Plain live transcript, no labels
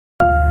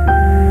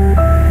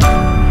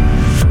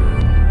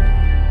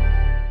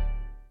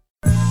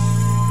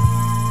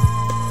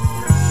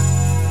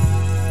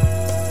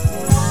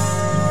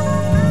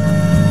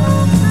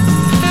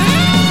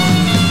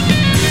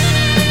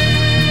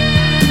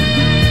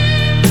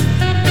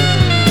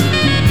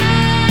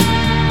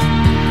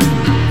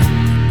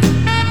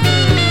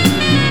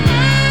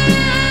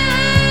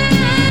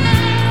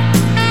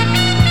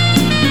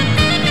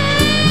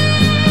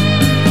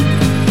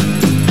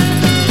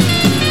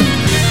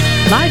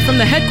live from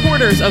the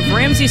headquarters of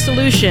Ramsey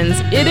Solutions.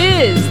 It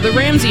is The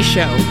Ramsey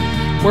Show,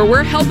 where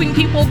we're helping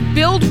people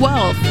build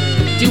wealth,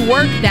 do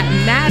work that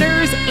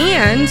matters,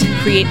 and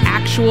create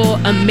actual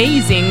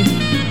amazing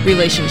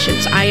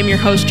relationships. I am your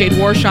host, Jade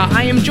Warshaw.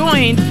 I am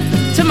joined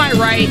to my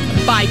right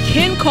by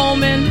Ken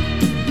Coleman.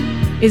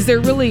 Is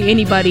there really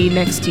anybody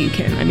next to you,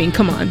 Ken? I mean,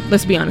 come on.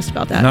 Let's be honest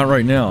about that. Not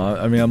right now.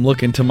 I mean, I'm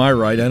looking to my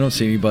right. I don't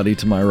see anybody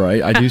to my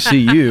right. I do see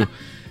you.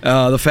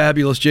 The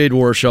fabulous Jade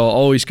Warshaw.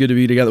 Always good to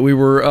be together. We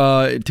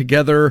were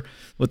together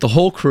with the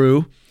whole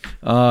crew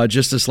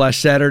just this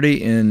last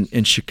Saturday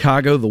in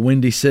Chicago, the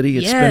Windy City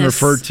it's been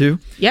referred to.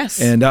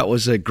 Yes. And that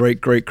was a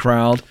great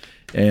crowd.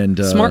 And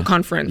Smart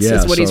Conference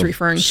is what he's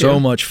referring to. So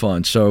much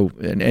fun. So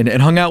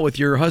and hung out with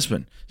your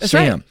husband. That's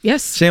Sam. Right.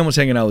 Yes. Sam was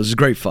hanging out. It was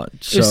great fun.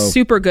 It was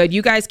super good.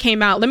 You guys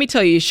came out. Let me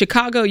tell you,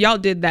 Chicago, y'all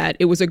did that.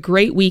 It was a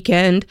great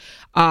weekend.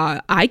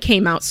 I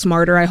came out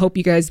smarter. I hope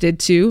you guys did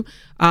too.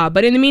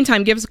 But in the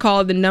meantime, give us a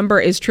call. The number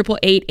is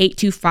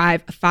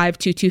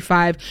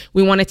 888-825-5225.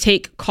 We want to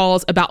take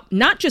calls about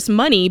not just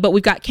money, but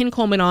we've got Ken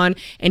Coleman on,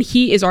 and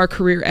he is our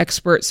career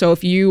expert. So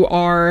if you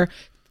are...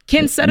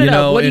 Ken, set it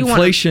up. What do you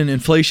want?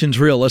 Inflation's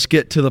real. Let's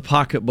get to the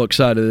pocketbook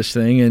side of this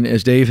thing. And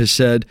as Dave has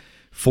said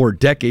for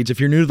decades,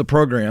 if you're new to the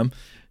program,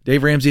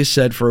 Dave Ramsey has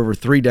said for over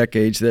 3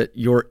 decades that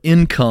your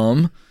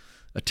income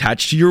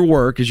attached to your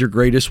work is your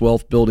greatest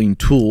wealth building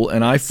tool.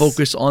 And I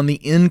focus on the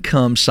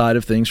income side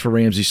of things for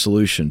Ramsey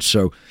Solutions.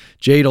 So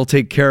Jade will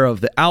take care of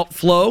the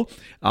outflow.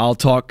 I'll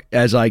talk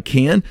as I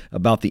can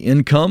about the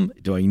income.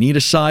 Do I need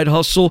a side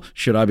hustle?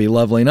 Should I be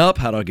leveling up?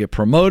 How do I get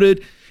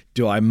promoted?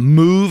 Do I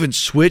move and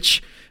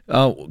switch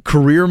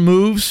career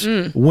moves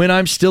when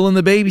I'm still in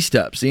the baby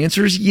steps? The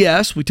answer is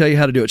yes. We tell you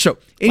how to do it. So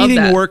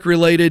anything work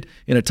related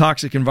in a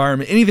toxic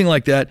environment, anything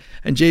like that.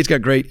 And Jade's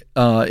got great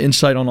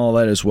insight on all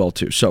that as well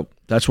too. So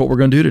that's what we're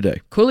going to do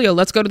today. Coolio.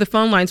 Let's go to the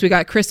phone lines. We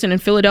got Kristen in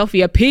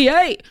Philadelphia,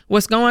 PA.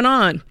 What's going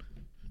on?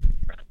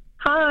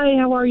 Hi,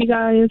 how are you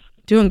guys?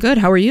 Doing good.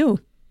 How are you?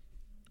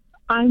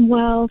 I'm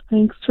well.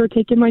 Thanks for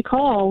taking my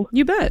call.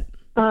 You bet.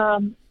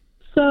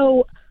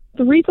 So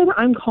the reason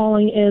I'm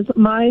calling is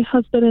my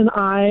husband and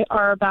I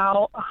are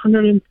about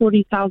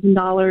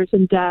 $140,000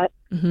 in debt.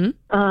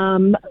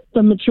 Mm-hmm.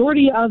 The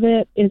majority of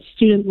it is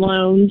student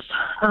loans.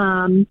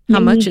 How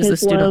much is the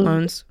student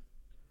loans?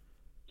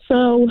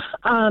 So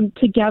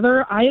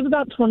together, I have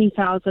about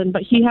 $20,000,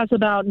 but he has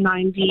about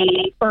about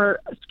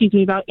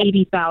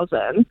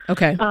 $80,000.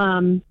 Okay.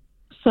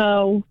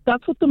 So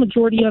that's what the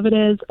majority of it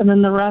is, and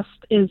then the rest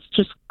is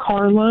just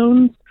car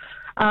loans.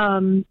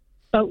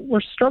 But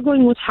we're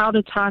struggling with how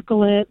to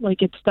tackle it.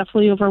 Like, it's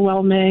definitely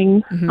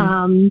overwhelming.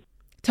 Mm-hmm.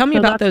 Tell me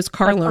about those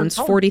car loans,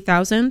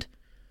 $40,000?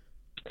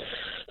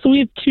 So we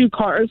have 2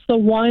 cars. The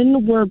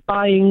one we're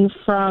buying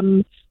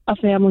from a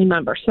family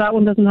member. So that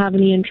one doesn't have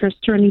any interest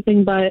or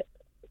anything. But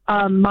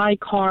my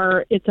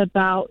car, it's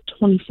about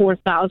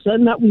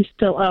 $24,000 that we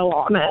still owe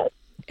on it.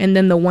 And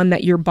then the one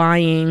that you're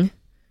buying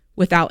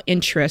without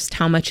interest,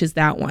 how much is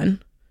that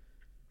one?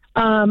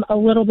 A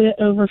little bit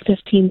over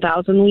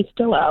 $15,000 we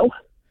still owe.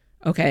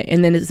 Okay,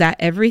 and then is that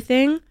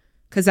everything?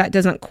 Because that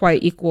doesn't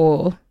quite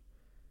equal.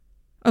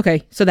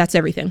 Okay, so that's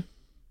everything.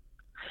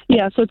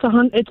 Yeah, so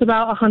it's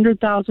about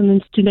 $100,000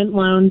 in student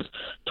loans,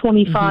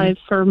 $25,000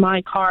 for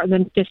my car, and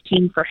then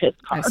 $15,000 for his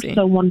car.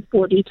 So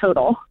 $140,000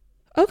 total.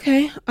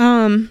 Okay.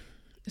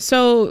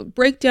 So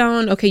break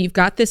down. Okay, you've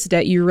got this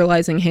debt. You're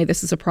realizing, hey,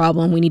 this is a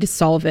problem. We need to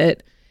solve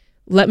it.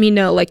 Let me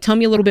know. Like, tell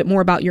me a little bit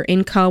more about your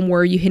income. Where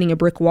are you hitting a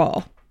brick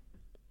wall?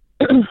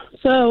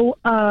 So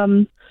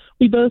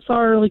we both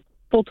are like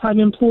full-time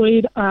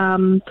employed.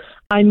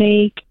 I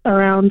make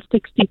around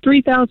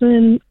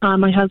 $63,000.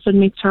 My husband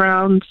makes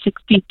around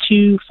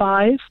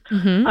 $62,500.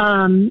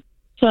 Mm-hmm.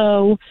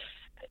 So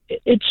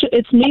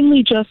it's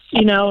mainly just,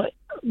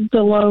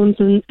 the loans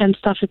and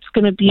stuff. It's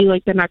going to be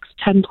like the next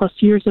 10 plus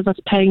years of us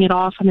paying it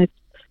off. And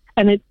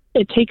it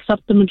takes up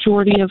the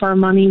majority of our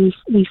money.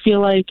 We feel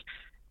like,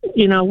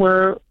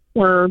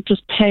 we're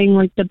just paying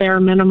like the bare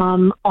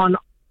minimum on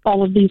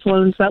all of these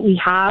loans that we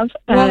have.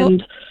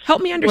 And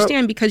help me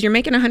understand, because you're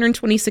making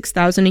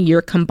 $126,000 a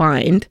year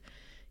combined.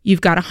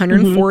 You've got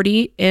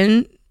 $140,000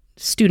 in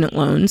student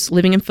loans,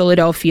 living in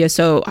Philadelphia,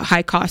 so a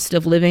high cost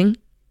of living.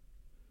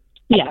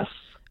 Yes.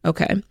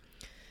 Okay.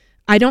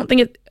 I don't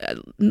think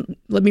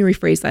let me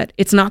rephrase that.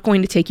 It's not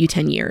going to take you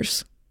 10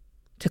 years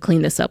to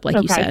clean this up, like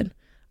you said.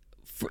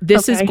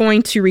 This is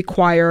going to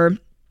require,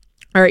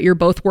 all right, you're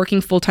both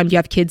working full time. Do you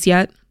have kids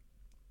yet?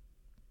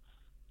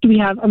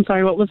 I'm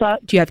sorry, what was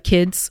that? Do you have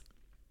kids?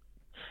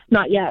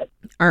 Not yet.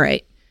 All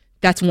right.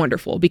 That's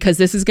wonderful, because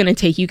this is going to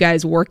take you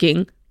guys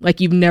working like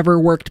you've never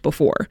worked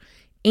before.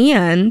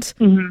 And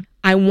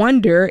I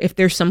wonder if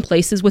there's some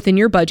places within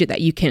your budget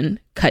that you can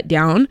cut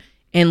down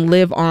and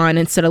live on,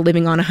 instead of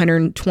living on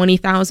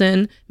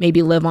 $120,000,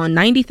 maybe live on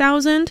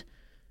 $90,000,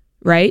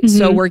 right?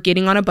 So we're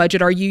getting on a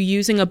budget. Are you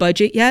using a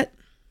budget yet?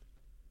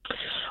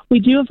 We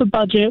do have a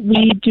budget.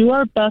 We do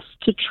our best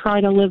to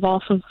try to live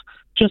off of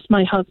just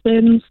my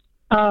husband's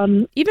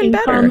even income,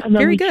 better. and then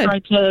Very we good. try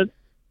to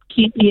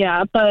keep,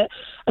 but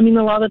I mean,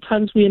 a lot of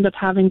times we end up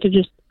having to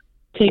just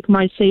take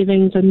my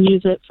savings and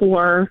use it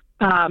for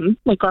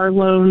like our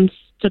loans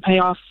to pay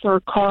off for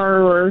a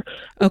car or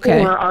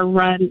our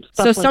rent.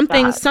 So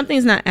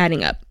something's not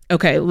adding up.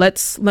 Okay,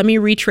 let me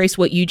retrace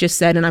what you just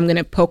said, and I'm going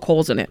to poke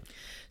holes in it.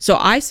 So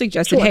I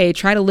suggested, hey,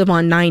 try to live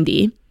on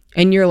 90,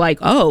 and you're like,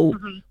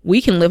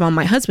 we can live on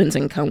my husband's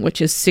income,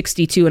 which is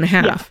 62 and a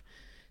half. Yeah.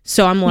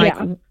 So I'm like,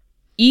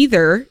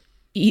 either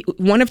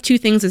one of two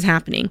things is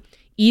happening.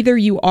 Either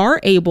you are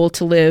able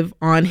to live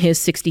on his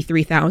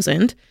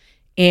 63,000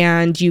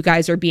 and you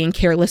guys are being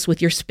careless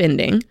with your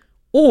spending,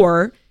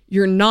 or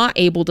you're not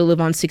able to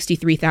live on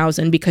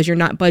 63,000 because you're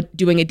not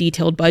doing a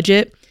detailed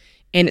budget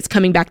and it's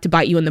coming back to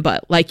bite you in the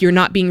butt. Like you're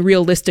not being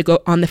realistic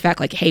on the fact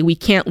like, hey, we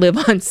can't live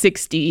on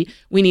 60.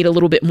 We need a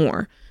little bit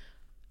more.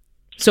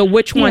 So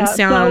which one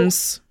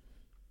sounds...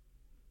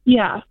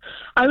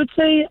 I would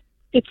say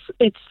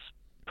it's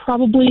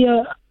probably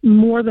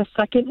more the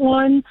second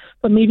one,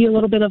 but maybe a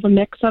little bit of a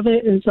mix of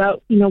it is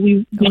that,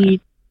 we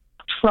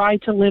try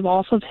to live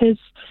off of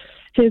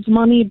his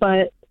money,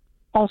 but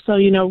also,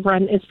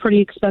 rent is pretty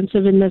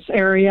expensive in this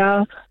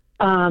area.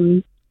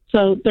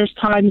 So there's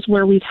times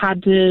where we've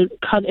had to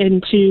cut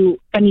into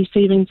any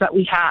savings that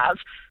we have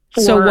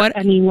for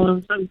any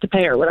loans to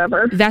pay or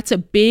whatever.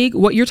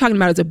 What you're talking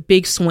about is a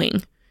big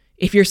swing.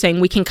 If you're saying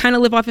we can kind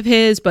of live off of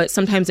his, but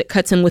sometimes it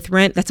cuts in with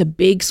rent, that's a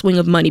big swing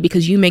of money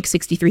because you make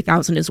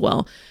 $63,000 as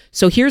well.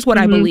 So here's what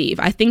I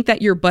believe. I think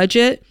that your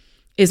budget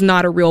is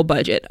not a real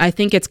budget. I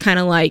think it's kind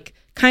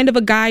of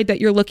a guide that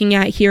you're looking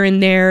at here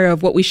and there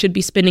of what we should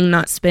be spending,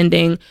 not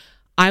spending.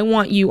 I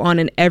want you on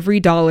an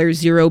every dollar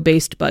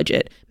zero-based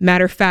budget.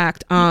 Matter of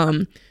fact,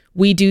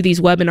 we do these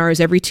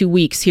webinars every 2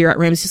 weeks here at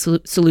Ramsey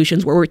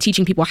Solutions where we're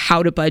teaching people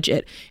how to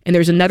budget. And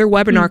there's another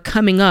webinar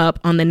coming up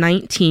on the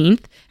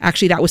 19th.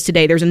 Actually, that was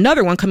today. There's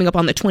another one coming up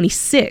on the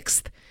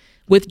 26th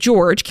with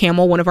George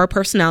Camel, one of our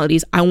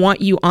personalities. I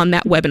want you on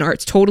that webinar.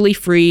 It's totally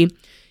free,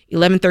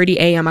 11:30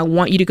 a.m. I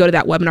want you to go to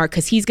that webinar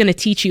because he's going to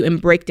teach you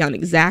and break down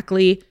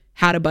exactly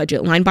how to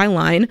budget line by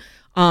line.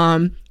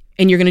 And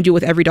you're going to do it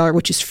with every dollar,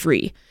 which is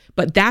free.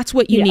 But that's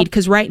what you need,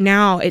 because right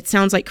now it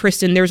sounds like,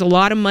 Kristen, there's a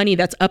lot of money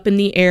that's up in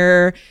the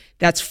air,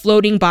 that's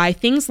floating by.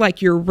 Things like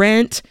your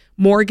rent,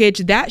 mortgage,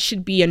 that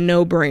should be a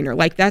no-brainer.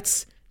 Like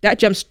that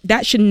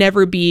should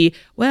never be,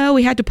 well,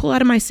 we had to pull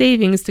out of my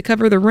savings to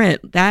cover the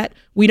rent. That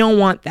we don't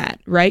want that,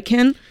 right,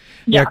 Ken?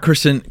 Yeah,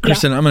 Kristen, I'm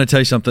going to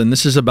tell you something.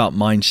 This is about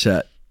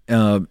mindset.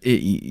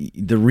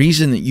 The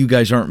reason that you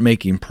guys aren't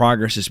making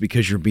progress is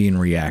because you're being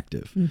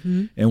reactive.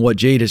 And what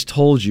Jade has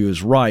told you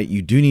is right.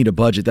 You do need a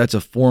budget. That's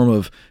a form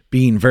of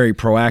being very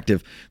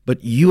proactive.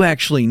 But you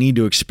actually need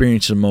to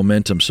experience some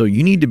momentum. So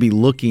you need to be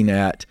looking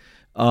at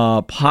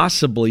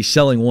possibly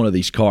selling one of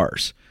these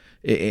cars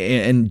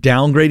and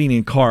downgrading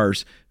in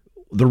cars.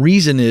 The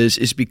reason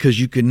is because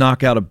you could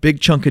knock out a big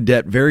chunk of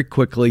debt very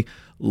quickly,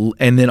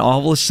 and then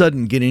all of a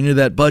sudden get into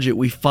that budget.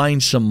 We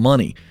find some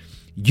money.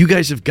 You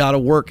guys have got to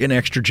work an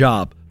extra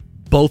job,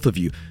 both of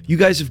you. You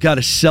guys have got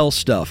to sell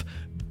stuff,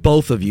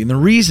 both of you. And the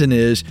reason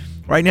is,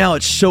 right now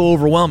it's so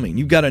overwhelming.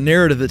 You've got a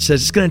narrative that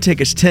says it's going to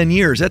take us 10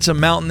 years. That's a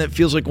mountain that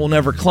feels like we'll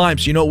never climb.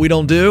 So you know what we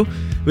don't do?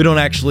 We don't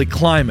actually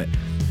climb it.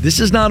 This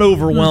is not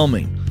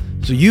overwhelming.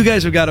 So you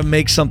guys have got to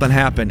make something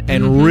happen,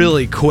 and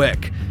really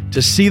quick,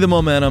 to see the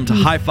momentum, to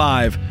high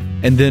five,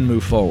 and then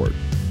move forward.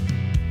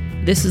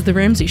 This is The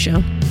Ramsey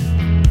Show.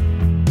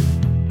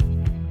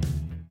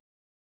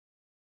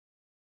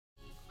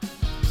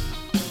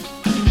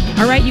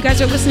 All right, you guys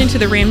are listening to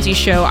The Ramsey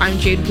Show. I'm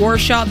Jade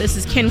Warshaw. This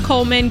is Ken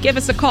Coleman. Give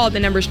us a call. The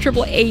number is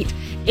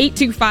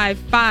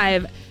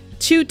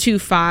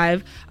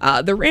 888-825-5225.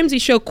 The Ramsey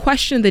Show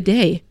question of the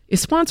day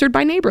is sponsored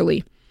by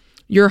Neighborly,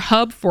 your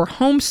hub for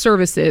home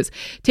services.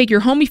 Take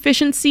your home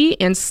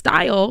efficiency and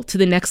style to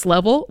the next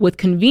level with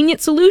convenient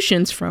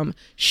solutions from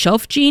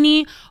Shelf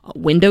Genie,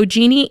 Window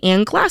Genie,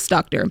 and Glass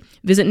Doctor.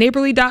 Visit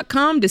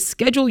neighborly.com to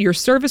schedule your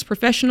service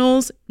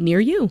professionals near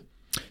you.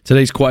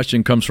 Today's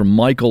question comes from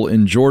Michael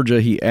in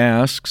Georgia. He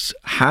asks,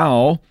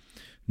 how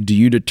do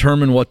you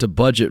determine what to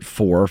budget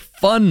for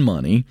fun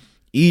money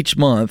each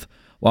month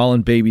while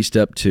in baby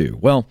step 2?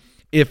 Well,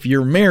 if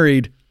you're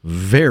married,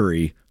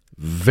 very,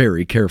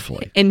 very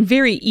carefully. And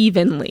very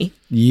evenly.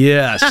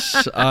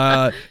 Yes.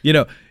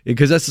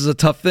 Because this is a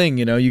tough thing.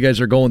 You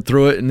guys are going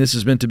through it, and this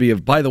is meant to be,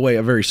 by the way,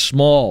 a very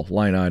small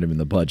line item in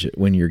the budget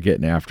when you're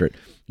getting after it.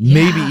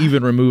 Maybe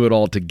even remove it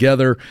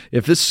altogether.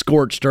 If it's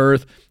scorched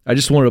earth, I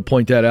just wanted to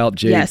point that out,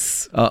 Jade.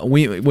 Yes.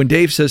 When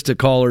Dave says to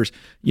callers,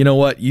 you know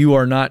what, you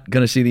are not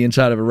going to see the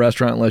inside of a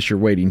restaurant unless you're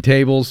waiting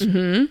tables.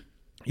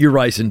 You're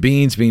rice and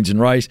beans and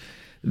rice.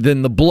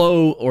 Then the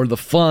blow or the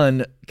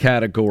fun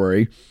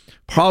category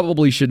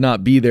probably should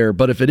not be there.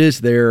 But if it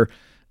is there,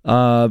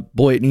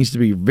 it needs to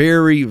be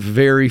very,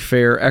 very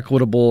fair,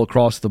 equitable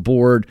across the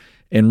board,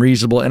 and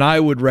reasonable. And I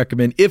would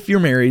recommend, if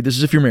you're married,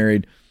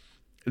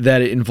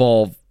 that it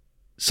involve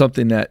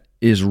something that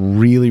is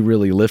really,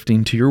 really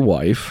lifting to your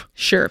wife.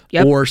 Sure.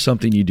 Yep. Or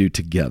something you do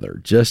together,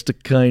 just to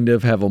kind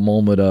of have a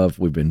moment of,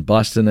 we've been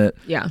busting it.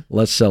 Yeah.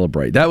 Let's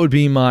celebrate. That would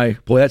be my,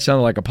 boy, that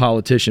sounded like a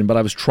politician, but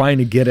I was trying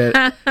to get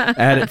at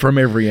it from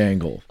every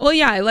angle. Well,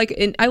 yeah, I like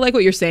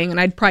what you're saying,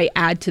 and I'd probably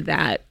add to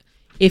that,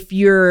 if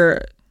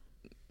you're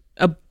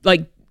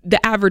like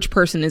the average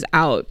person is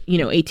out,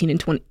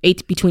 between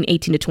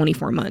 18 to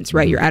 24 months,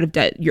 right? Mm-hmm. You're out of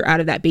debt. You're out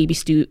of that baby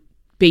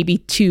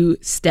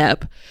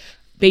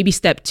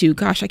step 2.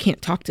 Gosh, I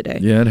can't talk today.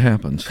 Yeah, it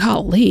happens.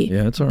 Golly.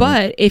 Yeah, it's all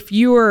but right. if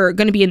you're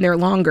going to be in there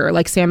longer,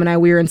 like Sam and I,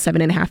 we were in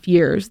 7.5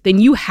 years, then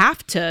you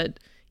have to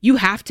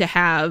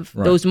have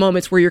Right. those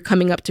moments where you're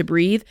coming up to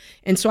breathe.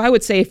 And so I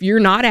would say, if you're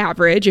not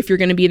average, if you're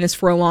going to be in this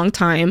for a long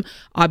time,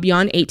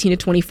 beyond 18 to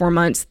 24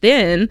 months,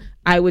 then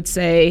I would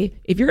say,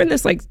 if you're in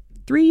this like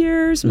 3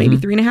 years, maybe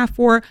 3.5,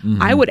 4,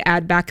 I would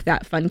add back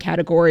that fun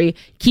category.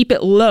 Keep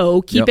it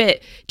low. Keep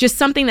it just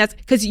something that's,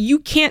 because you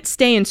can't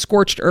stay in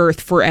scorched earth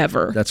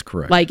forever. That's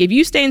correct. Like, if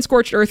you stay in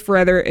scorched earth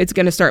forever, it's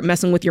going to start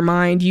messing with your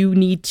mind. You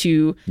need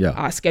to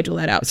schedule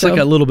that out. It's like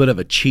a little bit of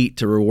a cheat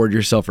to reward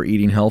yourself for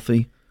eating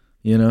healthy.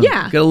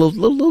 Yeah. Get a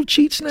little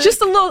cheat snack.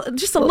 Just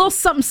a little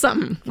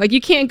something. Like,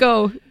 you can't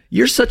go.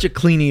 You're such a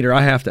clean eater,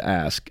 I have to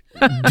ask.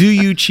 Do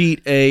you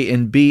cheat, A,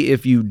 and B,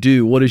 if you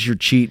do, what is your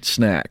cheat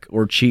snack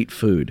or cheat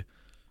food?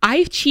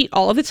 I cheat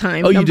all the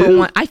time. Oh, you Number do?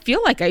 one, I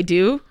feel like I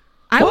do.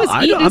 I Well,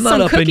 was eating I'm not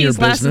some up in your cookies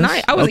last business.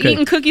 night. I was Okay.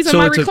 eating cookies in So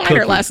my it's a recliner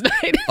cookie. last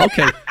night.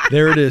 Okay,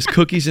 there it is.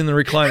 Cookies in the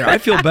recliner. I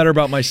feel better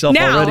about myself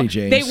Now, already,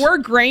 James. they were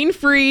grain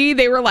free.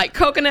 They were like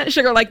coconut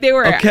sugar. Like, they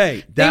were.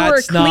 Okay, they were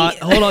that's not.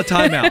 clean. Hold on,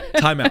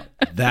 time out.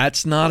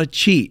 That's not a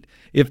cheat.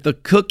 If the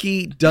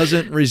cookie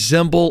doesn't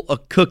resemble a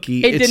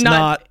cookie, It did it's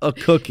not- not a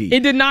cookie.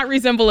 It did not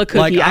resemble a cookie.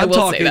 Like, I I'm will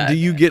talking, say that. do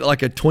you get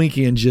like a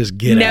Twinkie and just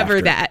get Never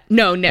after that.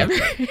 No, never.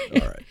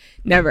 it? All right.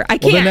 Never. I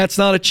can't. Well, then that's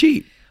not a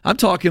cheat. I'm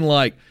talking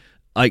like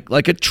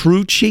a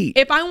true cheat.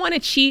 If I want to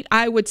cheat,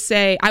 I would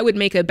say I would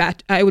make a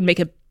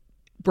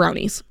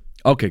brownies.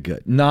 Okay,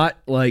 good. Not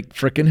like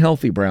freaking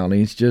healthy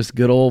brownies, just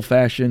good old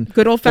fashioned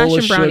Good old-fashioned full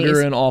of brownies.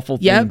 sugar and awful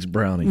Yep. things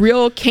brownies.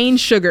 Real cane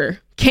sugar.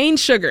 Cane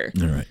sugar.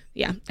 All right.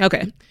 Yeah.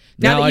 Okay.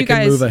 Now that I you can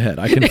guys move ahead.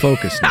 I can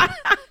focus now.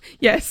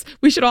 Yes,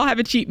 we should all have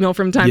a cheat meal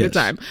from time to Yes.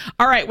 time.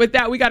 All right, with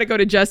that, we got to go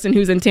to Justin,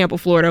 who's in Tampa,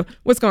 Florida.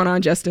 What's going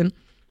on, Justin?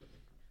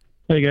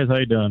 Hey guys, how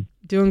you doing?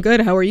 Doing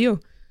good. How are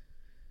you?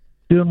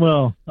 Doing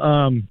well. So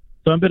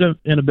I'm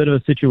in a bit of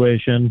a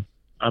situation.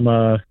 I'm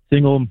a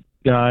single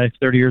guy,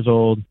 30 years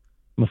old.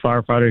 I'm a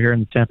firefighter here in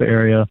the Tampa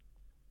area,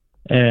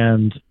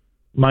 and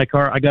my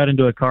car. I got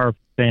into a car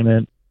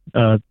payment,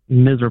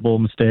 miserable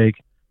mistake.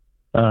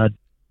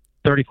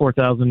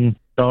 $34,000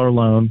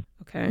 loan,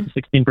 Okay.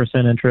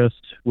 16% interest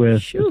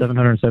with Phew.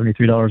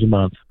 $773 a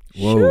month.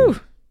 Whoa.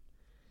 Phew.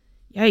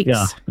 Yikes.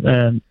 Yeah,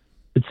 and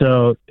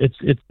so it's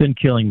been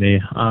killing me.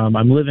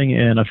 I'm living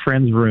in a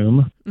friend's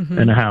room Mm-hmm.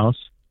 in a house,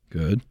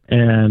 Good.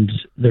 and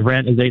the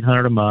rent is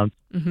 $800 a month.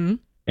 Mm-hmm.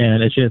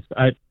 And it's just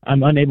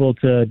I'm unable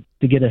to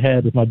get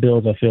ahead with my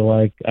bills. I feel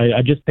like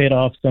I just paid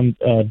off some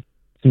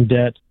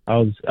debt. I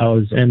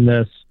was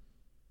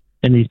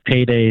in these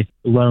payday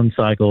loan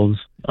cycles,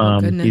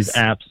 goodness. these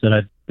apps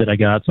that I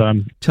got. So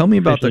I'm Tell me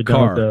about the officially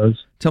done with car.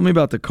 those. Tell me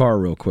about the car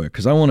real quick,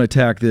 because I want to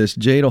attack this.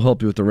 Jade will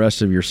help you with the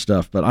rest of your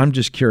stuff, but I'm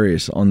just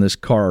curious on this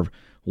car.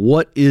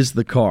 What is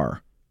the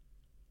car?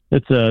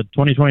 It's a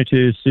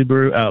 2022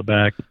 Subaru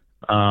Outback.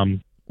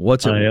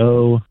 What's it? I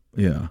owe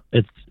Yeah.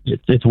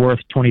 it's worth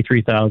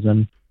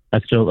 $23,000. I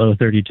still owe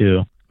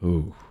 $32,000.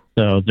 Ooh.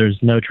 So there's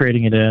no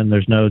trading it in.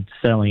 There's no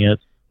selling it.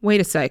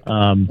 Wait a sec.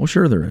 Well,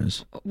 sure there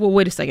is. Well,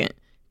 wait a second.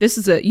 This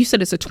is you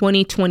said it's a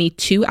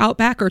 2022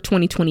 Outback or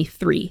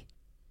 2023?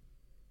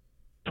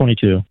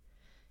 22.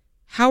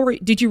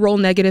 Did you roll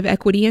negative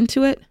equity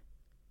into it?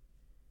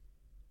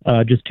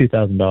 Just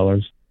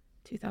 $2,000.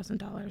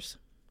 $2,000.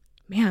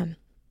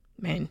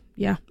 Man.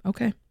 Yeah.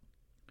 Okay.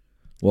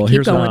 Well, Keep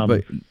here's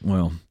going.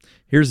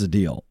 here's the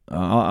deal.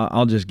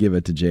 I'll just give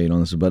it to Jade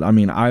on this. But I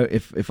mean,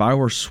 if I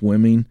were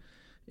swimming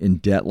in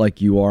debt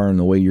like you are and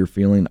the way you're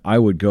feeling,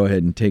 I'd go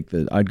ahead and take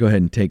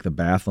the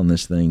bath on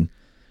this thing,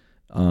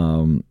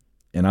 and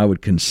I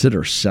would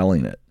consider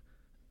selling it.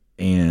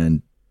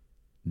 And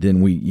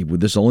then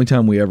this is the only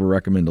time we ever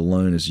recommend a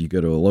loan is you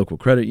go to a local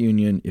credit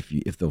union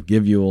if they'll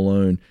give you a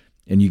loan,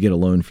 and you get a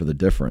loan for the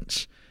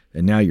difference.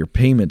 And now your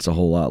payment's a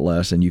whole lot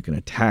less, and you can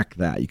attack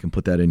that. You can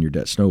put that in your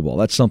debt snowball.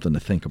 That's something to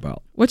think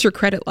about. What's your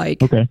credit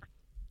like? Okay.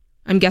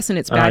 I'm guessing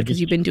it's bad because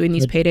you've been doing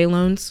these payday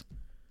loans.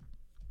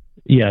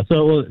 Yeah,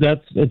 so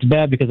it's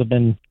bad because I've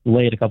been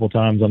late a couple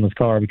times on this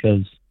car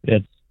because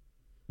it's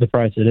the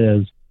price it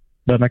is.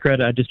 But my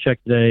credit, I just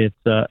checked today,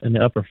 it's in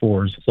the upper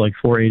fours. It's like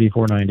 480,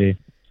 490.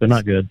 So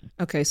not good.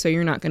 Okay, so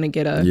you're not going to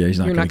get He's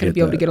not you're not going to be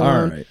able to get a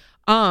loan.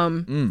 All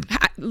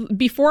right.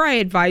 Before I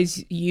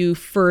advise you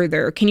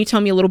further, can you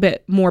tell me a little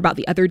bit more about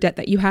the other debt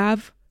that you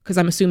have? Because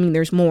I'm assuming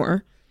there's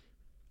more.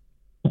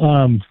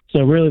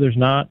 So really there's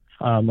not.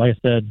 Like I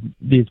said,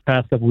 these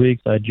past couple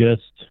weeks, I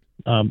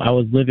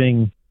was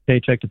living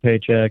paycheck to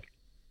paycheck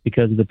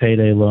because of the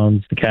payday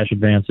loans, the cash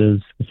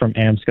advances from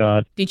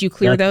Amscott. Did you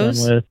clear That's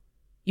those? done with.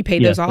 You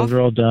paid those off? Those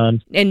are all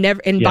done. And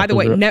by the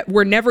way,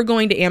 we're never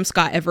going to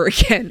Amscot ever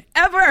again.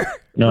 Ever.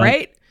 No,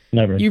 right?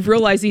 Never. You've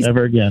realized these.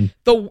 Never again.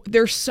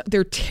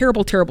 They're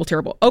terrible, terrible,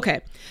 terrible.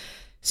 Okay.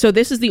 So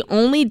this is the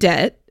only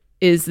debt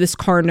is this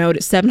car note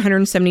at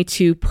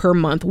 $772 per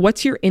month.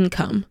 What's your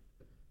income?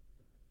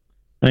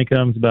 My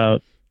income's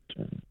about,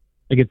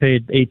 I get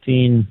paid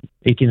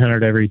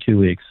 $1,800 every 2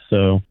 weeks.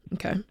 So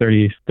okay.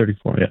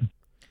 34, yeah.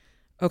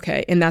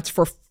 Okay. And that's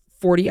for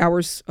 40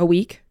 hours a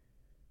week?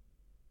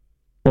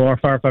 Well, our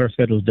firefighter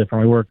schedule is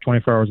different. We work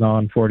 24 hours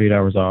on, 48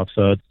 hours off.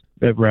 So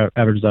it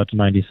averages out to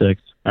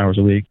 96 hours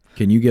a week.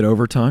 Can you get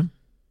overtime?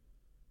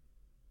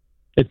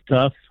 It's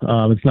tough.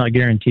 It's not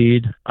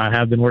guaranteed. I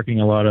have been working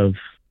a lot of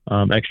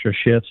extra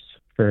shifts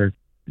for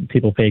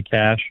people paid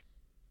cash.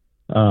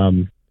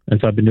 And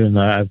so I've been doing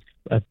that.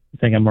 I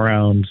think I'm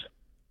around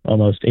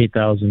almost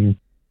 8,000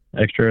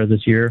 extra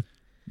this year.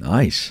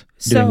 Nice.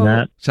 Doing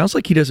that. Sounds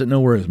like he doesn't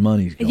know where his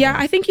money's going. Yeah,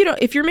 I think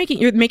if you're making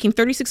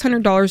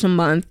 $3,600 a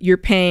month, you're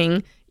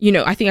paying,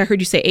 I think I heard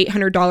you say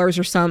 $800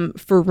 or some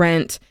for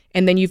rent,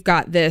 and then you've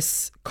got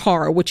this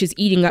car which is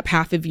eating up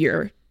half of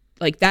your,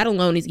 like that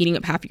alone is eating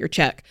up half of your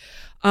check.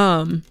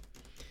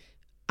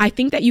 I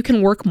think that you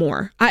can work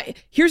more.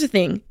 Here's the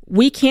thing.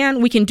 We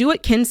can do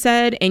what Ken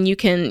said, and you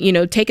can,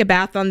 take a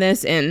bath on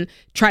this and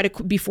try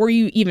to, before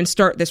you even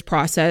start this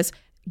process,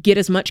 get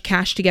as much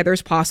cash together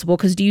as possible.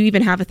 Because do you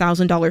even have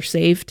 $1,000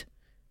 saved?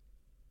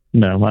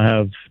 No, I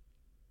have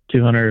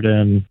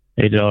 $280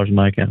 in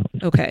my account.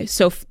 Okay.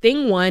 So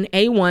thing one,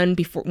 A1,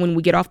 before when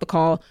we get off the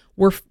call,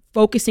 we're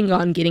focusing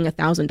on getting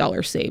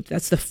 $1,000 saved.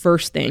 That's the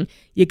first thing.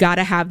 You got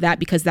to have that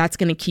because that's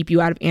going to keep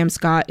you out of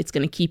Amscot. It's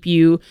going to keep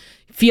you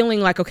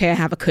feeling like, okay, I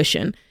have a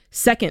cushion.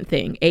 Second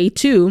thing,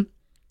 A2,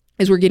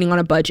 is we're getting on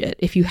a budget.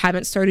 If you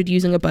haven't started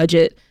using a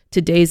budget,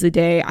 today's the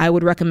day. I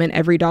would recommend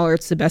EveryDollar.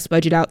 It's the best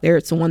budget out there.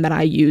 It's the one that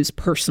I use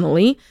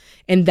personally.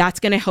 And that's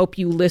going to help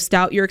you list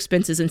out your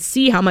expenses and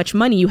see how much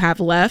money you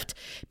have left.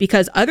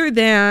 Because other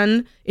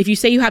than, if you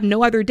say you have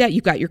no other debt,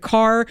 you've got your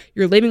car,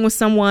 you're living with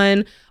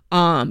someone,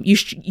 are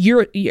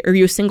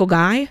you a single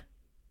guy?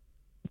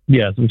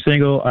 Yes, I'm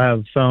single. I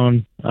have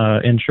phone,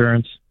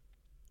 insurance,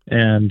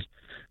 and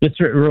just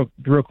real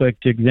quick,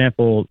 to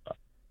example,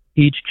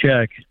 each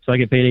check, so I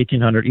get paid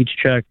 $1,800, each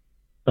check,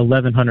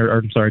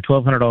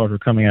 $1,200 are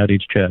coming out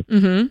each check.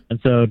 Mm-hmm. And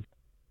so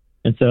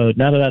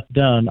now that that's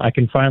done, I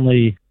can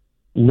finally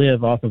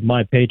live off of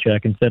my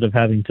paycheck instead of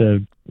having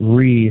to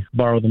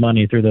borrow the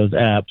money through those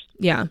apps.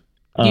 Yeah.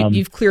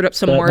 You've cleared up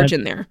some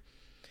margin there.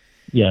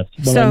 Yes.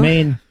 But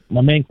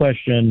my main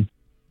question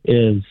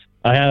is,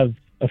 I have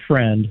a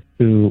friend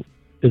who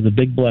is a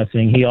big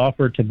blessing. He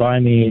offered to buy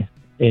me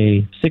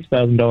a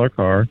 $6,000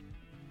 car,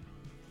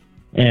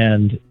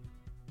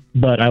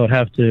 but I would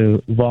have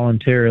to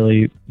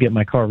voluntarily get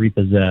my car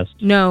repossessed.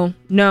 No,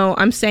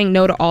 I'm saying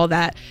no to all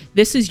that.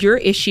 This is your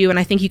issue, and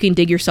I think you can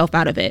dig yourself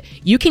out of it.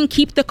 You can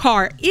keep the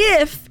car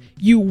if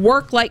you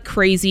work like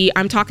crazy.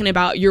 I'm talking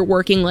about you're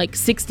working like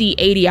 60,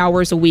 80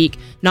 hours a week,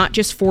 not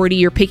just 40.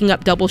 You're picking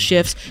up double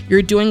shifts.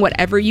 You're doing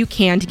whatever you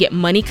can to get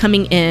money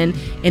coming in,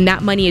 and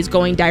that money is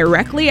going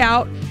directly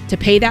out to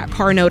pay that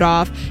car note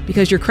off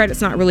because your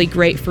credit's not really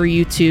great for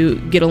you to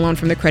get a loan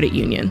from the credit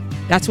union.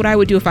 That's what I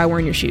would do if I were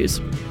in your shoes.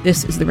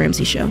 This is The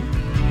Ramsey Show.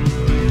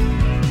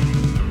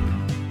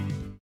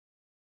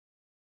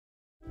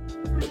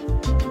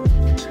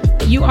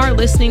 You are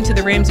listening to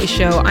The Ramsey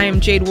Show. I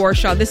am Jade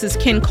Warshaw. This is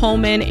Ken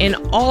Coleman. And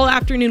all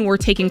afternoon, we're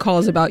taking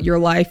calls about your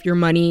life, your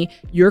money,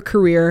 your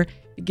career.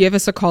 Give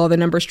us a call. The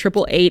number is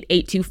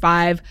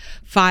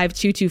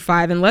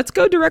 888-825-5225. And let's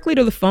go directly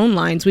to the phone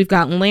lines. We've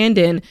got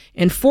Landon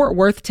in Fort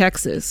Worth,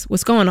 Texas.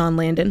 What's going on,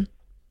 Landon?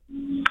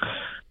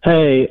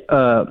 Hey,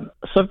 so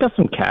I've got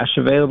some cash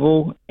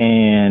available,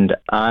 and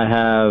I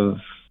have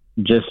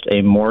just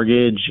a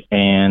mortgage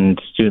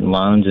and student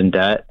loans and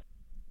debt.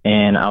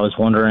 And I was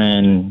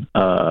wondering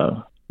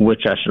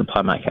which I should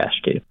apply my cash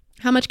to.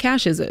 How much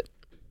cash is it?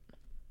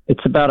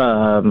 It's about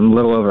a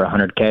little over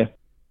 $100K.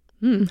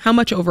 How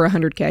much over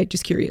 $100K?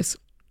 Just curious.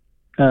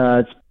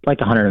 It's like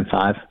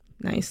 105.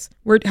 Nice.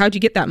 How'd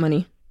you get that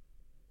money?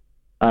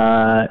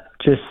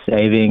 Just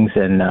savings,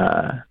 and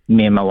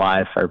me and my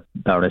wife, our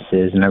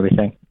bonuses and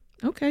everything.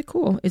 Okay,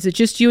 cool. Is it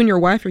just you and your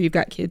wife, or you've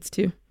got kids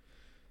too?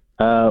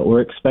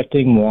 We're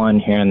expecting one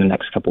here in the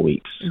next couple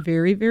weeks.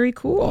 Very, very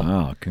cool.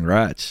 Wow,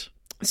 congrats.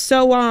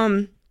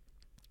 So,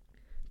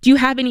 do you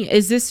have any,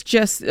 is this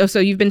just, so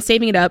you've been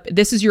saving it up.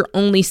 This is your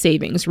only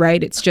savings,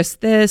 right? It's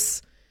just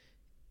this,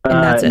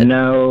 and that's it.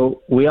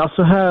 No, we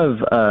also have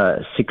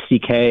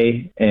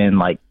 $60K in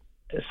like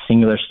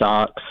singular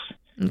stocks.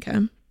 Okay.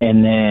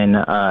 And then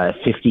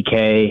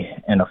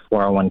 $50K in a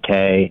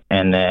 401K.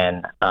 And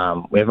then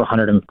we have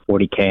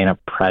 $140K in a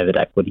private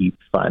equity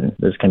fund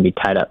that's going to be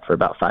tied up for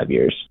about 5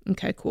 years.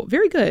 Okay, cool.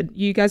 Very good.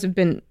 You guys have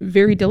been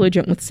very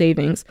diligent with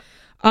savings.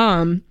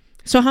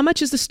 So how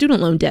much is the student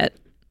loan debt?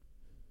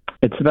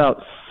 It's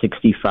about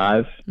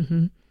 65.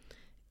 Mm-hmm.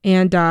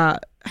 And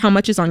how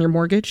much is on your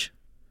mortgage?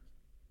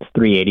 It's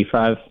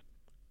 385.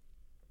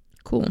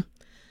 Cool.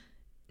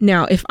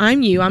 Now, if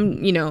I'm you,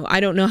 I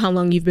don't know how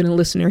long you've been a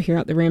listener here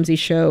at the Ramsey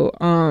Show,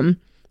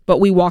 but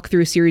we walk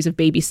through a series of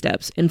baby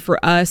steps. And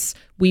for us,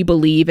 we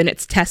believe, and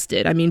it's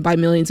tested, by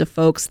millions of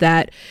folks,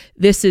 that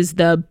this is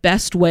the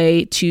best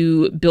way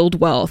to build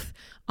wealth.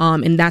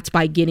 And that's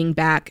by getting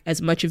back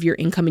as much of your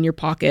income in your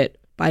pocket,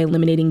 by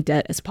eliminating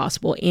debt as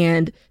possible,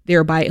 and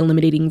thereby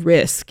eliminating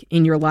risk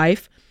in your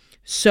life.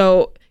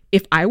 So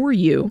if I were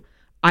you,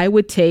 I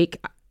would take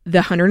the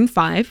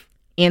 105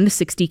 and the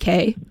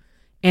 60K,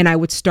 and I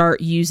would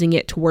start using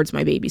it towards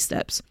my baby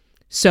steps.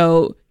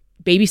 So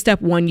baby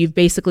step 1, you've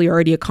basically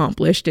already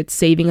accomplished. It's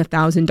saving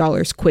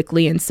 $1,000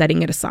 quickly and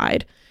setting it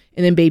aside.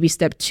 And then baby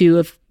step 2,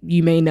 if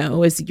you may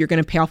know, is you're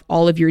going to pay off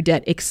all of your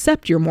debt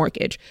except your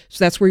mortgage.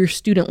 So that's where your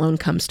student loan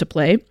comes to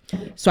play.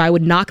 So I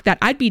would knock that.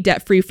 I'd be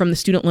debt free from the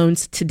student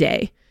loans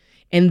today.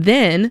 And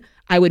then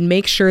I would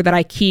make sure that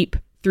I keep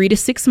 3 to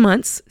 6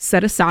 months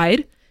set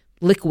aside,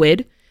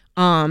 liquid.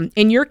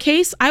 In your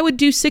case, I would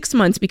do 6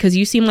 months because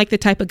you seem like the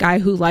type of guy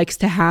who likes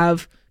to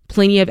have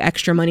plenty of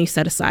extra money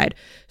set aside.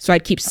 So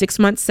I'd keep 6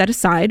 months set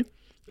aside.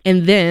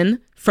 And then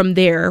from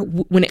there,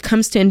 when it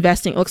comes to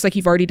investing, it looks like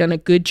you've already done a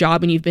good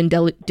job and you've been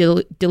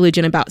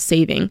diligent about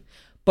saving.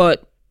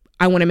 But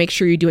I want to make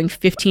sure you're doing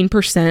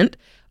 15%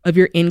 of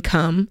your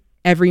income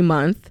every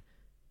month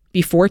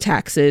before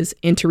taxes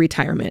into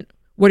retirement.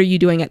 What are you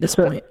doing at this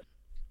point?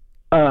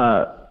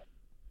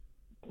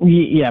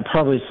 Yeah,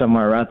 probably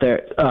somewhere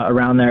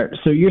around there.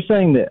 So you're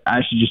saying that I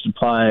should just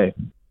apply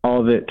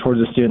all of it towards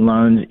the student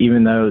loans,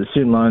 even though the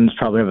student loans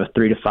probably have a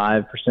 3 to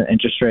 5%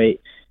 interest rate,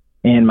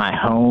 and my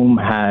home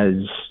has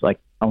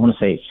I want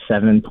to say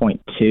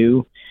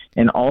 7.2.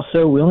 And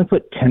also we only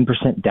put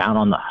 10% down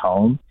on the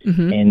home.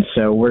 Mm-hmm. And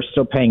so we're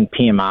still paying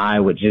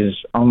PMI, which is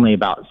only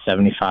about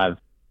 $75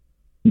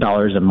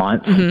 a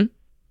month.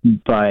 Mm-hmm.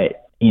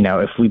 But,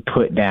 if we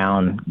put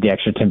down the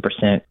extra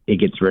 10%, it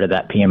gets rid of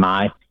that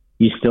PMI.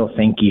 You still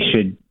think you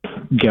should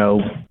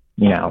go,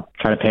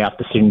 try to pay off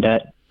the student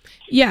debt?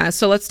 Yeah.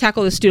 So let's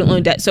tackle the student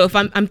loan debt. So if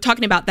I'm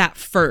talking about that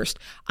first,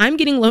 I'm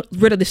getting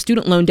rid of the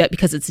student loan debt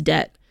because it's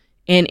debt.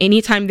 And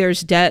anytime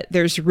there's debt,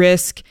 there's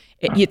risk.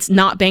 It's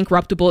not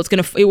bankruptable.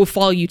 It will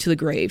follow you to the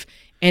grave.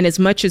 And as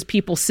much as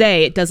people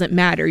say it doesn't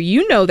matter,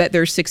 you know that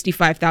there's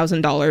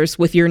 $65,000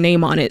 with your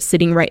name on it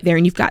sitting right there,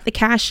 and you've got the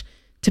cash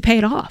to pay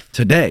it off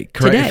today.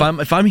 Correct.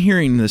 Today. If I'm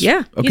hearing this,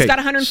 yeah, okay. He's got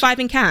 105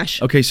 in cash.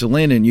 Okay, so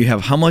Landon, you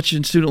have how much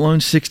in student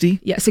loans?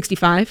 60? Yeah,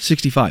 65.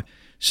 65.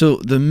 So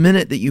the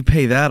minute that you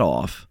pay that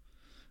off,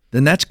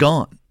 then that's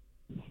gone.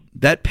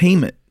 That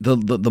payment,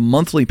 the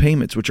monthly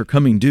payments, which are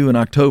coming due in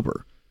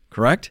October,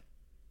 correct?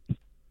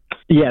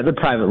 Yeah, the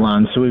private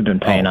loans, so we've been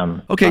paying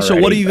them. Okay, already, so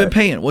what have you been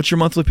paying? What's your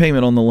monthly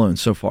payment on the loan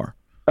so far?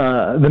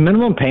 The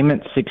minimum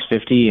payment's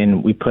 $650,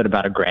 and we put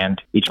about $1,000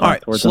 each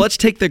month. All right, so let's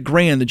take the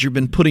 $1,000 that you've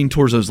been putting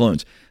towards those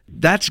loans.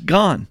 That's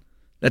gone.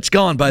 That's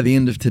gone by the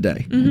end of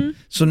today. Mm-hmm.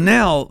 So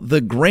now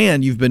the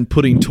 $1,000 you've been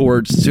putting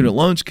towards student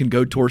loans can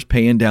go towards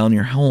paying down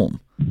your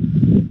home.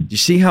 You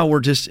see how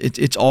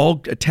it's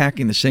all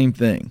attacking the same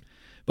thing,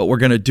 but we're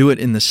going to do it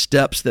in the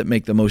steps that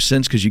make the most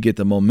sense because you get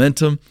the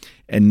momentum,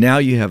 and now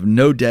you have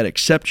no debt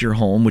except your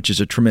home, which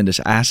is a tremendous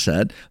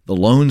asset. The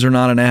loans are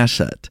not an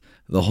asset.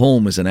 The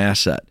home is an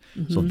asset.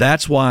 Mm-hmm. So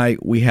that's why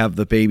we have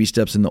the baby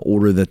steps in the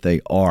order that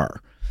they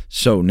are.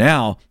 So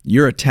now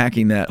you're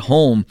attacking that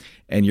home,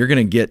 and you're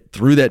going to get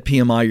through that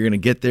PMI. You're going to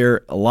get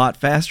there a lot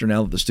faster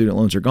now that the student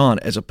loans are gone,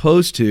 as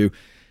opposed to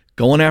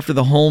going after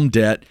the home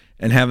debt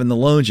and having the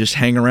loans just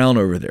hang around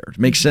over there.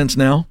 Makes sense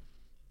now?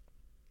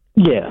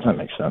 Yeah, that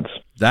makes sense.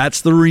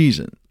 That's the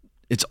reason.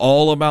 It's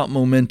all about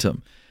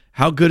momentum.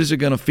 How good is it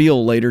going to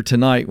feel later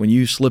tonight when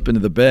you slip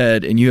into the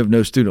bed and you have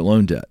no student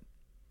loan debt?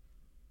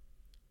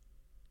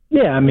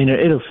 Yeah,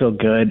 it'll feel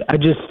good. I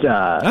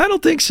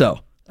don't think so.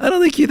 I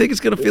don't think you think it's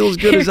going to feel as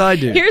good as I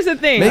do. Here's the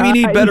thing. Maybe you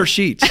need better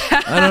sheets.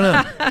 I don't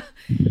know.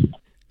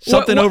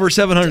 Something over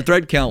 700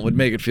 thread count would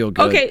make it feel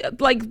good. Okay,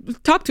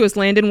 talk to us,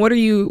 Landon. What are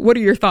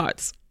your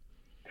thoughts?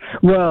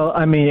 Well,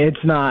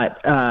 it's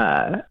not.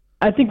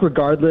 I think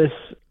regardless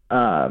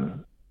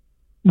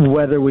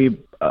whether we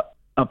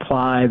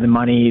apply the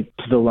money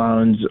to the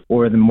loans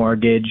or the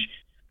mortgage,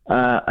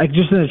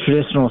 just in a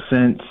traditional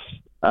sense,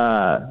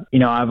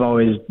 I've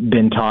always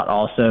been taught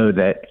also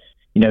that,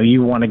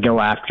 you want to go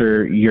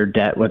after your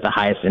debt with the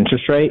highest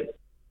interest rate.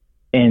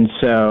 And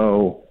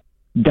so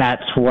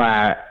that's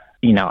why,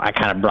 I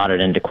kind of brought it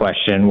into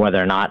question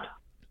whether or not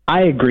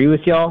I agree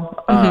with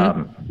y'all.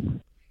 Mm-hmm.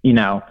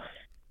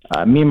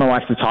 Me and my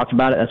wife have talked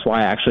about it. That's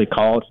why I actually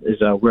called, is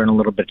we're in a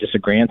little bit of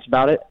disagreement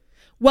about it.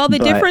 Well, the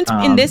difference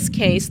in this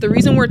case, the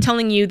reason we're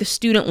telling you the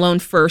student loan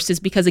first is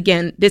because,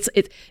 again,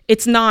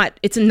 it's not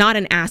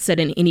an asset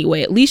in any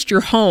way. At least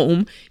your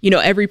home,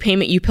 every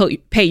payment you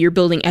pay, you're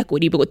building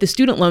equity. But with the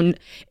student loan,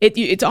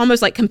 it's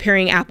almost like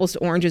comparing apples to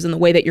oranges in the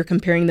way that you're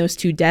comparing those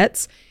two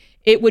debts.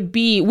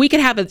 We could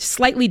have a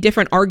slightly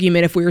different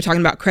argument if we were talking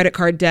about credit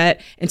card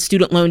debt and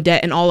student loan debt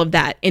and all of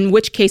that, in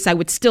which case I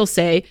would still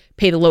say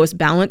pay the lowest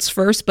balance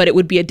first, but it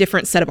would be a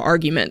different set of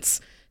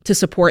arguments to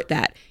support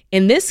that.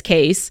 In this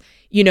case,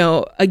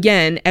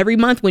 again, every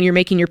month when you're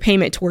making your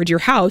payment towards your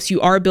house,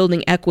 you are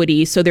building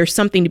equity. So there's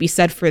something to be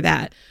said for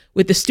that.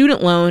 With the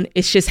student loan,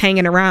 it's just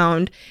hanging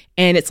around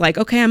and it's like,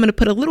 okay, I'm going to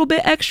put a little bit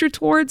extra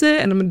towards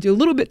it and I'm going to do a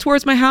little bit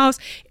towards my house.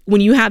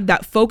 When you have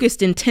that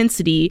focused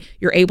intensity,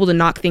 you're able to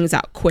knock things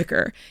out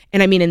quicker.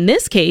 And I mean, in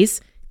this case,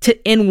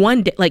 in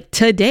one day, like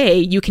today,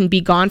 you can be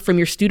gone from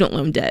your student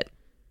loan debt.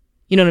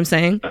 You know what I'm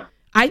saying?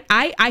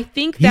 I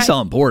think that he's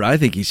on board. I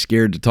think he's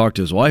scared to talk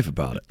to his wife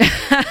about it.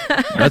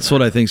 That's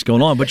what I think's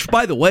going on. Which,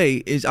 by the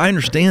way, I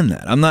understand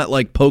that. I'm not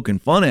like poking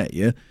fun at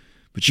you,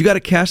 but you got to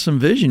cast some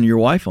vision to your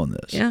wife on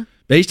this. Yeah.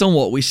 Based on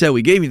what we said,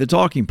 we gave you the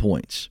talking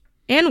points.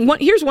 And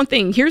here's one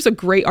thing. Here's a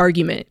great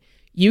argument.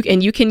 You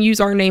can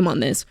use our name on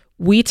this.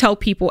 We tell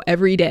people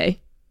every day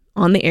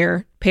on the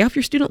air, pay off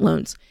your student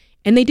loans,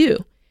 and they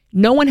do.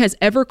 No one has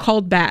ever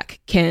called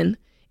back, Ken,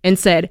 and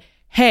said,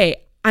 hey,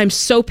 I'm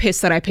so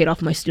pissed that I paid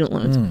off my student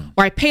loans.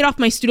 Or I paid off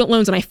my student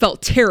loans and I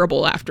felt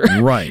terrible after.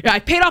 Right. I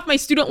paid off my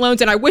student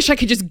loans and I wish I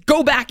could just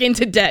go back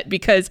into debt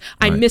because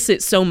I miss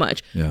it so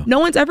much. Yeah. No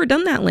one's ever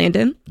done that,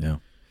 Landon. Yeah.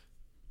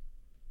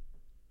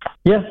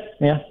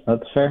 Yeah,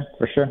 that's fair,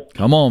 for sure.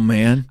 Come on,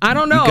 man. I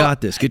don't know. You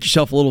got this. Get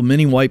yourself a little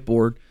mini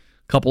whiteboard,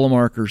 couple of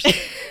markers,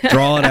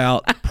 draw it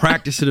out,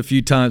 practice it a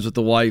few times with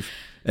the wife,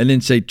 and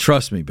then say,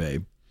 trust me,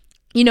 babe.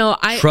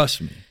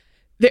 Trust me.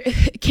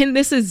 Ken,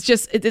 this is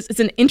just, it's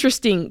an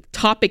interesting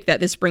topic that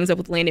this brings up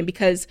with Landon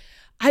because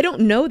I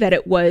don't know that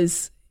it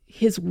was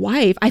his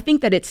wife. I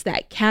think that it's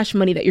that cash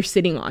money that you're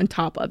sitting on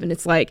top of. And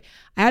it's like,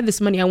 I have this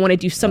money, I want to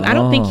do something. I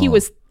don't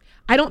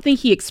think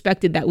he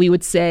expected that we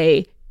would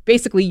say,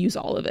 basically use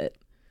all of it.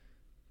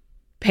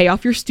 Pay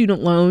off your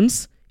student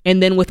loans.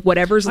 And then with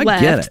whatever's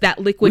left, that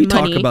liquid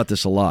money. We talk about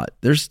this a lot.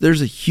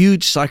 There's a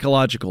huge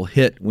psychological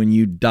hit when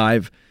you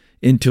dive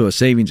into a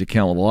savings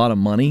account with a lot of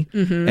money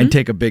and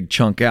take a big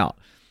chunk out.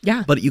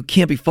 Yeah. But you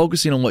can't be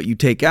focusing on what you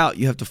take out.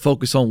 You have to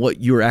focus on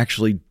what you're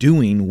actually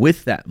doing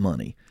with that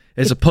money.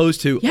 As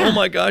opposed to, oh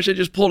my gosh, I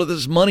just pulled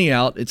this money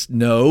out. It's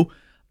no,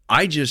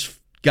 I just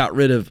got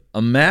rid of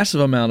a massive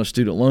amount of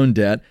student loan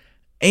debt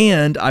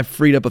and I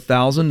freed up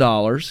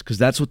 $1,000 because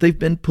that's what they've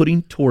been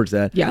putting towards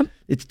that. Yeah.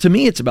 To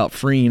me, it's about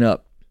freeing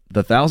up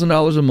the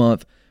 $1,000 a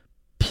month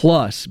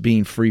plus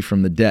being free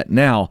from the debt.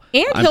 Now,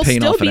 and I'm he'll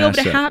paying still off an be able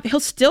asset. to have, he'll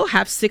still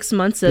have 6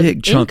 months of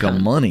big chunk income.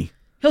 of money.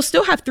 He'll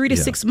still have 3 to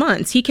 6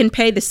 months. He can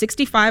pay the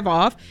 65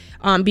 off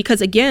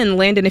because, again,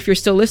 Landon, if you're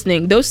still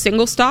listening, those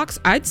single stocks,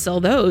 I'd sell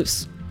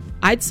those.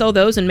 I'd sell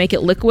those and make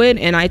it liquid,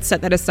 and I'd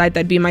set that aside.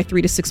 That'd be my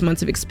 3 to 6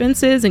 months of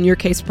expenses. In your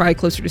case, probably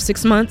closer to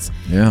 6 months.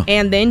 Yeah.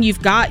 And then you've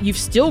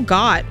still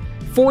got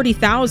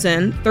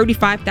 $40,000,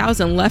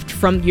 $35,000 left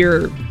from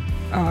your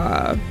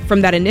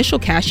from that initial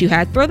cash you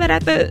had. Throw that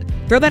at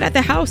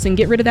the house and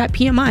get rid of that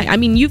PMI. I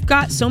mean, you've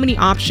got so many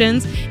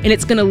options, and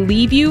it's going to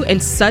leave you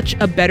in such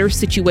a better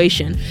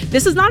situation.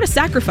 This is not a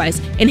sacrifice.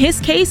 In his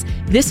case,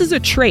 this is a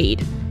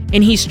trade,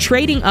 and he's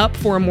trading up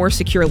for a more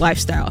secure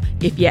lifestyle,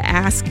 if you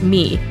ask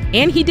me.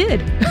 And he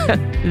did.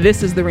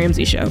 This is The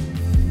Ramsey Show.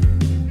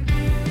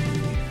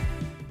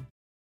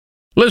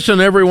 Listen,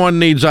 everyone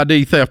needs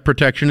ID theft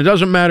protection. It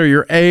doesn't matter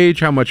your age,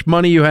 how much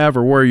money you have,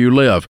 or where you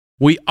live.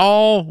 We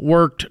all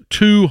worked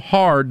too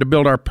hard to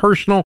build our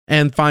personal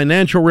and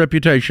financial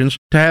reputations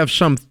to have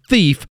some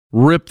thief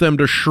rip them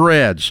to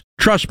shreds.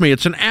 Trust me,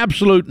 it's an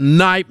absolute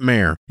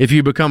nightmare if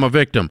you become a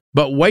victim.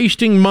 But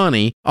wasting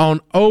money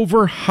on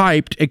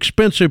overhyped,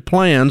 expensive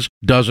plans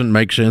doesn't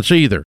make sense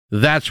either.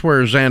 That's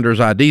where Xander's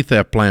ID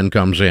theft plan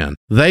comes in.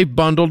 They've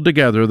bundled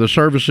together the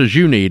services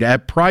you need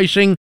at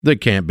pricing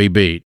that can't be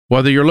beat.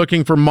 Whether you're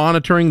looking for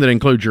monitoring that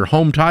includes your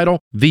home title,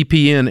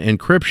 VPN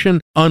encryption,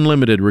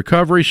 unlimited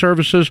recovery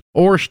services,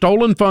 or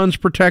stolen funds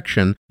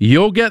protection,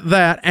 you'll get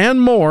that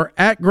and more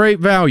at great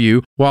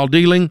value while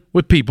dealing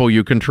with people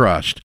you can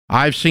trust.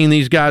 I've seen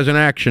these guys in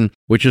action,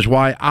 which is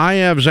why I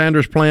have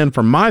Xander's plan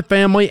for my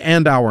family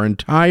and our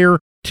entire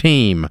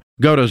team.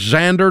 Go to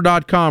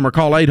Xander.com or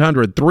call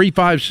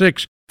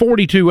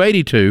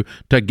 800-356-4282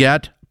 to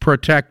get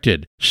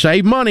protected.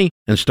 Save money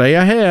and stay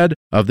ahead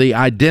of the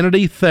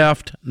identity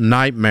theft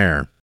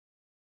nightmare.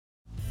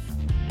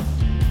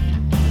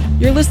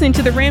 You're listening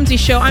to The Ramsey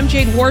Show. I'm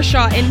Jade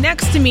Warshaw, and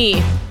next to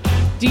me,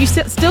 do you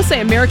still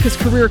say America's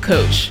career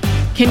coach,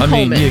 Ken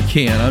Coleman? I mean, you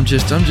can. I'm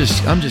just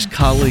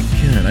colleague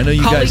Ken. I know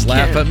you Colleague guys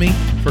laugh Ken. at me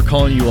for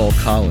calling you all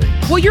colleagues.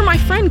 Well, you're my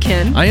friend,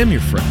 Ken. I am your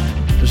friend.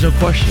 There's no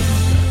question about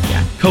that.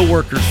 Yeah.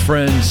 Co-workers,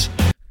 friends,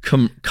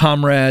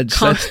 comrades.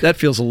 That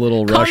feels a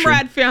little Russian.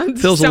 Comrade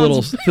Feels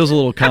a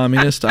little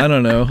communist. I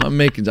don't know. I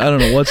don't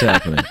know what's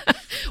happening.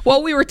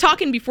 Well, we were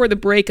talking before the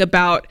break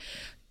about,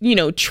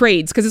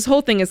 trades, because this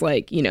whole thing is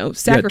like,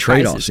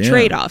 sacrifices,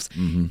 trade-offs.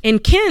 Mm-hmm.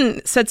 And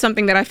Ken said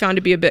something that I found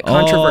to be a bit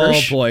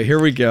controversial. Oh boy, here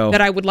we go. That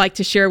I would like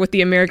to share with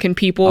the American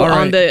people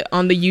right.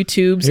 on the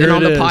YouTubes Here and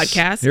on the is.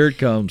 podcast. Here it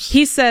comes.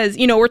 He says,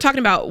 we're talking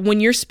about when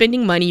you're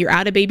spending money, you're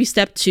at a baby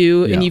step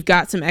 2 and you've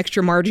got some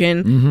extra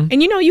margin,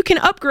 and you can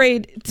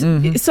upgrade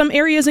some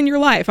areas in your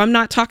life. I'm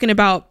not talking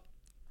about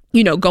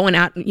going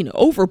out,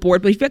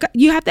 overboard, but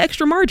you have the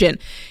extra margin.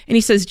 And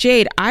he says,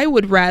 Jade, I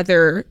would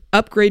rather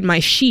upgrade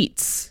my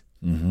sheets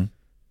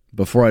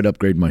before I'd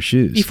upgrade my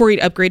shoes. Before he'd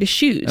upgrade his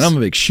shoes. And I'm a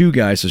big shoe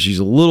guy, so she's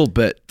a little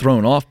bit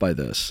thrown off by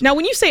this. Now,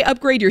 when you say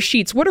upgrade your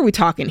sheets, what are we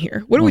talking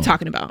here? What are we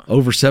talking about?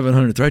 Over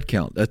 700 thread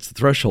count. That's the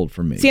threshold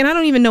for me. See, and I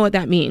don't even know what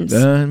that means.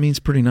 It means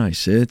pretty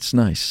nice. It's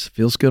nice.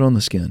 Feels good on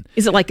the skin.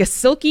 Is it like a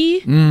silky?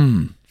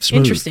 Smooth.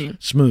 Interesting.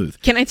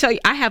 Smooth. Can I tell you,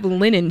 I have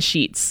linen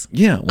sheets.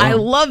 Yeah. Wow. I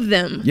love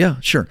them. Yeah,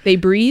 sure. They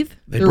breathe.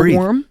 They're breathe.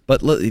 warm.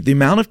 But the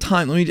amount of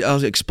time,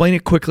 I'll explain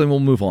it quickly and we'll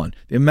move on.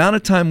 The amount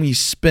of time we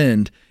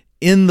spend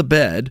in the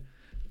bed,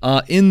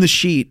 in the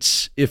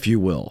sheets, if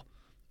you will,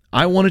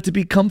 I want it to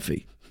be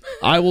comfy.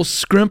 I will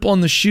scrimp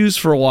on the shoes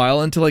for a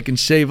while until I can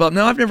save up.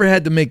 Now, I've never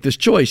had to make this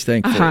choice,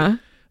 thankfully.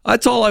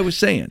 That's all I was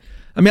saying.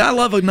 I mean, I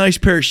love a nice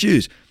pair of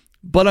shoes,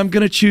 but I'm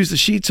going to choose the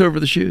sheets over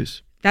the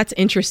shoes. That's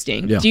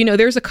interesting. Yeah. Do you know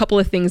there's a couple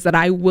of things that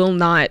I will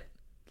not,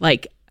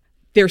 like,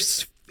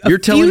 there's You're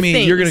telling me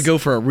things. You're going to go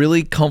for a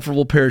really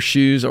comfortable pair of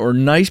shoes or a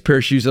nice pair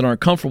of shoes that aren't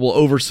comfortable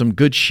over some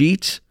good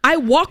sheets? I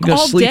walk You're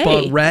gonna all sleep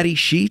day. on ratty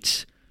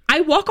sheets? I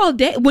walk all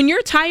day. When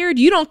you're tired,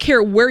 you don't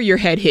care where your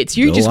head hits.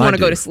 You just want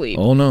to go to sleep.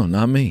 Oh, no,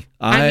 not me.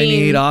 I mean,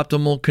 need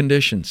optimal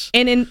conditions.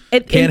 And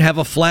Can't have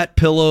a flat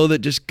pillow that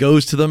just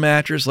goes to the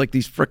mattress like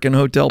these frickin'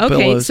 hotel pillows.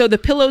 Okay, so the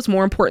pillow's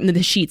more important than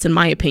the sheets, in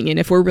my opinion,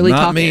 if we're really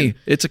not talking. me.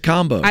 It's a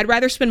combo. I'd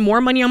rather spend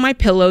more money on my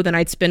pillow than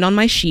I'd spend on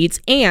my sheets,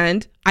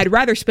 and I'd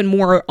rather spend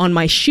more on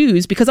my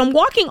shoes because I'm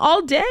walking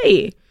all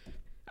day.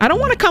 I don't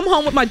want to come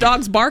home with my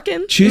dogs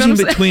barking. Choosing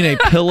between a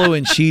pillow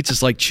and sheets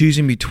is like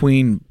choosing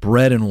between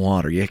bread and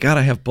water. You got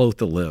to have both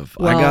to live.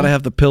 I got to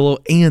have the pillow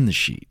and the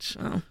sheets.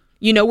 Oh.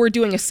 You know, we're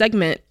doing a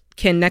segment,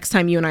 Ken, next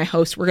time you and I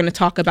host, we're going to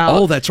talk about...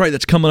 Oh, that's right.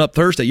 That's coming up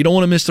Thursday. You don't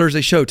want to miss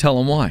Thursday's show. Tell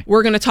them why.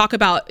 We're going to talk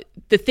about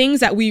the things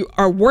that we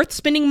are worth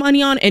spending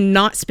money on and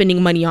not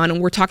spending money on.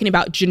 And we're talking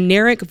about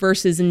generic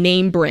versus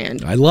name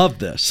brand. I love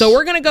this. So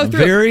we're going to go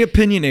through... Very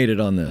opinionated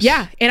on this.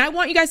 Yeah. And I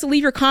want you guys to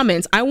leave your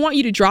comments. I want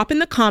you to drop in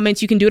the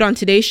comments. You can do it on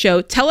today's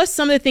show. Tell us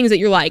some of the things that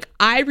you're like,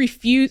 I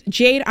refuse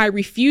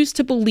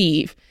to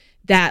believe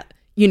that,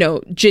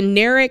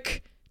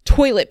 generic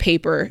toilet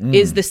paper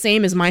is the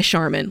same as my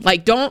Charmin.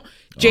 Like, don't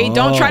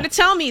try to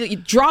tell me.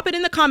 Drop it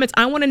in the comments.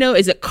 I want to know,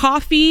 is it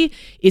coffee?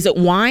 Is it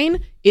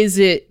wine? Is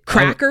it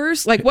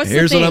crackers? Like, what's the thing?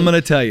 Here's what I'm going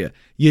to tell you.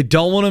 You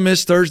don't want to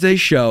miss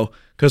Thursday's show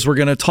because we're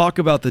going to talk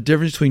about the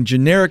difference between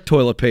generic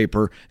toilet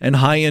paper and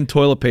high-end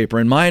toilet paper.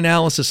 And my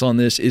analysis on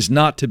this is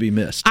not to be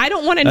missed. I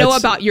don't want to know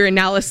about your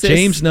analysis.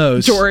 James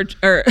knows. George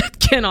or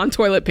Ken on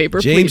toilet paper.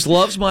 James please.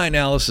 loves my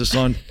analysis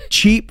on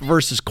cheap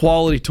versus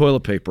quality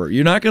toilet paper.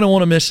 You're not going to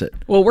want to miss it.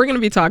 Well, we're going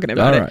to be talking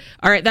about it.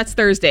 All right, that's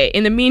Thursday.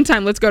 In the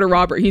meantime, let's go to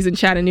Robert. He's in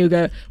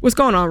Chattanooga. What's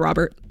going on,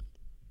 Robert?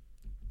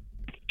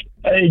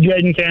 Hey,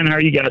 Jade and Ken, how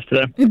are you guys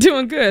today?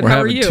 Doing good. We're how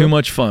are having you? too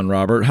much fun,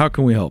 Robert. How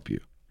can we help you?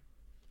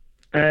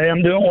 Hey,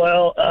 I'm doing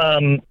well.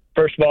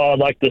 First of all, I'd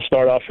like to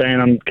start off saying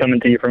I'm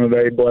coming to you from a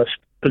very blessed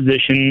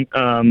position,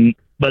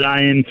 but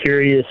I am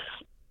curious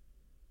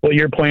what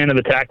your plan of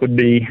attack would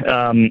be.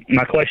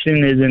 My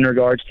question is in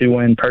regards to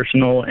when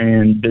personal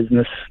and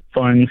business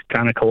funds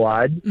kind of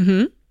collide.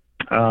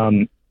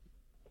 Mm-hmm.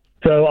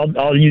 So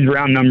I'll use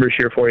round numbers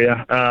here for you.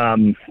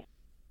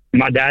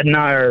 My dad and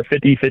I are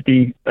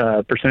 50%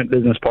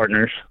 business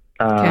partners.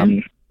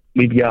 Okay.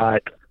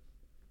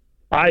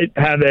 I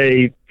have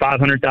a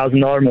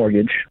 $500,000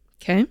 mortgage.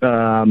 Okay.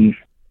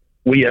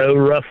 We owe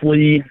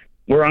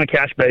we're on a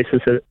cash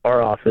basis at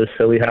our office,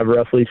 so we have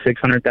roughly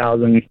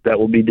 $600,000 that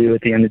will be due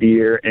at the end of the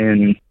year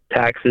in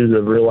taxes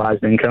of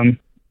realized income,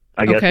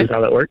 I guess is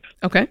how that works.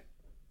 Okay.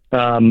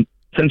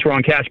 Since we're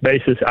on cash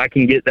basis, I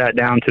can get that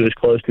down to as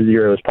close to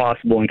zero as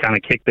possible and kind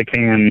of kick the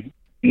can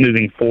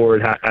moving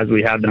forward as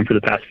we have done for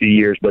the past few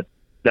years, but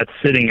that's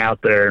sitting out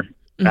there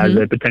as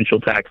a potential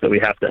tax that we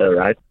have to owe,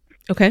 right?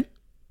 Okay.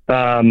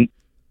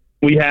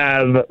 We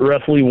have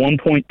roughly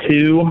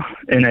 1.2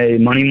 in a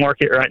money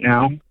market right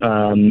now,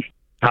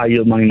 high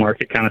yield money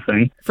market kind of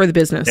thing. For the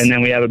business. And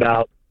then we have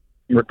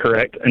we're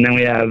correct. And then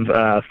we have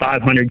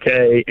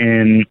 $500K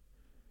in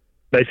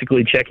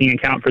basically checking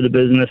account for the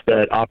business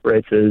that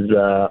operates as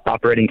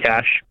operating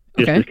cash,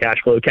 just as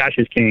cash flow. Cash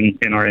is king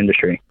in our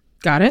industry.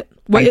 Got it.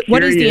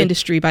 What is the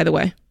industry, by the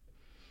way?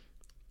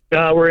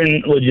 We're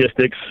in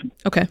logistics.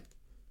 Okay.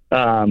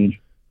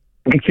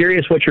 I'm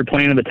curious what your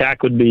plan of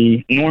attack would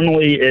be.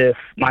 Normally, if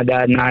my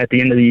dad and I, at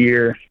the end of the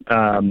year,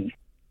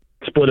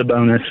 split a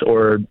bonus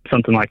or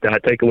something like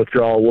that, take a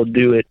withdrawal, we'll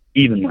do it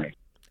evenly.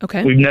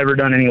 Okay. We've never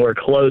done anywhere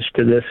close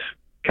to this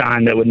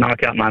kind that would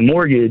knock out my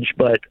mortgage,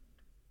 but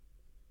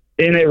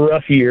in a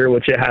rough year,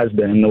 which it has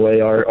been, the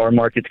way our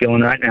market's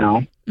going right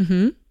now,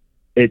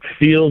 it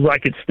feels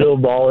like it's still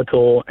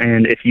volatile,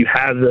 and if you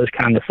have those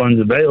kind of funds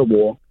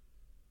available,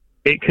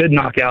 it could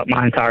knock out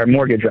my entire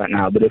mortgage right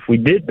now. But if we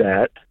did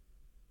that,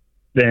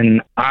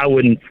 then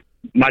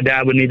my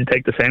dad would need to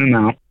take the same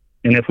amount.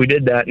 And if we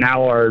did that,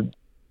 now our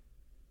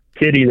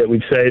kitty that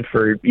we've saved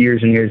for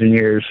years and years and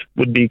years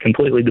would be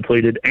completely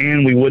depleted,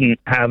 and we wouldn't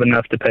have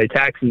enough to pay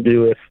taxes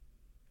due if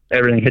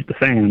everything hit the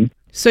fan.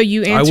 So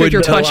you answered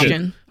your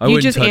question.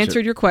 You just answered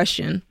it. your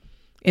question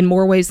in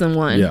more ways than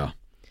one. Yeah.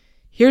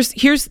 Here's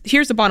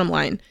the bottom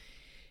line.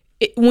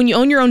 when you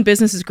own your own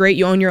business is great.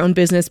 You own your own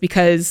business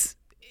because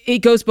it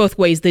goes both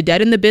ways. The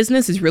debt in the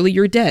business is really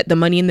your debt. The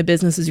money in the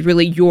business is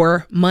really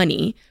your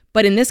money.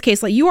 But in this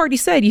case, like you already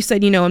said,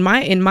 in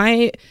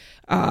my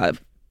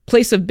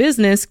place of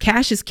business,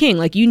 cash is king.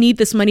 Like you need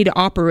this money to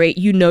operate.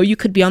 You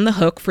could be on the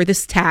hook for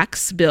this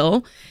tax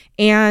bill.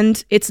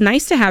 And it's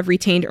nice to have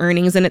retained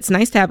earnings and it's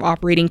nice to have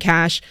operating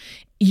cash.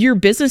 Your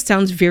business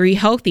sounds very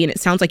healthy and it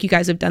sounds like you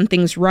guys have done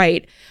things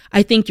right.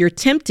 I think you're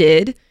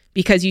tempted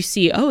because you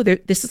see,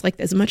 this is like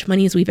as much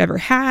money as we've ever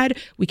had.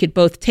 We could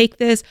both take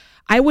this.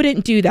 I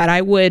wouldn't do that.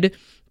 I would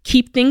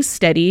keep things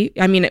steady.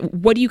 I mean,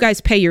 what do you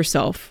guys pay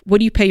yourself? What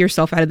do you pay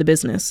yourself out of the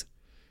business?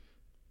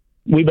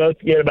 We both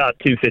get about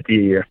 $250 a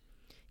year.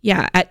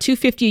 Yeah, at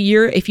 $250 a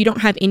year, if you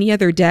don't have any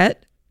other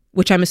debt,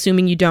 which I'm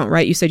assuming you don't,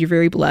 right? You said you're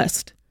very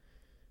blessed.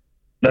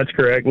 That's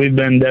correct. We've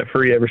been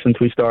debt-free ever since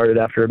we started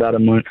after about a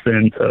month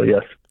in, so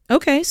yes.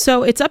 Okay,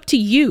 so it's up to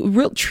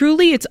you.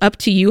 Truly, it's up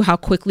to you how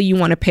quickly you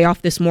want to pay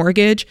off this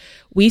mortgage.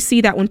 We see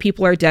that when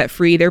people are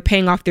debt-free, they're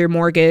paying off their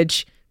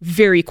mortgage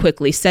very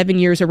quickly, 7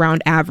 years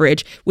around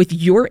average. With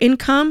your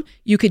income,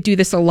 you could do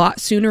this a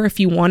lot sooner if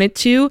you wanted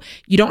to.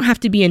 You don't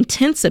have to be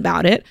intense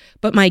about it.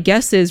 But my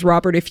guess is,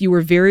 Robert, if you were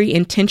very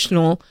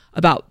intentional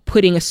about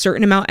putting a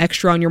certain amount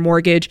extra on your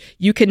mortgage,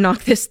 you could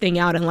knock this thing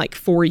out in like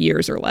 4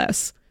 years or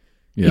less.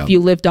 Yeah. If you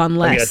lived on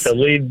less. Yeah, so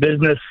leave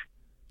business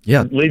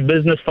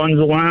funds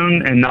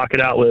alone and knock it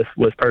out with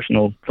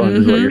personal funds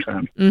is what you're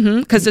saying.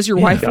 Because does your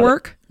wife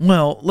work?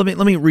 Well, let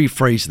me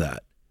rephrase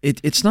that.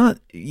 It's not,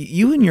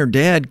 you and your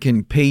dad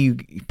can pay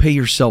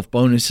yourself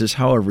bonuses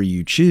however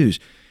you choose,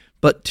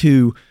 but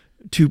to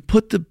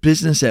put the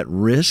business at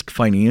risk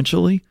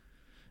financially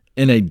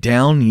in a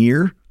down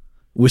year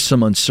with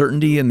some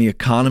uncertainty in the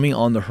economy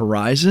on the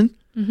horizon,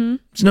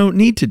 there's no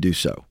need to do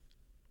so.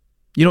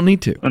 You don't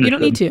need to. You don't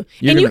need to.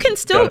 And you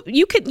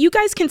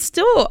guys can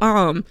still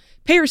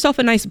pay yourself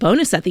a nice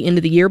bonus at the end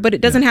of the year, but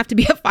it doesn't have to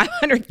be a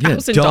 $500,000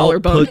 bonus.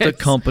 Don't put the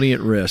company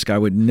at risk. I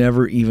would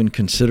never even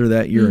consider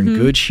that. You're in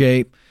good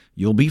shape.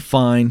 You'll be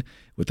fine.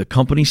 With the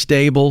company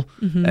stable,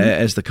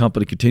 as the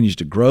company continues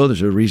to grow,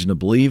 there's a reason to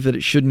believe that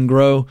it shouldn't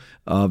grow.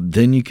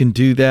 Then you can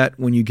do that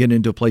when you get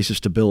into a place of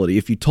stability.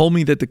 If you told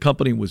me that the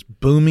company was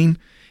booming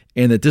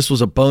and that this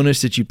was a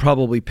bonus that you'd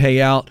probably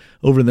pay out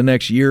over the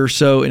next year or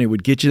so and it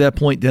would get you that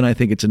point, then I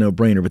think it's a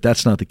no-brainer. But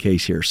that's not the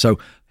case here. So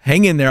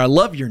hang in there. I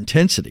love your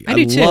intensity. I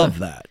do too. Love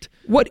that.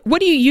 What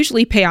do you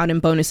usually pay out in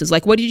bonuses?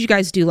 Like, what did you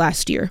guys do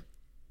last year?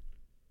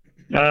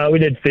 We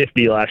did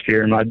 50 last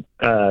year, and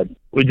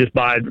we just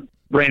buy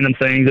random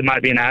things. It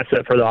might be an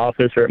asset for the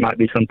office, or it might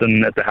be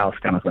something at the house,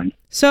 kind of thing.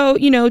 So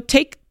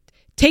take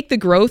the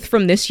growth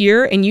from this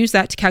year and use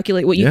that to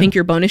calculate what you think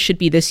your bonus should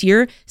be this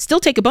year. Still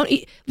take a bonus.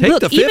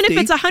 Look, even if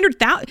it's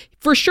 100,000,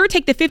 for sure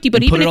take the 50.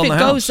 But even if it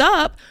goes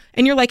up,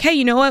 and you're like, hey,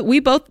 you know what? We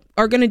both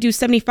are going to do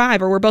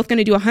 75, or we're both going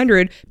to do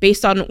 100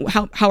 based on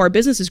how our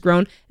business has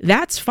grown.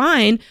 That's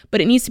fine,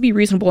 but it needs to be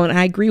reasonable. And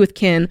I agree with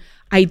Ken.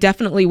 I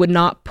definitely would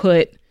not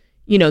put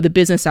the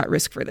business at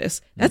risk for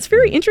this. That's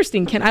very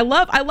interesting, Ken. I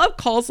love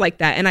calls like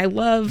that, and I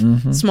love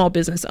small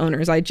business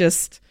owners.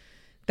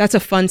 That's a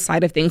fun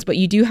side of things, but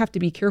you do have to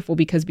be careful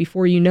because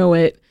before you know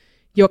it,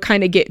 you'll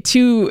kind of get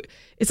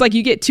it's like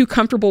you get too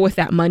comfortable with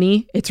that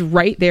money. It's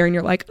right there, and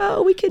you're like,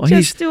 oh, we could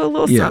just do a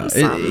little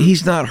something.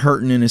 He's not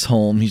hurting in his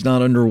home. He's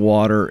not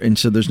underwater, and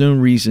so there's no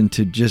reason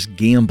to just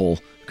gamble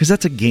because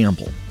that's a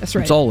gamble. That's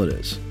right. That's all it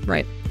is.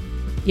 Right.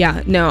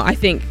 Yeah, no, I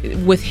think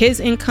with his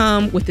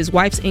income, with his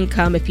wife's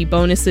income, if he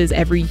bonuses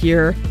every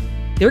year,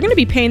 they're going to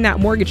be paying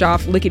that mortgage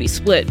off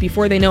lickety-split.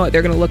 Before they know it,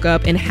 they're going to look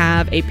up and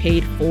have a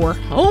paid-for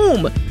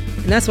home.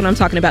 And that's what I'm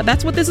talking about.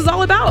 That's what this is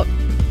all about.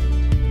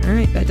 All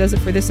right, that does it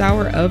for this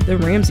hour of The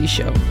Ramsey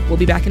Show. We'll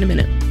be back in a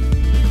minute.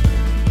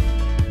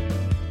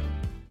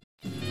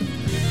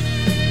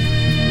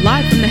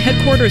 Live from the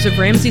headquarters of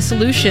Ramsey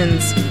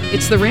Solutions,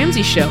 it's The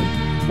Ramsey Show,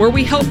 where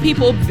we help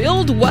people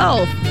build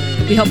wealth.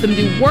 We help them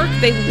do work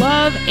they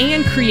love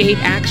and create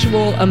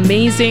actual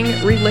amazing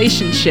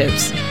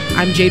relationships.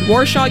 I'm Jade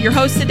Warshaw, your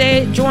host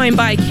today, joined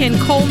by Ken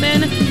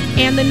Coleman.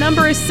 And the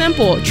number is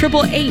simple,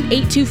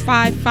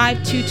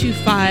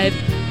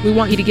 888-825-5225. We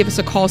want you to give us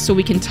a call so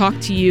we can talk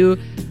to you.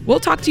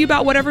 We'll talk to you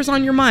about whatever's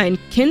on your mind.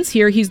 Ken's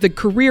here. He's the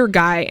career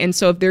guy. And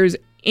so if there's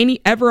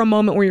ever a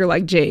moment where you're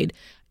like, Jade,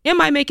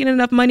 am I making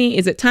enough money?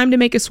 Is it time to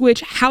make a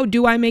switch? How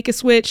do I make a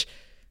switch?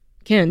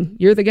 Ken,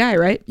 you're the guy,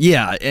 right?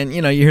 Yeah, and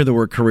you hear the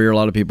word career, a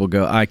lot of people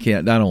go, I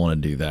don't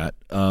want to do that.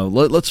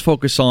 Let's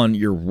focus on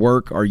your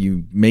work. Are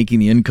you making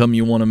the income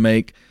you want to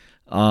make?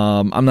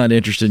 I'm not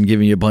interested in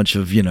giving you a bunch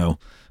of,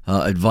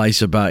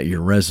 advice about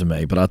your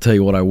resume, but I'll tell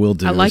you what I will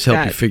do is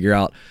help you figure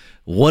out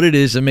what it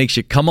is that makes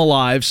you come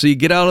alive so you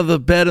get out of the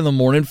bed in the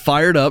morning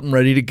fired up and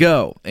ready to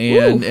go.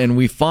 And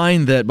we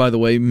find that, by the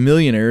way,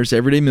 millionaires,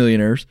 everyday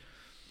millionaires,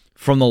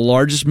 from the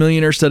largest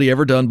millionaire study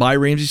ever done by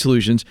Ramsey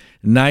Solutions,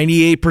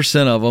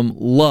 98% of them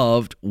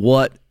loved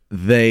what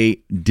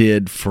they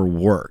did for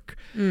work.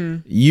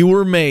 You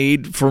were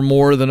made for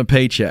more than a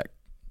paycheck.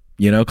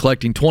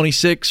 Collecting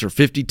 26 or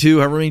 52,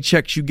 however many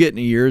checks you get in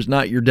a year is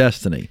not your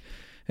destiny.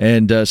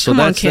 And so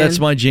that's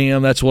my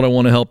jam. That's what I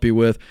want to help you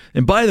with.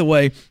 And by the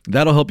way,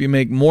 that'll help you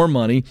make more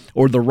money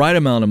or the right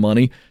amount of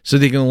money so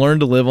that you can learn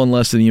to live on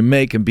less than you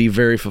make and be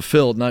very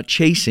fulfilled, not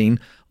chasing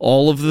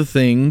all of the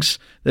things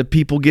that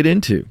people get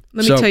into.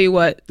 Let me tell you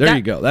what. There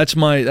you go. That's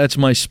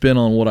my spin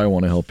on what I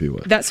want to help you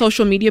with. That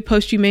social media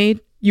post you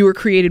made, you were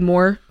created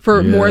more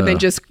than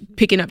just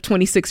picking up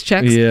 26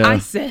 checks. Yeah. I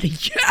said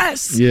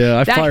yes. Yeah,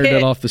 I fired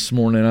that off this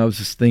morning. I was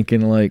just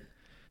thinking, like,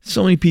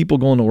 so many people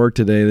going to work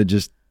today that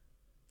just,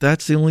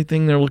 that's the only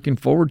thing they're looking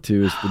forward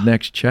to is the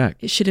next check.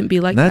 It shouldn't be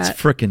like that.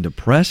 That's freaking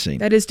depressing.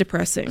 That is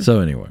depressing. So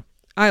anyway.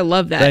 I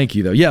love that. Thank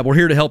you, though. Yeah, we're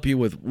here to help you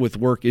with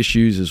work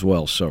issues as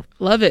well. So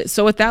love it.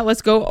 So with that,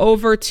 let's go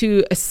over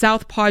to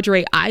South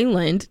Padre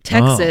Island,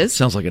 Texas.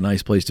 Sounds like a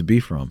nice place to be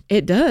from.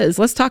 It does.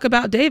 Let's talk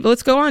about David.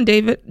 Let's go on,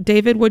 David.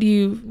 David,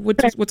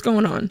 what's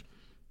going on?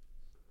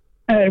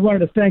 Hey, I wanted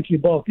to thank you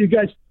both. You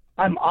guys,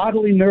 I'm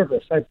oddly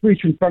nervous. I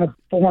preach in front of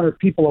 400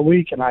 people a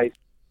week, and I'm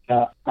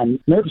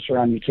nervous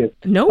around you two.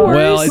 No worries.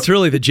 Well, it's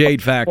really the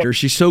Jade factor.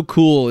 She's so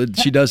cool.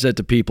 She does that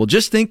to people.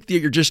 Just think that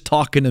you're just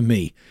talking to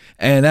me,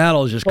 and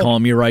that'll just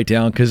calm you right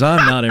down because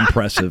I'm not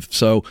impressive.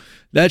 So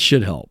that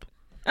should help.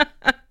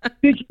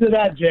 Speaking to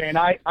that, Jane,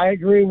 I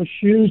agree with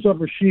shoes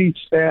over sheets,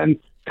 and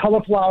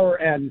cauliflower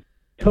and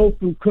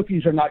tofu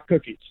cookies are not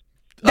cookies.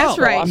 That's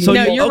right. So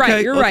you're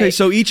right. You're right. Okay,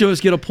 so each of us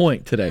get a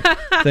point today.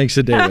 Thanks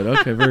to David.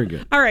 Okay, very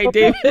good. All right,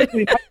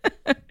 David.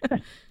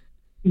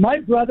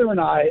 My brother and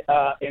I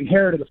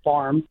inherited a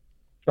farm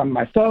from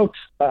my folks.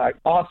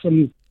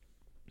 Awesome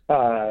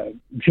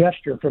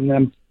gesture from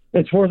them.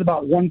 It's worth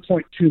about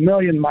 $1.2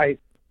 million.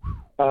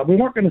 We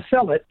weren't going to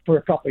sell it for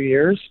a couple of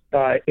years.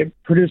 It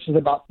produces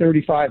about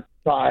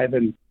 $35.5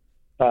 in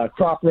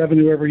crop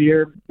revenue every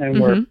year, and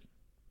we're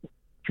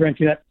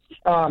drinking it.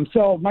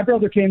 So my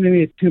brother came to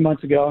me 2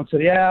 months ago and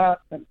said, "Yeah,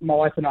 my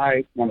wife and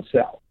I want to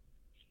sell."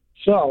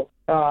 So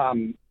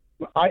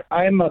I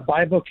am a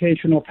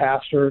bivocational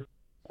pastor.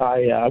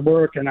 I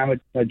work, and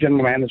I'm a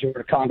general manager at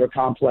a condo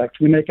complex.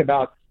 We make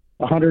about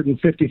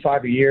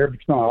 $155 a year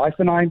between my wife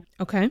and I.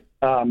 Okay.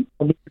 We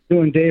were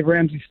doing Dave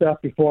Ramsey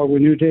stuff before we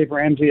knew Dave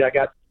Ramsey. I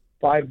got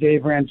 5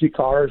 Dave Ramsey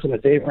cars and a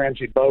Dave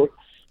Ramsey boat.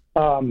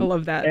 I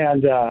love that.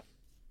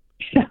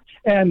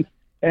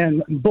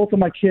 And both of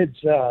my kids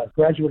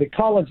graduated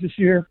college this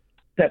year,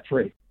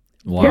 debt-free.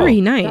 Wow.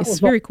 Very nice.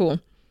 Very cool.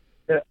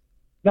 That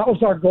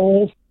was our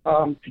goal,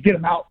 to get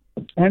them out.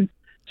 And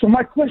so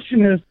my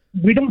question is,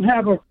 we don't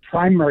have a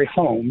primary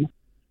home.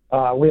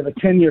 We have a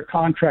 10-year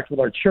contract with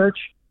our church,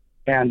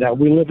 and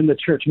we live in the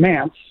church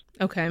manse.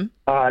 Okay.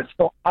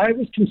 So I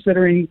was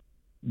considering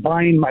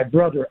buying my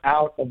brother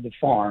out of the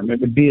farm. It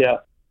would be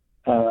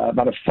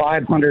about a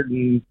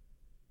 $500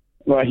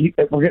 we're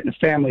getting a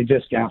family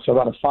discount, so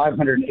about a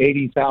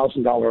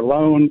 $580,000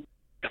 loan,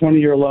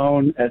 20-year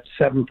loan at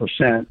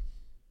 7%.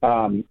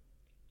 So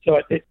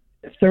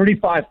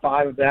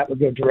 $35.5 of that would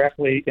go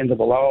directly into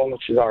the loan,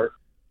 which is our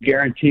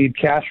guaranteed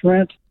cash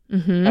rent.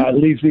 It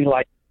leaves me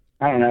like,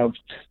 I don't know,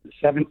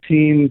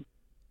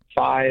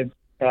 $17.5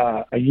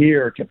 a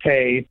year to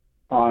pay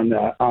on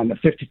the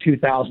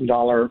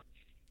 $52,000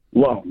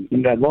 loan.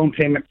 And the loan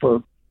payment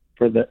for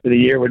the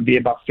year would be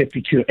about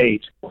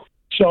 $52.8.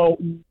 So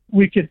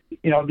we could,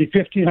 it'd be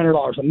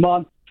 $1,500 a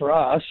month for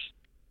us,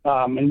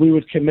 and we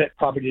would commit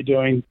probably to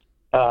doing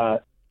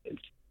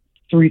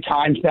 3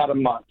 times that a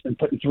month and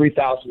putting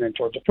 $3,000 in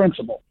towards the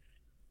principal.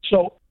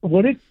 So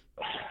would it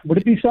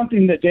be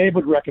something that Dave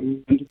would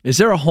recommend? Is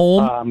there a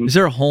home? Is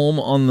there a home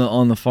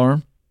on the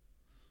farm?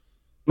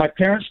 My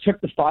parents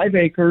took the 5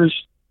 acres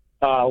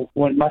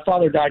when my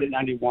father died in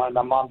 91.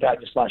 My mom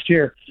died just last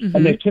year,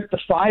 and they took the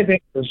 5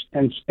 acres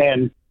and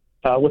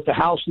with the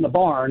house and the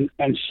barn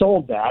and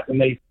sold that,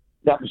 and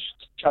that was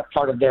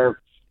part of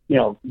their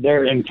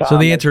their income. So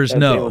the answer is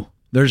no.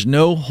 There's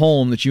no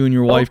home that you and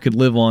your wife could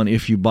live on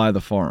if you buy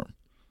the farm.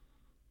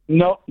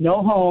 No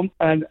home,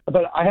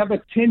 but I have a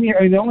 10-year.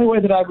 I mean, the only way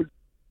that I would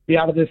be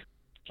out of this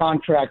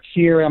contract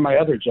here and my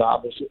other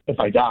job is if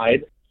I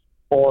died,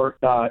 or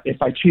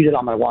if I cheated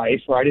on my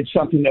wife, or I did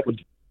something that would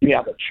get me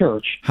out of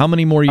church. How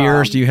many more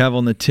years do you have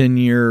on the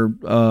 10-year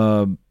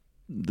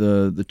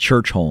the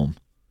church home?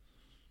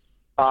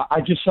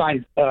 I just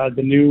signed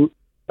the new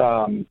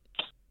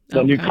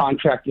new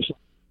contract.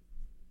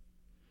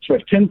 So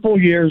it's 10 full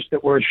years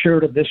that we're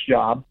assured of this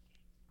job,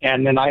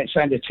 and then I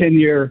signed a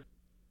 10-year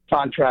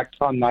contract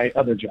on my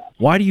other job.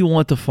 Why do you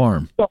want the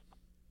farm? So,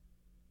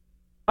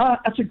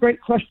 that's a great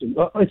question.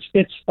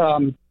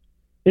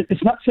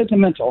 It's not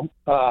sentimental,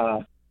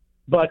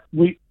 but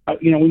we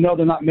know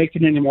they're not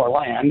making any more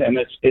land, and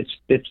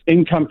it's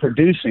income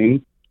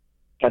producing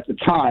at the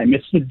time.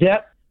 It's the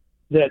debt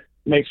that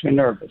makes me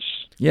nervous.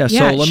 Yeah.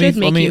 So let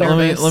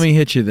me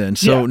hit you then.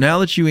 So now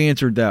that you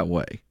answered that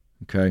way,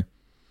 okay,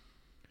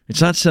 it's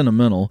not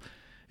sentimental.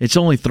 It's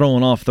only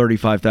throwing off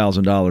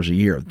 $35,000 a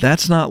year.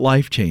 That's not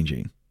life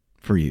changing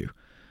for you.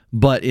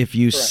 But if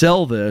you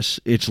sell this,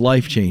 it's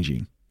life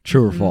changing.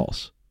 True or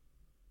false?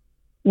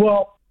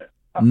 Well,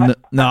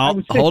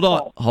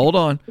 hold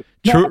on.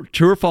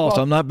 True or false?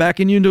 I'm not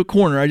backing you into a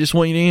corner. I just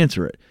want you to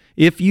answer it.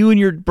 If you and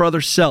your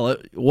brother sell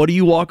it, what do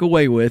you walk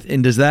away with,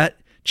 and does that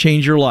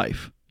change your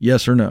life?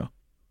 Yes or no?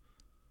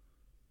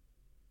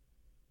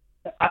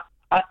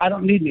 I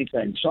don't need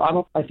anything,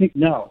 so I think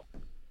no.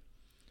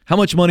 How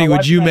much money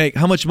would you make?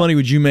 How much money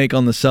would you make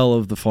on the sale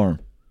of the farm?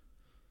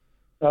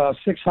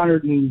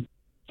 $605.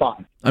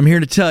 I'm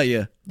here to tell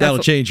you that'll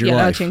change your life.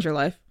 That'll change your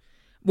life.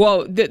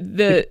 Well,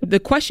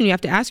 the question you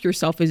have to ask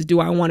yourself is: do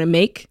I want to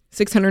make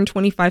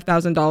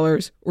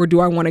 $625,000, or do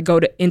I want to go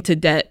into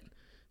debt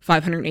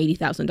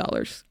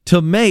 $580,000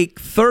 to make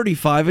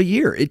 $35,000 a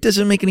year? It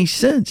doesn't make any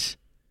sense.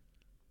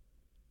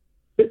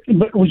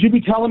 But would you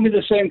be telling me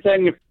the same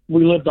thing if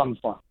we lived on the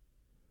farm?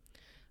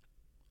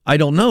 I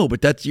don't know,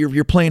 but that's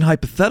you're playing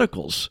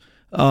hypotheticals.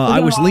 I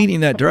was leaning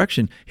that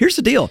direction. Here's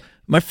the deal,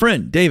 my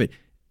friend David.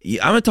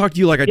 I'm going to talk to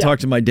you like I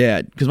talked to my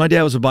dad, because my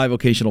dad was a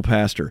bivocational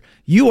pastor.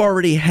 You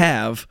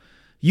have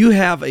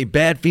a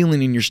bad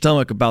feeling in your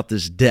stomach about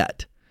this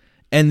debt,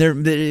 and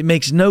it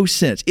makes no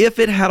sense. If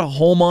it had a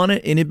home on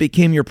it and it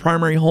became your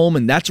primary home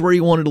and that's where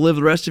you wanted to live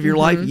the rest of your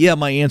life, yeah,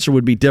 my answer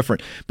would be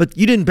different. But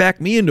you didn't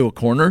back me into a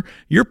corner.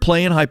 You're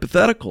playing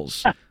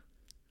hypotheticals.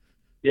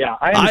 Yeah,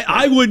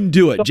 I wouldn't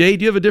do it. Jay,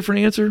 do you have a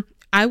different answer?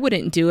 I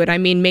wouldn't do it. I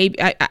mean,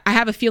 maybe I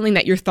have a feeling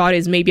that your thought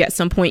is maybe at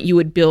some point you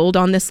would build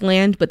on this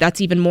land, but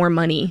that's even more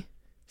money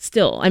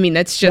still. I mean,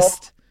 that's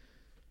just...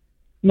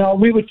 No,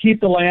 we would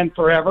keep the land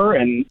forever,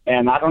 and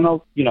I don't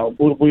know,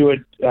 we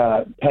would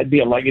be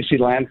a legacy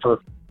land for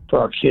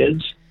our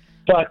kids.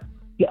 But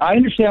I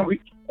understand.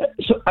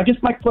 So I guess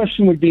my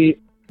question would be,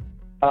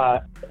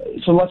 so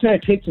let's say I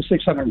take the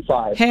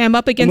 605. Hey, I'm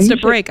up against a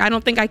break. I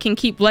don't think I can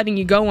keep letting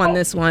you go on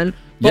this one.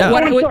 But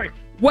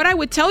what I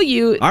would tell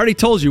you... I already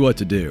told you what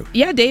to do.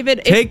 Yeah,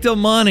 David. Take the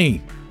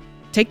money.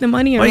 Take the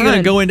money and run. Are you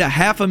going to go into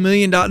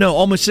 $500,000? No,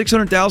 almost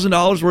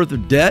 $600,000 worth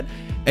of debt,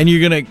 and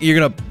you're gonna get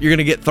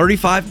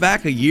 $35,000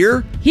 back a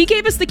year? He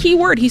gave us the key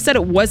word. He said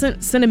it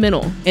wasn't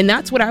sentimental, and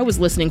that's what I was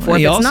listening for.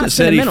 He also not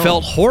said he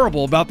felt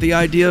horrible about the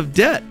idea of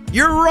debt.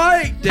 You're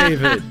right,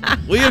 David.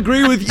 We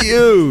agree with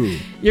you.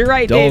 You're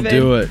right, David. Don't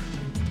do it.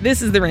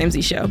 This is The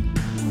Ramsey Show.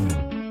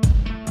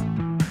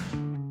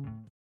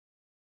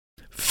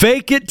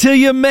 Fake it till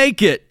you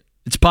make it.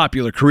 It's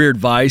popular career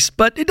advice,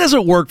 but it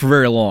doesn't work for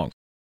very long.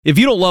 If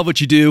you don't love what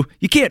you do,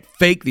 you can't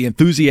fake the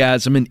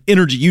enthusiasm and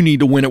energy you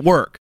need to win at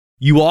work.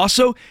 You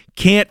also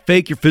can't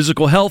fake your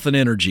physical health and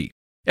energy.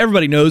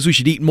 Everybody knows we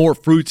should eat more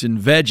fruits and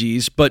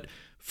veggies, but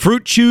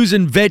fruit chews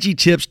and veggie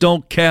tips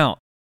don't count.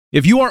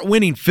 If you aren't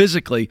winning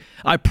physically,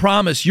 I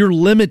promise you're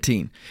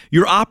limiting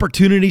your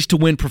opportunities to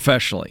win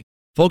professionally.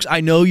 Folks,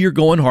 I know you're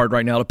going hard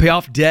right now to pay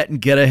off debt and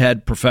get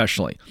ahead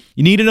professionally.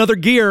 You need another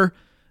gear,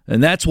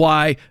 and that's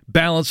why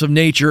Balance of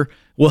Nature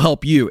will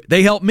help you.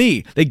 They help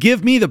me. They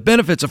give me the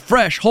benefits of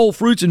fresh, whole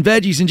fruits and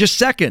veggies in just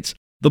seconds.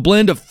 The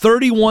blend of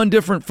 31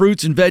 different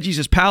fruits and veggies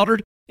is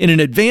powdered in an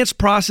advanced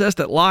process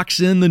that locks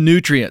in the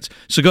nutrients.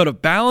 So go to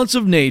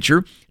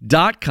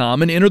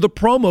balanceofnature.com and enter the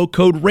promo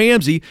code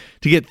Ramsey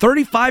to get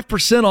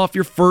 35% off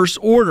your first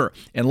order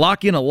and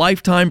lock in a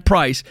lifetime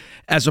price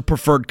as a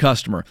preferred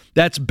customer.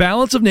 That's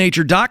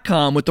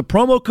balanceofnature.com with the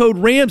promo code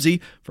Ramsey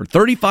for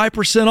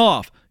 35%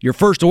 off your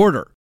first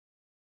order.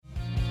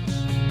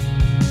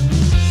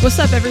 What's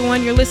up,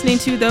 everyone? You're listening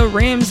to The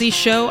Ramsey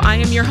Show. I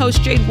am your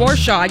host, Jade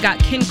Warshaw. I got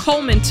Ken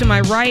Coleman to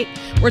my right.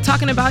 We're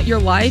talking about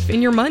your life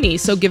and your money,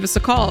 so give us a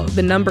call.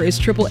 The number is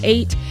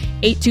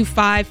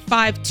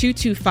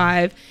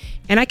 888-825-5225.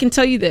 And I can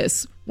tell you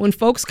this, when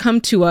folks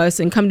come to us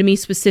and come to me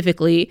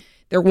specifically,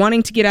 they're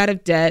wanting to get out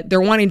of debt.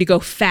 They're wanting to go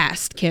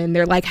fast, Ken.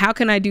 They're like, how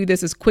can I do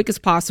this as quick as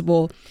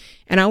possible?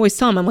 And I always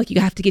tell them, I'm like, you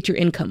have to get your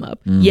income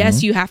up. Mm-hmm.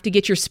 Yes, you have to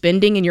get your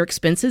spending and your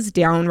expenses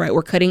down, right?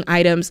 We're cutting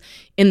items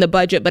in the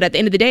budget. But at the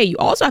end of the day, you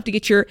also have to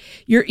get your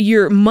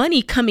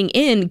money coming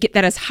in, get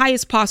that as high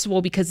as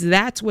possible, because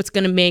that's what's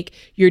going to make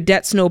your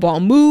debt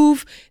snowball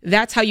move.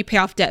 That's how you pay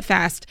off debt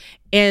fast.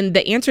 And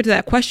the answer to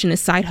that question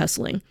is side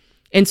hustling.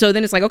 And so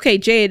then it's like, okay,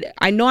 Jade,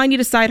 I know I need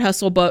a side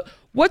hustle, but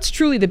what's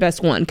truly the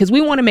best one? Because we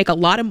want to make a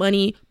lot of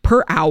money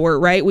per hour,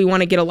 right? We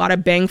want to get a lot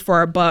of bang for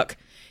our buck.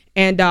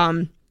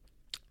 And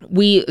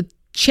we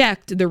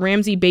checked the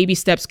Ramsey Baby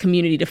Steps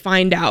community to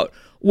find out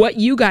what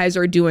you guys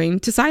are doing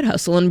to side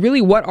hustle and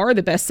really what are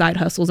the best side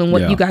hustles and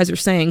what you guys are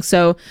saying.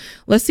 So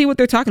let's see what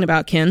they're talking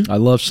about, Ken. I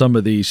love some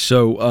of these.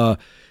 So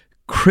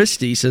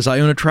Christy says, I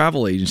own a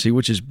travel agency,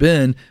 which has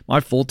been my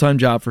full-time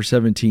job for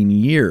 17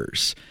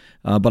 years.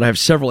 But I have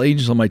several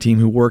agents on my team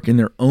who work in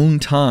their own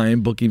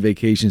time booking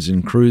vacations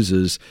and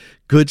cruises.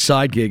 Good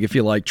side gig if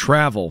you like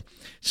travel.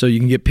 So you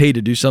can get paid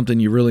to do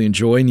something you really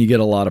enjoy and you get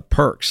a lot of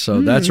perks.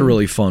 So that's a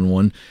really fun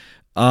one.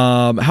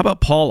 How about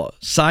Paula?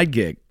 Side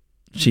gig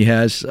she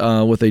has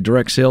with a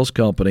direct sales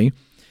company.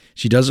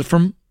 She does it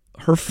from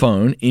her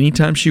phone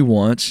anytime she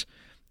wants,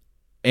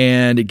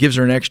 and it gives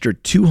her an extra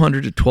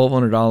 $200 to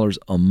 $1,200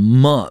 a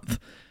month.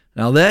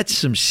 Now that's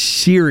some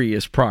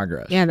serious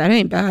progress. Yeah, that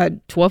ain't bad.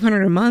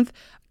 $1,200 a month.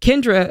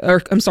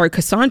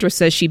 Cassandra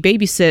says she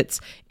babysits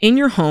in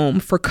your home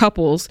for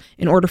couples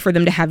in order for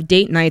them to have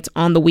date nights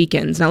on the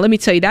weekends. Now, let me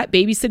tell you, that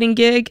babysitting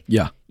gig,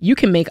 you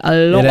can make a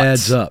lot. It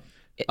adds up.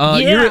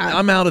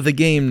 I'm out of the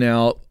game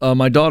now.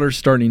 My daughter's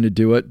starting to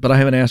do it, but I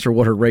haven't asked her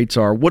what her rates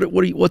are.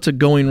 What's a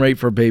going rate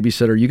for a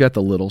babysitter? You got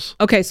the littles.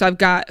 Okay, so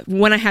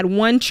when I had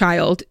one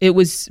child, it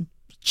was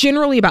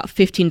generally about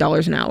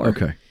 $15 an hour.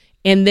 Okay.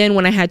 And then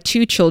when I had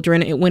two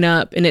children, it went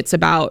up, and it's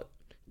about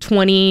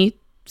 20,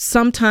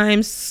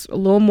 sometimes a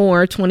little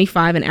more,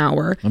 25 an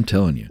hour. I'm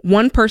telling you.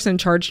 One person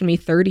charged me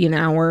 30 an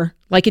hour.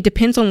 Like, it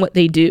depends on what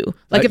they do.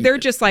 Like, if they're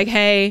just like,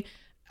 hey,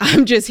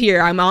 I'm just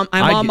here. I'm on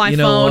my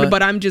phone,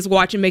 but I'm just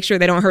watching, make sure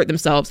they don't hurt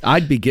themselves.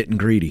 I'd be getting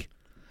greedy.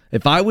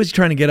 If I was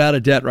trying to get out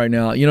of debt right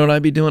now, you know what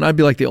I'd be doing? I'd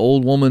be like the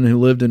old woman who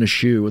lived in a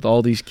shoe with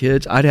all these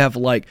kids. I'd have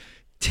like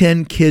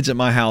 10 kids at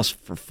my house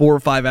for 4 or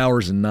 5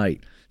 hours a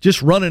night.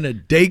 Just running a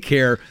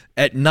daycare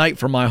at night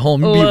from my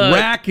home. You'd be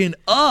racking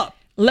up.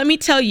 Let me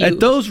tell you. At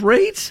those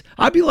rates,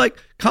 I'd be like,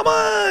 come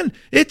on,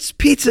 it's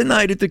pizza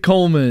night at the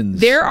Colemans.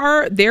 There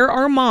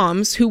are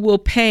moms who will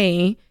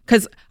pay,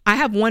 because I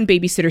have one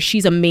babysitter.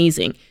 She's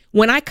amazing.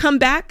 When I come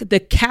back,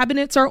 the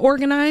cabinets are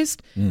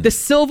organized. The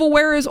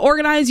silverware is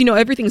organized. You know,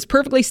 everything's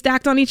perfectly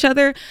stacked on each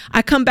other.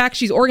 I come back,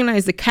 she's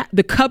organized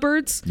the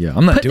cupboards. Yeah,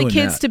 I'm not put doing the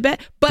kids that. to bed.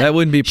 But that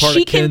wouldn't be part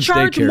of Ken's she can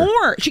charge daycare.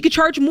 more. She could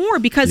charge more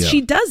because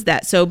she does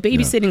that. So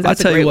babysitting,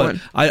 that's a great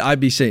one. I'd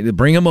be saying,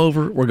 bring them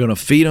over. We're going to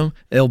feed them.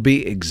 They'll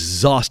be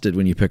exhausted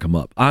when you pick them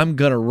up. I'm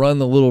going to run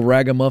the little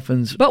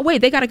ragamuffins. But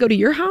wait, they got to go to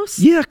your house?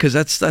 Yeah, because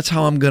that's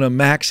how I'm going to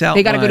max out.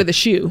 They got to go to the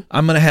shoe.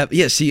 I'm going to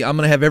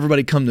have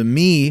everybody come to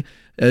me.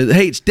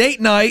 Hey, it's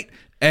date night.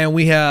 And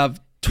we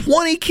have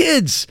 20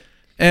 kids,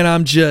 and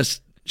I'm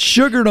just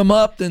sugared them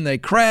up. Then they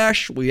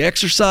crash. We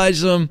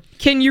exercise them.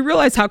 Can you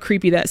realize how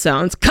creepy that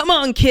sounds? Come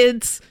on,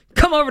 kids.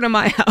 Come over to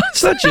my house.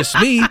 It's not just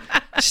me.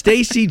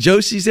 Stacy,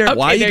 Josie's there. Okay,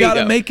 Why you got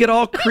to go. make it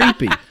all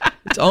creepy?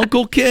 It's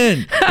Uncle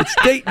Ken. It's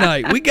date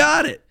night. We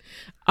got it.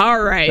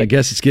 All right. I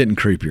guess it's getting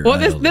creepier. Well,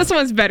 this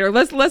one's better.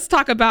 Let's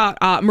talk about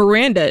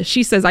Miranda.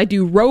 She says, I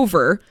do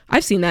Rover.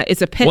 I've seen that.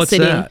 It's a pet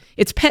sitting. That?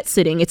 It's pet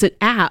sitting. It's an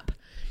app.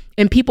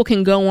 And people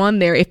can go on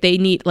there if they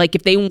need, like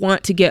if they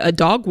want to get a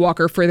dog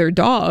walker for their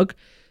dog,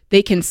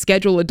 they can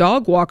schedule a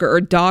dog walker or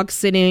dog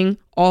sitting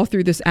all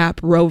through this app,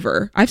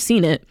 Rover. I've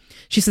seen it.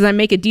 She says, I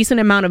make a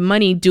decent amount of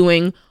money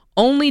doing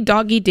only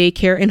doggy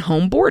daycare and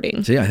home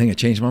boarding. See, I think I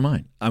changed my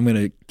mind. I'm going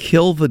to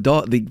kill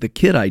the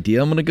kid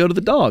idea. I'm going to go to the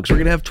dogs. We're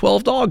going to have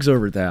 12 dogs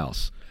over at the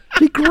house.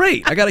 Be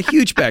great. I got a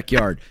huge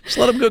backyard. Just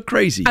let them go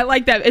crazy. I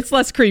like that. It's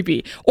less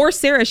creepy. Or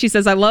Sarah, she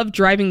says, I love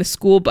driving the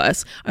school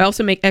bus. I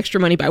also make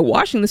extra money by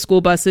washing the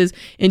school buses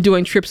and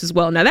doing trips as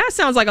well. Now, that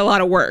sounds like a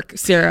lot of work,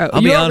 Sarah.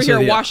 You're over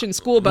here washing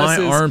school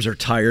buses. My arms are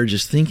tired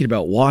just thinking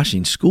about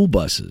washing school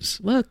buses.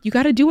 Look, you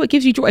got to do what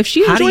gives you joy. If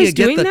she How do enjoys you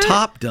doing get the that,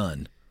 top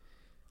done?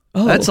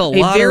 Oh, that's a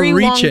lot of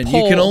reaching.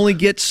 You can pole. only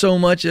get so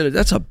much at it.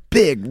 That's a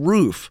big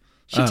roof.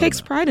 She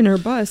takes pride in her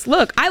bus.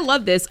 Look, I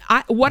love this.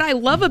 What I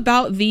love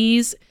about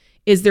these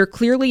is they're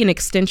clearly an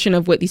extension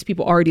of what these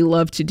people already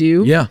love to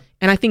do. Yeah.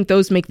 And I think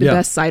those make the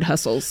best side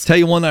hustles. Tell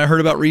you one that I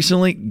heard about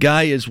recently.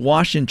 Guy is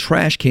washing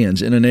trash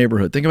cans in a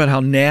neighborhood. Think about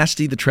how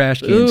nasty the trash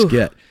cans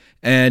get.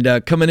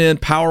 And coming in,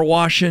 power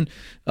washing.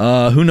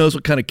 Who knows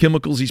what kind of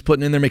chemicals he's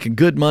putting in there, making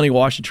good money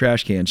washing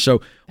trash cans.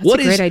 So what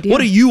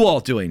are you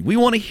all doing? We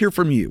want to hear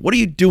from you. What are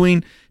you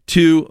doing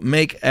to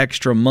make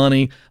extra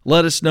money?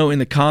 Let us know in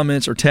the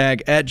comments or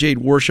tag at Jade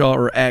Warshaw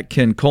or at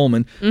Ken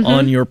Coleman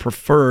on your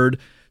preferred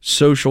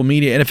social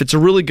media. And if it's a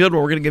really good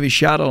one, we're going to give you a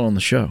shout out on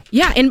the show.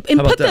 Yeah, and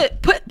put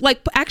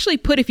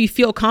if you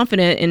feel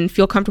confident and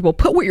feel comfortable,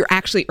 put what you're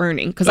actually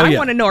earning. Because I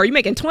want to know, are you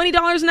making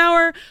 $20 an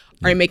hour? Or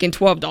are you making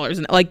 $12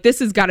 an hour? Like, this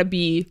has got to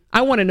be,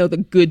 I want to know the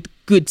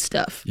good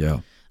stuff. Yeah.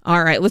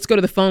 All right, let's go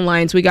to the phone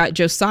lines. We got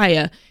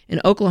Josiah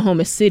in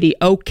Oklahoma City,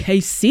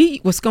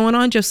 OKC. What's going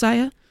on,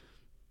 Josiah?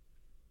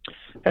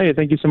 Hey,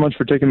 thank you so much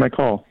for taking my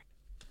call.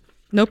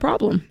 No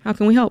problem. How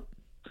can we help?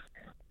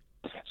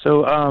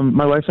 So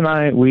my wife and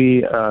I,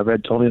 we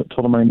read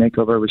Total Money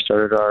Makeover. We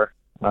started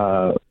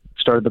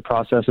the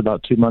process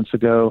about 2 months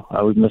ago.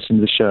 We've listened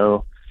to the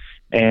show,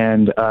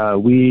 and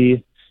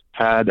we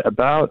had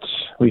about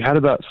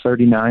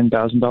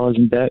 $39,000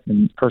 in debt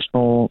and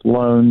personal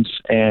loans,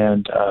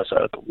 and so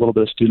a little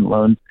bit of student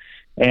loan.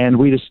 And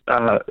we just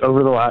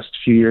over the last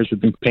few years,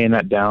 we've been paying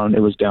that down. It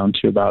was down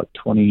to about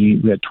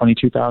we had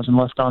 $22,000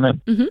 left on it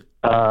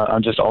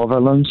on just all of our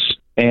loans.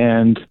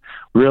 And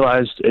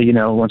realized,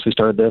 once we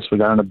started this, we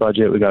got on a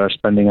budget, we got our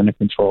spending under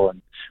control.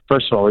 And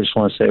first of all, we just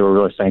want to say we're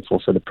really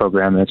thankful for the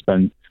program. And it's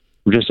been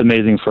just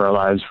amazing for our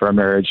lives, for our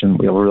marriage, and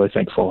we're really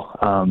thankful.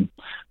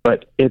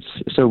 But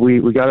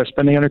we got our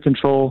spending under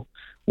control.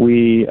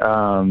 We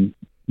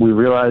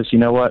realized, you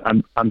know what,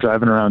 I'm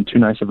driving around too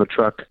nice of a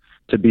truck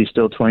to be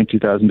still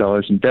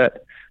 $22,000 in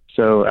debt.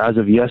 So as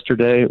of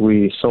yesterday,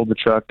 we sold the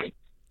truck.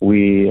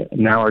 We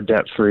now are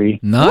debt free.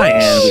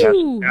 Nice. And we have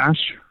some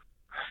cash.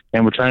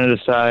 And we're trying to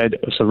decide.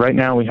 So right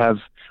now we have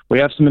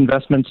some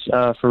investments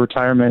for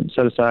retirement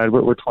set aside.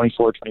 We're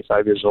 24,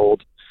 25 years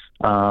old,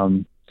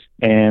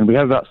 and we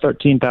have about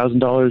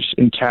 $13,000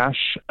 in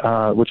cash,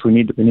 which we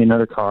need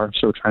another car.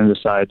 So we're trying to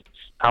decide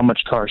how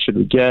much car should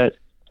we get.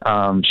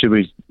 Should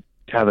we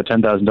have a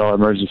 $10,000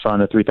 emergency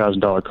fund, a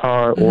 $3,000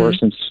 car, or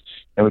since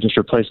and we just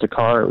replaced a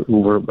car.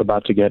 We're in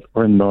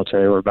the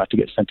military. We're about to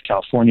get sent to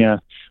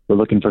California. We're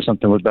looking for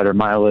something with better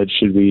mileage.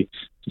 Should we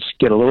just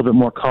get a little bit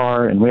more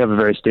car? And we have a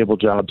very stable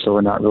job, so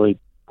we're not really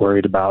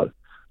worried about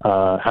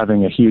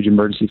having a huge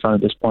emergency fund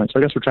at this point. So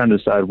I guess we're trying to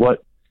decide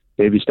what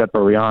baby step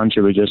are we on.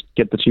 Should we just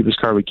get the cheapest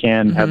car we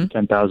can, have the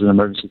 $10,000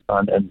 emergency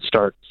fund, and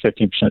start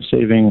 15%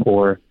 saving,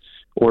 or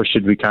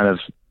should we kind of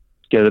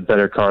get a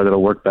better car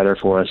that'll work better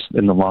for us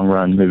in the long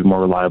run, maybe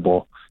more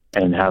reliable,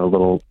 and have a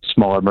little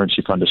smaller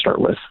emergency fund to start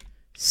with?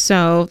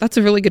 So that's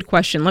a really good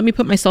question. Let me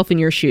put myself in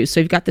your shoes. So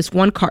you've got this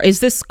one car. Is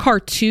this car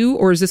 2,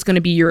 or is this going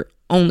to be your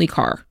only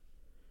car?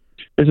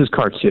 This is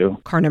car 2.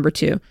 Car number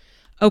 2.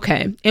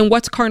 Okay. And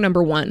what's car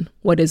number 1?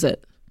 What is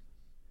it?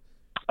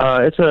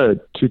 It's a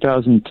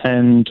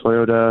 2010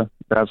 Toyota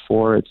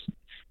RAV4.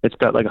 It's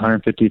got like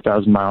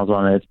 150,000 miles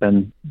on it.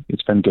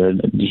 It's been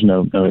good. There's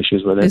no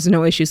issues with it. There's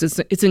no issues.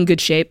 It's in good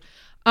shape.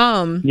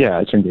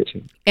 Yeah, it's in good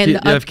shape. And do you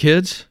have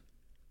kids?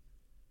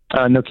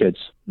 No kids.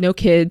 No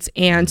kids.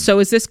 And so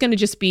is this going to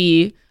just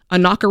be a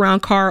knock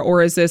around car,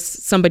 or is this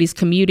somebody's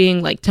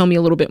commuting? Like, tell me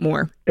a little bit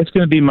more. It's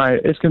going to be my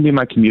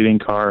commuting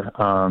car.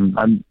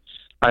 I'm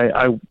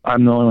the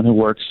only one who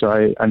works, so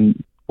I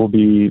will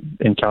be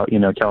in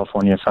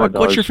California.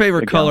 What's your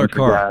favorite color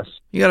car? Gas.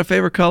 You got a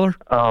favorite color?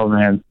 Oh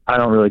man, I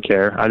don't really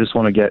care. I just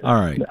want to get. All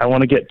right. I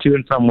want to get to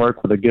and from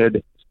work with a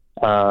good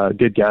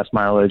gas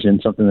mileage and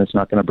something that's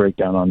not going to break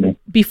down on me.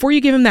 Before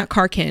you give him that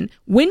car, Ken,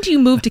 when do you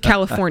move to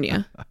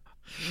California?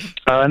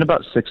 In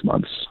about 6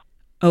 months.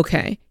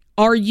 Okay.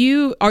 Can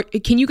you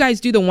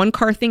guys do the one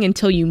car thing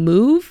until you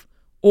move,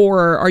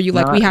 or are you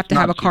like, we have to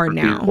have a car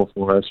now?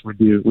 For us, we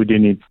do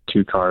need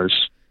 2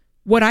 cars.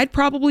 What I'd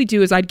probably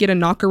do is I'd get a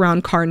knock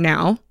around car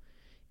now,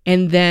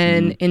 and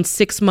then in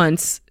 6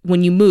 months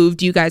when you move,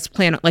 do you guys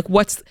plan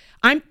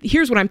on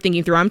here's what I'm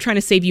thinking through. I'm trying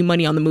to save you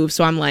money on the move,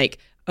 so I'm like,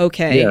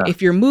 okay,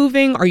 if you're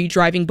moving, are you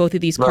driving both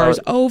of these cars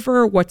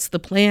over? What's the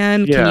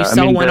plan? Can you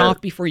sell one off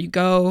before you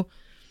go?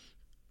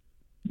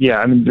 Yeah,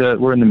 I mean,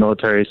 we're in the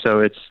military,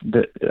 so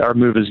our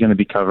move is going to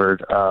be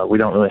covered. We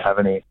don't really have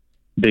any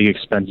big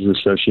expenses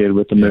associated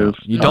with the move.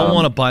 You don't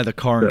want to buy the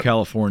car in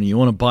California. You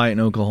want to buy it in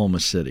Oklahoma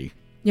City.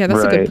 Yeah,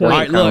 that's a good point. All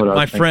right, look,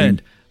 my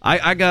friend,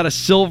 I got a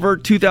silver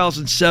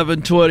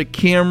 2007 Toyota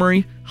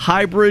Camry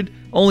hybrid,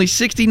 only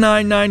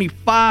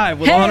 $69.95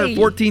 with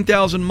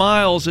 114,000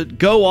 miles at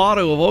Go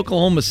Auto of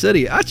Oklahoma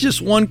City. That's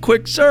just one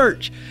quick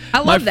search. I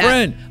love that. My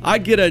friend,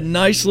 I'd get a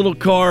nice little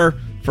car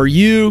for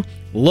you.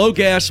 Low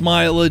gas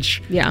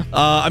mileage. Yeah.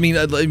 I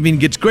mean,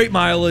 gets great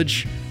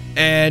mileage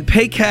and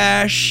pay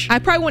cash. I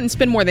probably wouldn't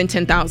spend more than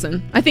 $10,000.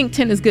 I think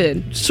 10 is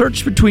good.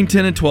 Search between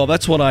 10 and 12.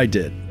 That's what I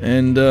did.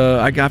 And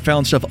I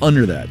found stuff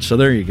under that. So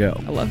there you go.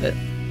 I love it.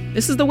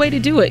 This is the way to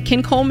do it.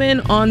 Ken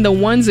Coleman on the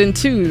 1s and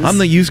 2s. I'm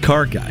the used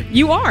car guy.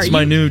 You are. It's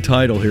my new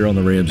title here on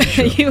The Ramsey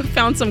Show. You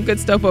found some good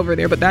stuff over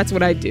there, but that's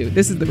what I do.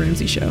 This is The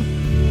Ramsey Show.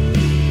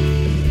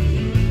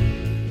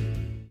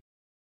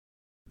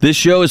 This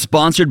show is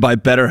sponsored by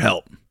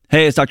BetterHelp.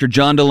 Hey, it's Dr.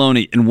 John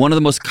Deloney, and one of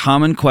the most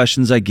common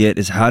questions I get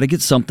is how to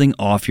get something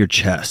off your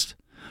chest.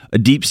 A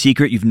deep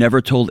secret you've never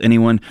told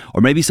anyone,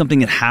 or maybe something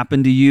that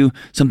happened to you,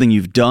 something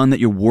you've done that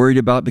you're worried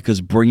about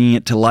because bringing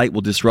it to light will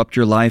disrupt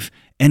your life,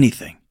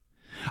 anything.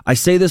 I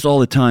say this all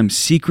the time,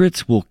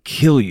 secrets will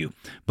kill you,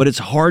 but it's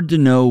hard to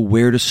know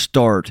where to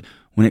start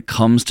when it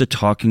comes to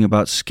talking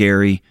about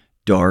scary,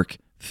 dark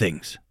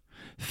things.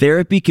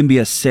 Therapy can be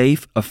a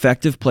safe,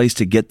 effective place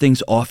to get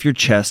things off your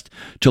chest,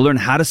 to learn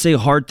how to say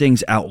hard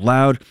things out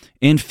loud,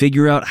 and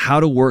figure out how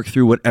to work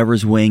through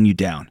whatever's weighing you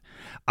down.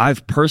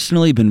 I've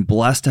personally been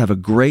blessed to have a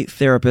great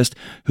therapist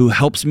who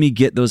helps me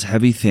get those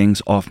heavy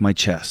things off my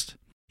chest.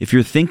 If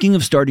you're thinking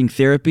of starting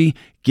therapy,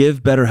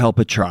 give BetterHelp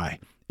a try.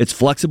 It's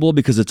flexible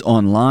because it's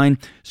online,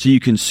 so you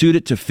can suit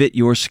it to fit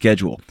your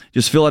schedule.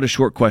 Just fill out a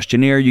short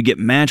questionnaire, you get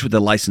matched with a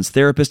licensed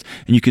therapist,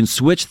 and you can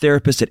switch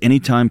therapists at any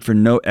time for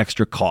no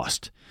extra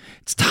cost.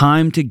 It's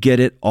time to get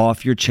it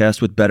off your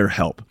chest with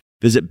BetterHelp.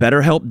 Visit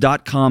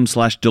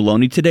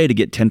BetterHelp.com/Deloney today to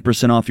get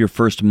 10% off your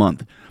first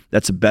month.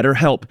 That's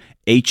BetterHelp,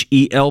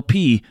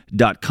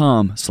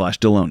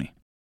 HELP.com/Deloney.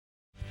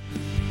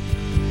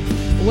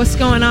 What's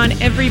going on,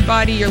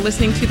 everybody? You're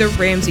listening to The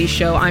Ramsey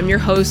Show. I'm your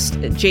host,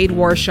 Jade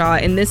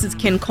Warshaw, and this is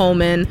Ken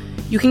Coleman.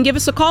 You can give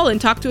us a call and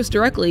talk to us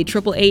directly,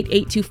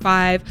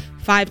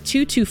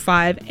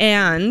 888-825-5225,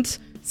 and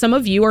some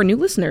of you are new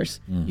listeners.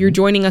 You're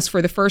joining us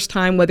for the first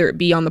time, whether it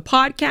be on the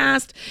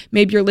podcast,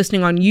 maybe you're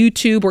listening on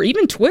YouTube, or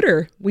even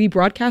Twitter. We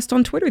broadcast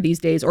on Twitter these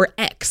days, or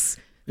X.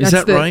 Is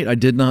that right? I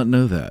did not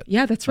know that.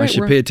 Yeah, that's right. I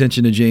should pay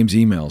attention to James'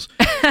 emails.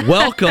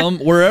 Welcome,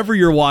 wherever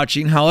you're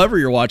watching, however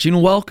you're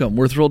watching, welcome.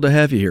 We're thrilled to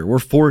have you here. We're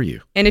for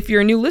you. And if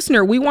you're a new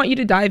listener, we want you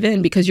to dive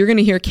in because you're going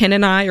to hear Ken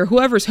and I, or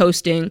whoever's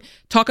hosting,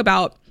 talk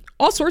about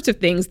all sorts of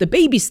things, the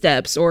baby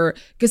steps or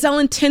Gazelle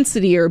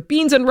Intensity or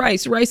beans and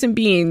rice and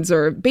beans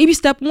or baby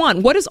step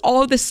 1. What does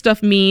all of this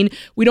stuff mean?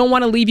 We don't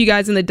want to leave you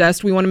guys in the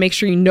dust. We want to make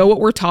sure you know what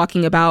we're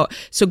talking about.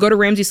 So go to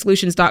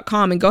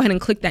RamseySolutions.com and go ahead and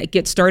click that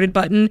Get Started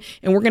button,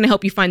 and we're going to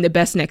help you find the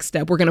best next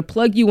step. We're going to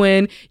plug you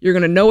in. You're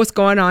going to know what's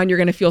going on. You're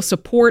going to feel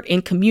support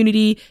and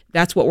community.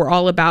 That's what we're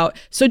all about.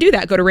 So do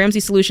that. Go to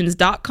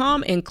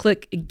RamseySolutions.com and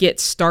click Get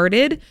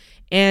Started.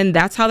 And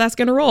that's how that's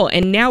going to roll.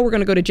 And now we're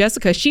going to go to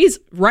Jessica. She's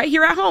right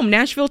here at home,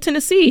 Nashville,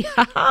 Tennessee.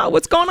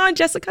 What's going on,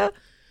 Jessica?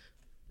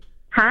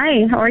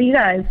 Hi, how are you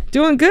guys?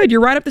 Doing good.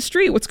 You're right up the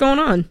street. What's going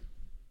on?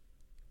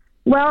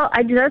 Well,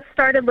 I just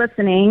started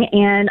listening,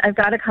 and I've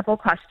got a couple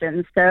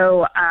questions.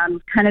 So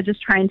I'm kind of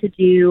just trying to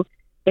do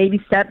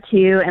baby step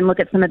 2 and look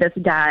at some of this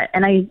debt.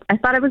 And I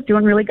thought I was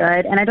doing really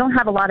good, and I don't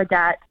have a lot of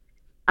debt.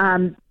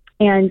 And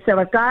so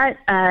I've got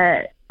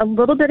a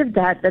little bit of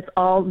debt that's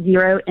all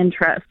zero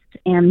interest,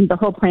 and the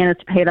whole plan is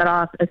to pay that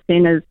off as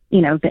soon as,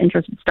 the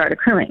interest would start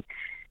accruing.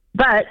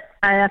 But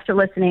after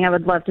listening, I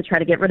would love to try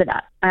to get rid of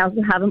that. I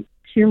also have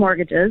 2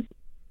 mortgages,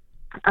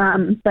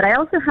 but I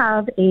also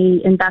have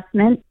a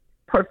investment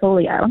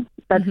portfolio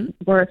that's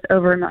worth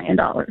over $1 million.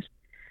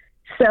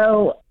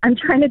 So I'm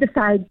trying to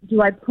decide,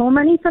 do I pull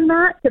money from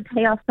that to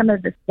pay off some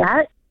of this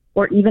debt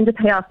or even to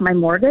pay off my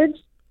mortgage?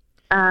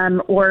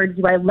 Or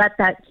do I let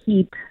that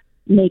keep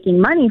making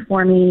money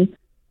for me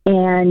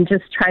and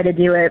just try to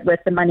do it with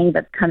the money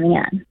that's coming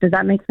in? Does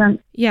that make sense?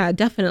 Yeah,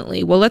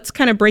 definitely. Well, let's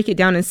kind of break it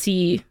down and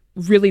see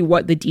really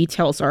what the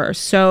details are.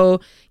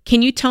 So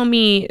can you tell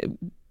me,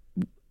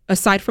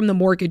 aside from the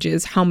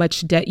mortgages, how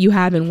much debt you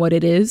have and what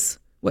it is?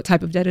 What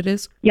type of debt it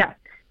is? Yeah,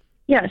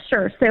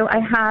 sure. So I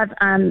have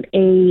I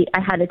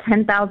had a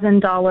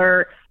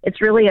 $10,000.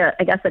 It's really a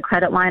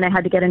credit line. I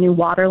had to get a new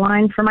water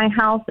line for my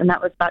house, and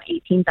that was about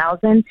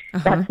 $18,000.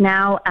 That's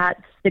now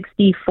at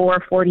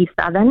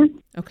 $64.47.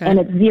 Okay. And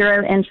it's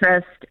zero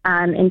interest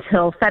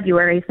until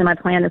February. So my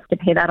plan is to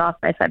pay that off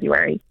by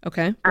February.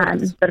 Okay.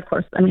 But of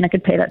course, I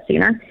could pay that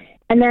sooner.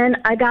 And then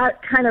I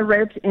got kind of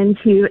roped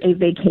into a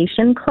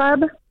vacation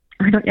club.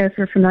 I don't know if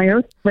you're familiar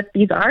with what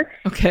these are.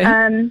 Okay.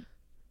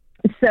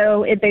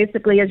 So it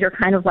basically is you're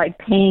kind of like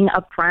paying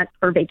upfront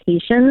for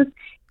vacations.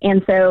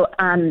 And so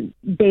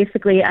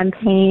basically I'm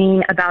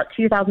paying about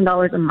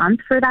 $2,000 a month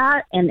for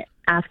that. And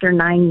after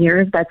 9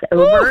 years, that's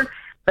over.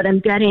 But I'm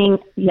getting,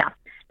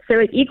 so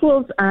it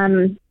equals,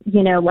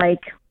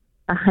 like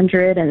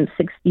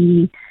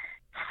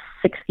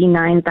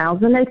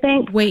 169,000, I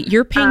think. Wait,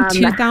 you're paying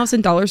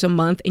 $2,000 a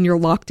month and you're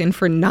locked in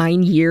for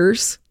 9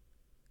 years?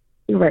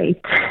 Right.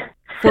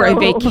 For a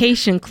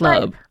vacation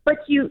club. But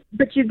you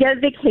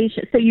get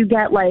vacation. So you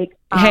get like...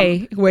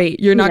 hey, wait,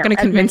 you're not going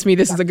to convince me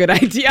this is a good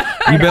idea.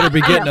 You better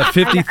be getting a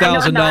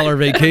 $50,000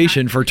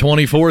 vacation for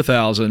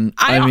 $24,000.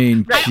 I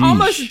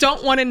almost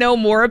don't want to know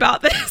more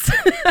about this.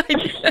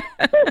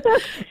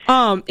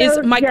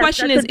 My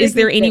question is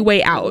there any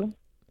way out?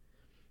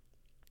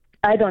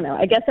 I don't know.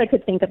 I guess I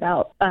could think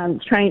about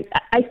trying...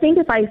 I think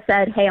if I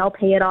said, hey, I'll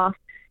pay it off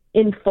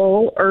in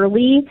full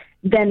early,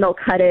 then they'll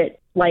cut it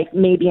like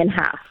maybe in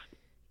half.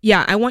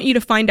 Yeah, I want you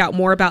to find out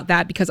more about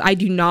that because I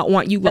do not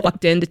want you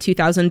locked into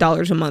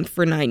 $2,000 a month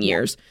for 9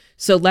 years.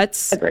 So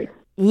let's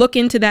look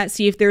into that,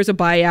 see if there's a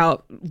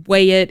buyout,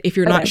 weigh it. If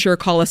you're not sure,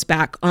 call us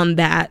back on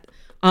that.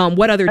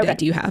 What other debt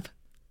do you have?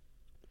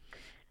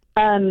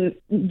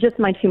 Just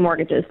my 2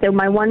 mortgages. So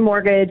my one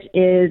mortgage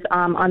is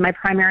on my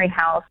primary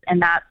house,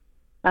 and that's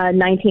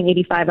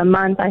 $1,985 a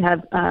month. I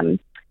have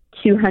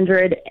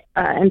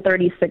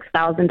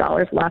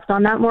 $236,000 left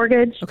on that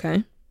mortgage.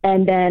 Okay.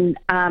 And then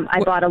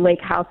I bought a lake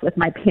house with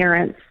my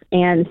parents,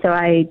 and so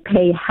I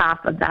pay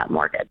half of that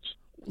mortgage.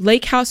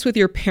 Lake house with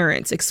your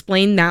parents.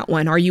 Explain that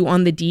one. Are you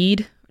on the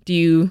deed?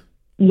 Yes,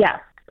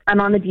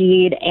 I'm on the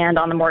deed and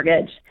on the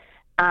mortgage.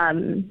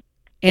 So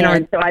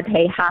I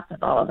pay half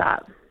of all of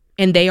that.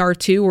 And they are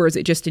too, or is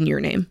it just in your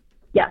name?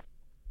 Yeah.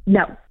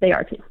 No, they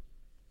are too.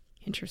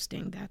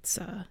 Interesting. That's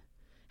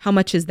how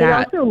much is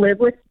that?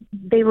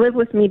 They live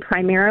with me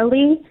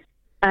primarily.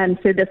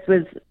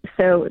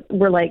 So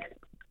we're like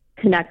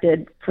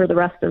connected for the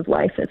rest of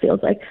life, it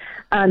feels like.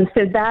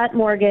 So that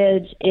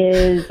mortgage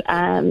is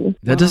that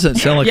doesn't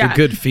sound like a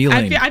good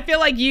feeling. I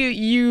feel like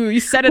you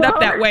set it up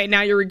that way.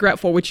 Now you're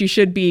regretful, which you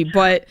should be,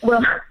 but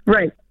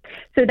right.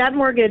 So that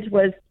mortgage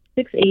was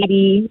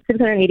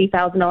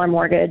 $680,000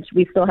 mortgage.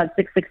 We still have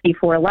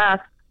 $664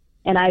 left,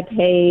 and I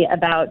pay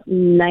about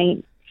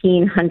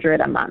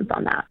 $1,900 a month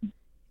on that.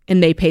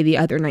 And they pay the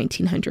other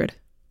 $1,900.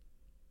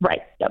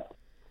 Right. Yep.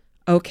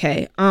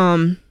 Okay.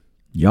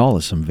 Y'all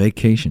are some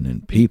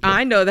vacationing people.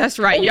 I know, that's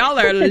right. Y'all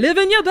are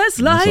living your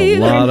best life. That's a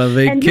lot of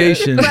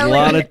vacations, a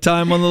lot of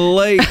time on the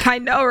lake. I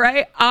know,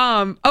 right?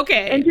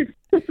 Okay. And just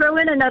to throw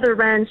in another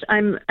wrench,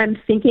 I'm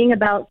thinking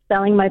about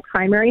selling my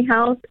primary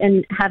house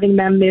and having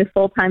them move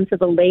full time to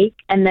the lake,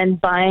 and then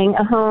buying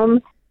a home,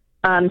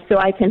 so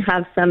I can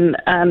have some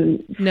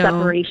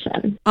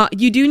separation.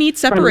 You do need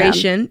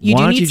separation. Why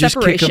don't you just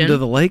kick them to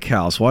the lake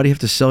house? Why do you have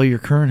to sell your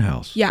current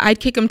house? Yeah, I'd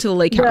kick them to the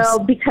lake house. Well,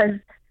 because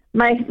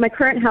my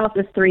current house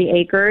is 3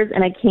 acres,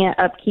 and I can't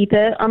upkeep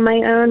it on my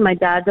own. My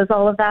dad does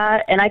all of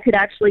that, and I could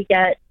actually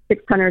get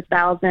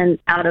 $600,000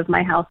 out of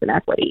my house in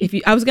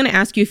equity. I was going to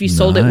ask you if you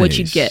sold it, what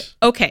you'd get.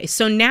 Okay,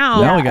 so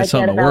now we got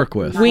something to work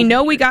with. We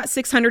know we got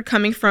 $600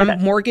 coming from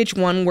Mortgage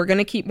One. We're going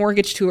to keep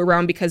Mortgage Two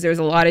around because there's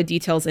a lot of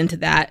details into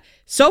that.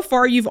 So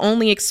far, you've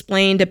only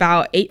explained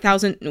about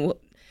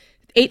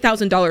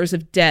 $8,000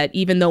 of debt,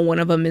 even though one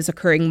of them is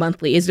occurring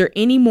monthly. Is there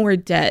any more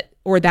debt,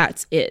 or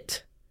that's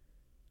it?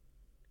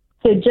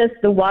 So just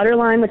the water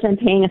line, which I'm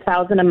paying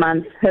 $1,000 a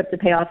month, hope to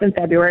pay off in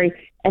February,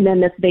 and then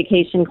this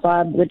vacation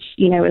club, which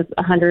is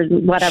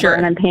 $100 whatever, Sure.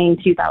 and I'm paying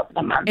 $2,000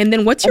 a month. And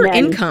then what's your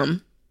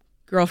income,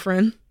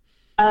 girlfriend?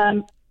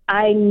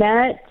 I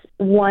net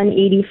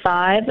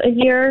 $185 a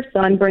year,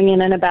 so I'm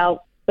bringing in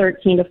about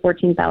 $13,000 to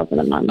 $14,000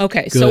 a month.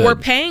 Okay, so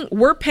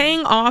we're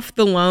paying off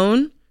the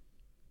loan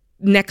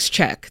next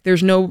check.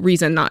 There's no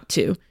reason not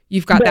to.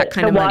 You've got that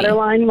kind of money. The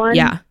water line one?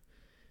 Yeah.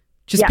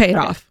 Just pay it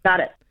off. Got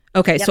it.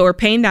 Okay, so we're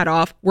paying that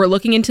off. We're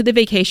looking into the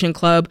vacation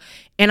club,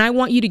 and I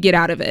want you to get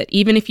out of it.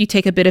 Even if you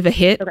take a bit of a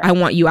hit, I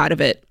want you out of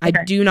it. I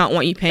do not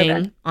want you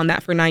paying on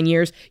that for 9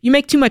 years. You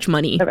make too much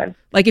money. Okay.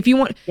 Like if you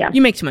want,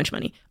 you make too much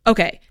money.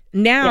 Okay,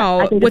 now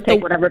I can just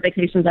take whatever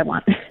vacations I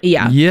want.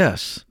 Yeah.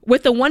 Yes.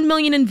 With the $1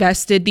 million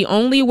invested, the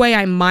only way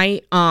I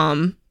might,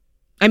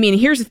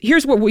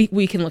 here's what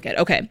we can look at.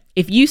 Okay,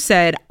 if you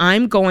said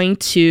I'm going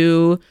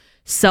to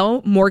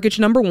sell mortgage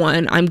number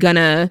one, I'm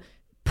gonna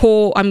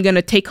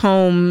take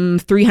home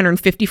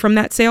 $350 from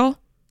that sale.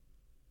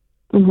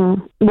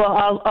 Mm-hmm.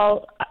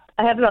 Well,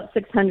 I have about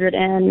 $600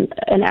 in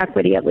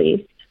equity at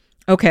least.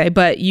 Okay,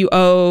 but you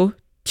owe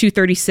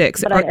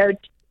 $236. But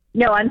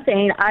I'm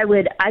saying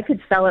I could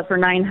sell it for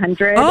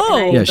 $900.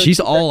 Oh, yeah, she's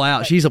all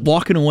out. She's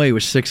walking away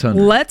with $600.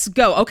 Let's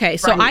go. Okay,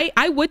 so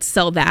I would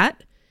sell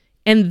that,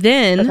 and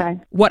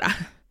then what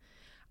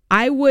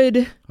I'd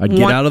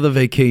get out of the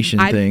vacation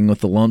thing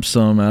with the lump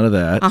sum out of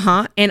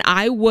that. And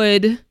I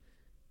would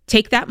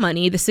take that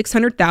money, the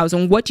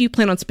 $600,000. What do you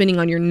plan on spending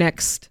on your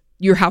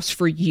house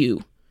for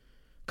you?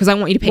 Because I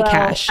want you to pay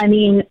cash. I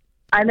mean,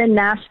 I'm in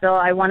Nashville.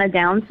 I want to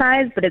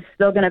downsize, but it's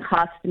still going to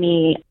cost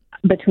me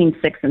between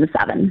 $6,000 and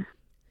 $7,000.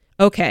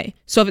 Okay,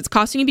 so if it's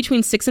costing you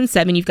between $6,000 and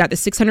 $7,000, you've got the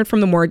 $600,000 from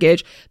the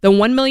mortgage. The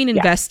 $1 million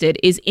invested.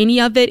 Is any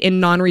of it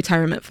in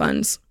non-retirement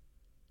funds?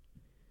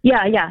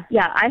 Yeah.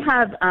 I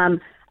have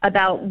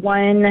about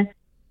 $180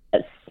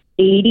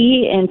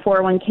 in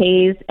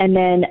 401ks, and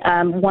then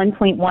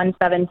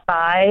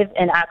 1.175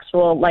 in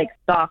actual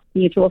stock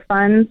mutual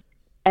funds,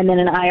 and then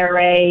an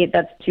IRA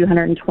that's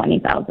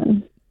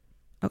 $220,000.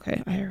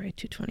 Okay, IRA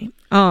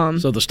 $220.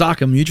 So the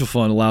stock and mutual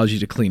fund allows you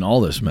to clean all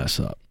this mess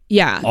up.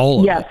 Yeah. All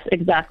of it.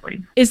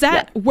 Exactly. Is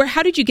that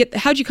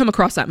how'd you come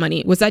across that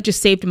money? Was that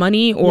just saved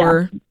money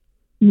or?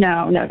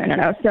 Yeah.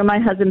 No. So my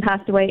husband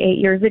passed away 8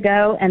 years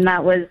ago, and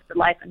that was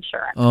life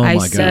insurance. Oh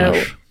my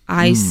gosh.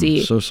 I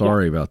see. So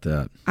sorry about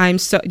that. I'm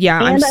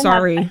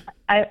sorry.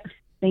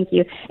 Thank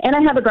you. And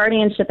I have a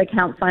guardianship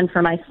account fund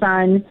for my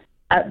son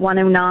at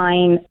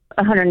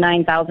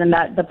 $109,000.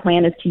 That the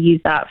plan is to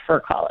use that for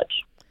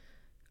college.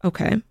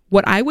 Okay.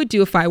 What I would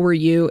do if I were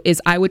you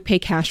is I would pay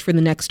cash for the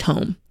next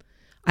home.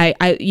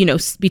 Between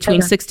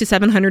 $600,000 to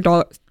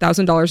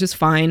 $700,000 is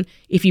fine.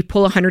 If you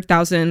pull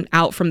 $100,000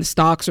 out from the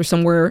stocks or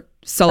somewhere,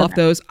 sell off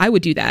those, I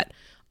would do that,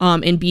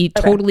 and be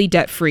totally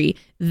debt free.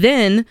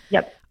 Then,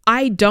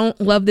 I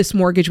don't love this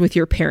mortgage with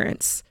your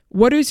parents.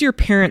 What is your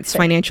parents'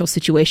 financial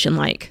situation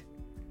like?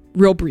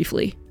 Real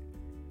briefly.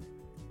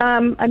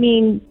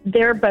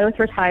 They're both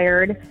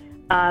retired,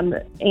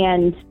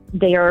 and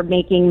they are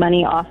making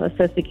money off of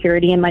Social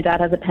Security, and my dad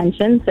has a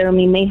pension. So,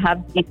 they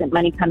have decent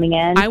money coming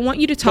in. I want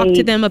you to talk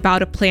to them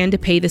about a plan to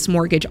pay this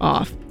mortgage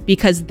off,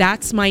 because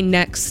that's my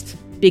next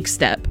big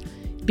step.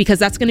 Because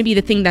that's going to be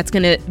the thing that's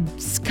going to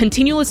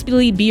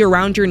continuously be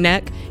around your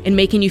neck and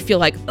making you feel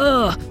like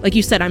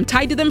you said, I'm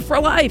tied to them for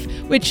life,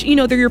 which,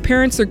 they're your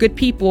parents, they're good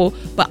people,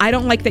 but I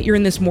don't like that you're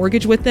in this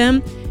mortgage with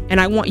them,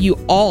 and I want you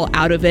all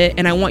out of it,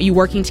 and I want you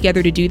working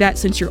together to do that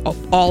since you're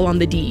all on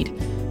the deed.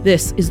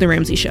 This is The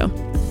Ramsey Show.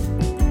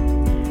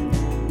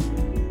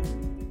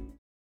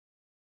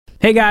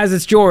 Hey guys,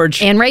 it's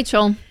George. And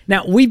Rachel.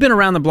 Now, we've been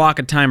around the block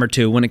a time or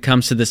two when it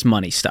comes to this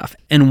money stuff.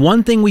 And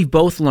one thing we've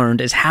both learned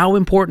is how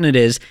important it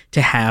is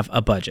to have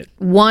a budget.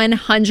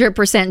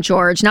 100%,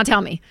 George. Now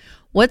tell me,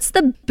 what's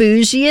the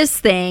bougiest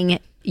thing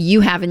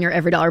you have in your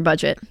every dollar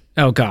budget?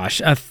 Oh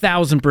gosh,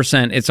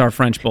 1,000% it's our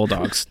French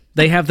Bulldogs.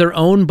 They have their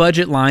own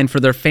budget line for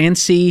their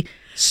fancy,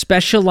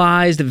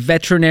 specialized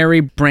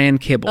veterinary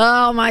brand kibble.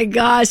 Oh my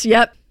gosh,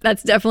 yep.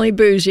 That's definitely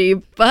bougie.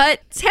 But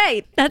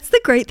hey, that's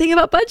the great thing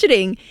about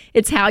budgeting.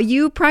 It's how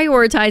you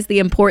prioritize the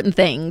important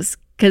things.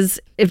 Because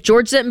if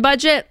George didn't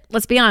budget,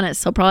 let's be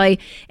honest, he'll probably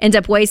end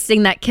up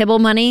wasting that kibble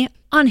money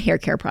on hair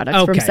care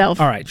products for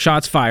himself. All right,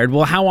 shots fired.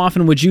 Well, how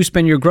often would you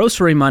spend your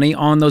grocery money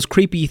on those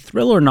creepy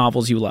thriller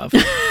novels you love?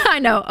 I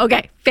know.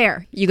 Okay,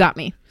 fair. You got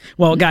me.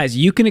 Well, guys,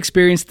 you can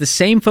experience the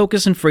same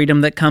focus and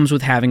freedom that comes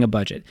with having a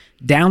budget.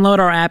 Download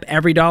our app,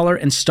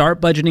 EveryDollar, and start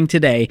budgeting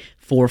today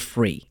for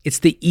free. It's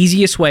the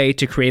easiest way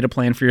to create a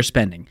plan for your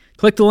spending.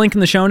 Click the link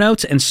in the show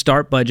notes and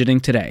start budgeting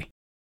today.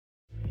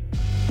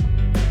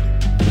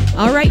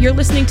 All right, you're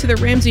listening to The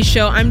Ramsey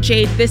Show. I'm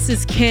Jade. This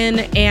is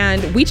Ken.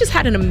 And we just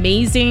had an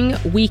amazing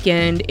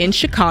weekend in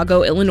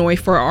Chicago, Illinois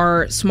for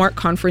our Smart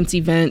Conference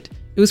event.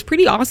 It was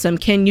pretty awesome.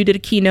 Ken, you did a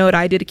keynote.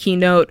 I did a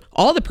keynote.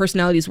 All the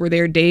personalities were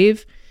there,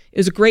 Dave. It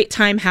was a great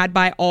time had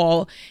by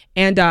all.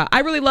 And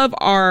I really love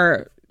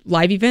our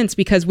live events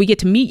because we get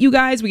to meet you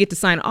guys. We get to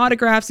sign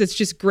autographs. It's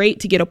just great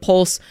to get a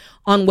pulse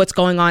on what's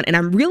going on. And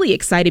I'm really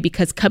excited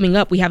because coming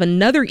up, we have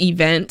another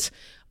event,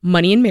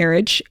 Money and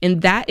Marriage.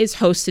 And that is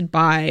hosted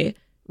by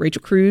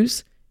Rachel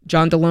Cruz,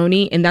 John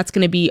Deloney. And that's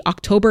going to be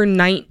October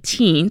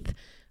 19th.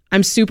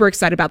 I'm super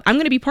excited about it. I'm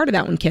going to be part of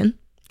that one, Ken.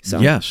 So.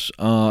 Yes,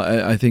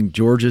 I think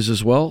George is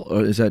as well.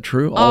 Is that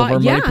true? All of our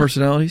money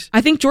personalities?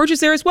 I think George is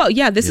there as well.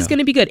 Yeah, this is going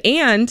to be good.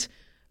 And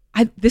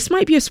this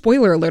might be a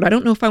spoiler alert. I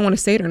don't know if I want to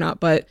say it or not,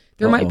 but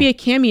there might be a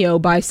cameo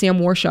by Sam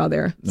Warshaw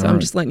there. So I'm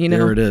just letting you know.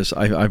 There it is.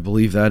 I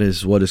believe that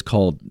is what is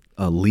called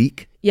a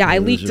leak. Yeah, I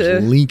leaked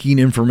leaking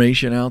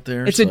information out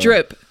there. It's a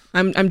drip.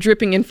 I'm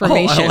dripping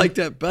information. Oh, I like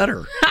that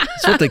better.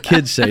 That's what the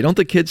kids say. Don't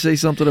the kids say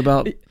something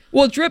about...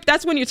 Well, drip,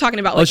 that's when you're talking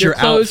about like your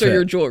clothes outfit. Or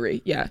your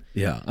jewelry. Yeah.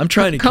 Yeah. I'm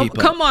trying to keep up.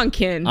 Come on,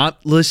 Ken.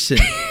 Listen,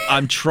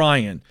 I'm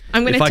trying.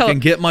 If I can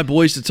get my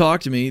boys to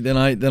talk to me, then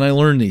I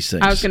learn these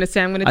things. I was going to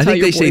say, I'm going to tell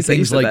your boys. I think they say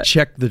things like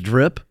check the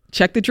drip.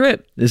 Check the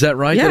drip. Is that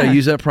right? Yeah. Did I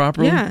use that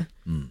properly? Yeah.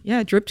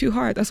 Yeah, drip too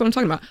hard. That's what I'm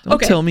talking about.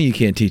 Don't tell me you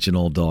can't teach an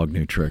old dog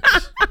new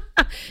tricks.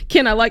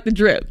 Ken, I like the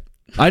drip.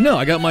 I know.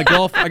 I got my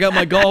golf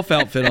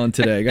outfit on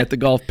today. I got the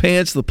golf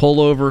pants, the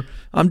pullover.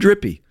 I'm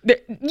drippy.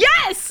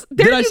 Yes.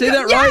 Did I say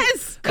that right?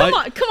 Yes.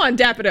 Come on,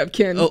 dap it up,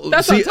 Ken. That's what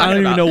I'm talking about. I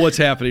don't even know what's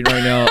happening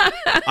right now.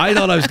 I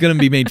thought I was going to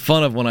be made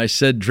fun of when I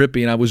said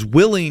drippy, and I was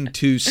willing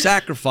to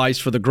sacrifice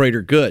for the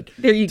greater good.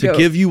 There you go. To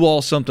give you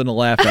all something to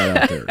laugh at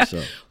out there.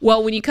 So.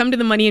 Well, when you come to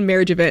the Money and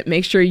Marriage event,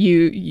 make sure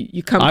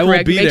you come. I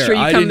won't be make there. Sure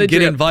you I come didn't get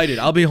drip. invited.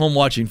 I'll be home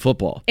watching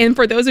football. And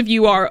for those of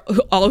you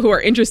all who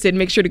are interested,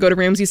 make sure to go to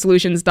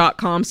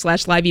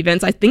RamseySolutions.com/live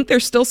events. I think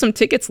there's still some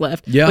tickets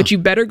left. Yeah. But you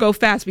better go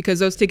fast because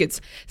those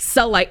tickets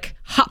sell like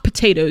hot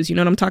potatoes. You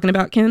know what I'm talking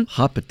about, Ken?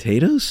 Hot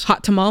potatoes?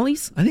 Hot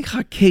tamales? I think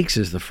hot cakes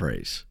is the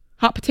phrase.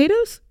 Hot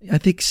potatoes? I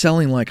think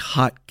selling like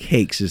hot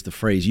cakes is the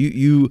phrase.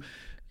 You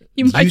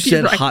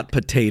said right. hot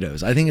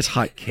potatoes. I think it's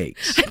hot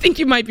cakes. I think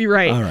you might be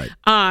right. All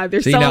right.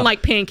 They're selling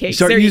like pancakes.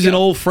 Start there using you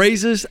go. old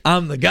phrases.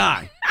 I'm the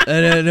guy.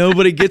 And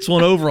nobody gets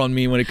one over on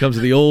me when it comes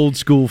to the old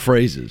school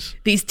phrases.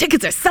 These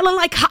tickets are selling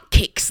like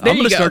hotcakes. I'm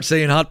going to start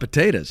saying hot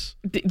potatoes.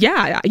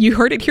 Yeah, you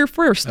heard it here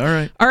first.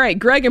 All right,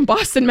 Greg in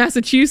Boston,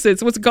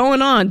 Massachusetts. What's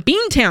going on?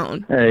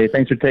 Beantown. Hey,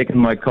 thanks for taking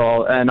my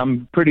call. And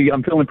I'm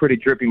feeling pretty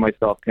drippy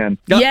myself, Ken.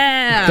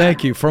 Yeah.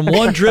 Thank you. From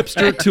one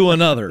dripster to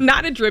another.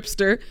 Not a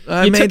dripster.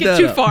 I you made took it that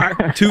too up.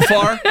 far. Too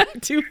far?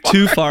 Too far.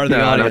 Too far,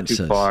 the audience not too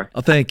says. far.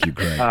 Oh, thank you,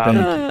 Greg.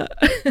 Thank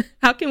you.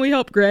 How can we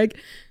help, Greg?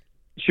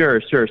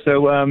 Sure.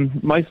 So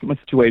my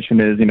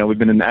situation is, we've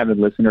been an avid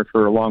listener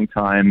for a long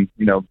time,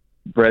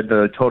 read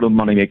the Total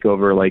Money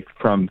Makeover like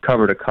from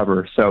cover to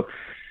cover. So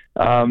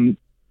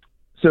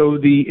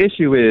the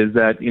issue is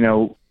that,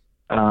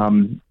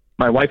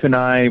 my wife and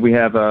I, we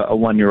have a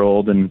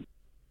 1-year-old and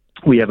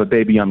we have a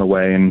baby on the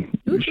way, and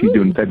she's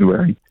due in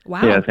February.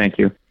 Wow. Yeah, thank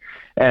you.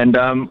 And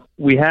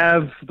we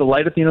have the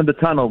light at the end of the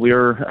tunnel.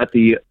 We're at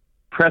the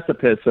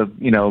precipice of,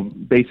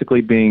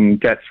 basically being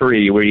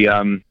debt-free. We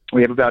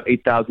have about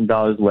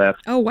 $8,000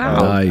 left. Oh, wow.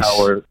 Nice.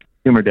 Our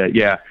consumer debt,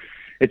 yeah.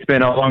 It's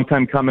been a long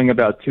time coming,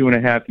 about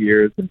 2.5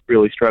 years, and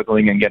really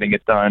struggling and getting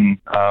it done.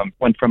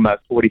 Went from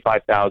about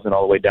 $45,000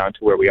 all the way down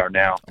to where we are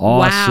now.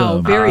 Awesome.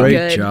 Wow, very Great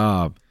good.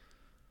 job.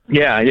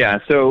 Yeah.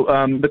 So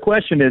the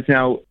question is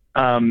now,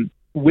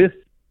 with,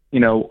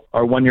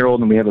 our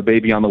 1-year-old and we have a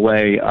baby on the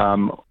way,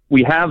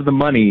 we have the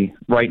money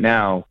right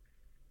now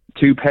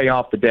to pay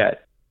off the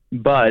debt.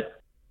 But,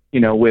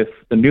 with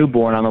the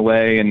newborn on the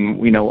way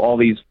and, all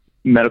these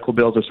medical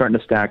bills are starting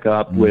to stack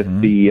up with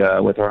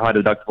with our high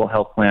deductible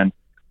health plan,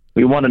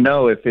 we want to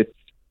know if it's,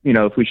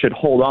 if we should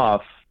hold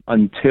off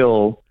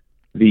until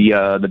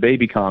the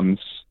baby comes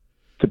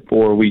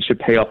or we should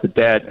pay off the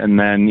debt and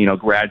then,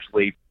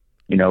 gradually,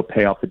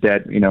 pay off the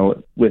debt,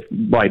 with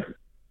like.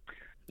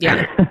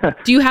 Yeah.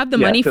 Do you have the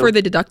money so- for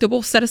the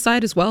deductible set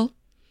aside as well?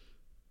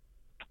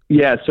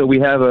 Yeah, so we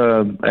have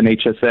an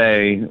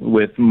HSA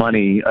with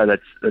money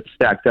that's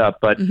stacked up,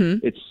 but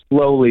it's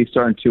slowly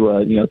starting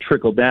to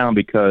trickle down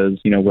because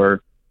we're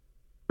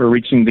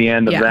reaching the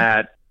end of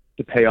that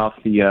to pay off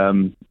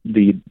the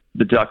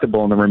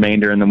deductible and the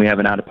remainder, and then we have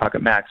an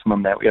out-of-pocket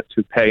maximum that we have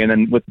to pay. And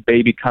then with the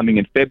baby coming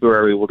in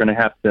February, we're going to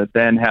have to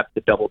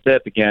double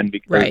dip again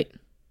because right.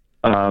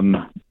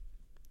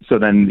 So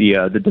then the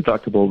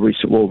deductible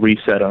will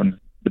reset on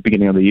the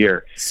beginning of the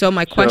year. So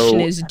my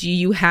question is, do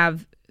you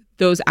have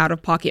those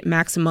out-of-pocket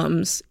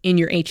maximums in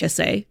your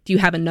HSA? Do you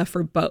have enough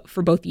for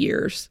both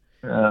years?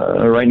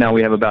 Right now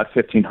we have about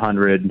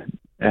 $1,500,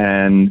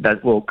 and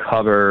that will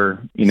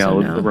cover,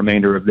 the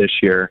remainder of this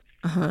year.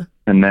 Uh-huh.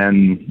 And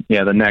then,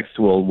 the next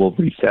will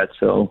reset,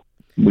 so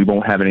we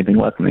won't have anything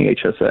left in the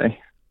HSA.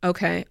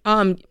 Okay.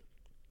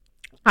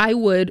 I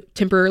would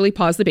temporarily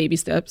pause the baby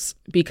steps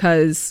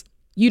because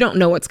you don't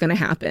know what's going to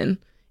happen.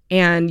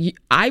 And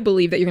I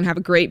believe that you're going to have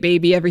a great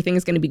baby. Everything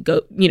is going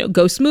to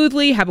go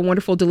smoothly, have a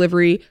wonderful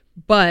delivery.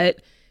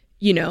 But,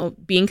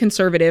 being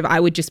conservative, I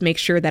would just make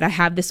sure that I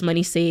have this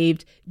money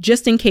saved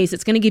just in case.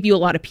 It's going to give you a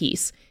lot of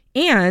peace.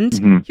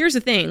 And here's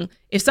the thing.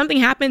 If something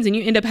happens and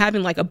you end up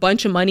having like a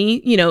bunch of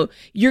money,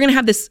 you're going to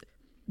have this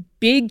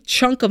big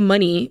chunk of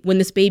money when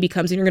this baby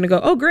comes, and you're going to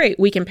go, oh, great,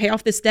 we can pay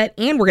off this debt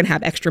and we're going to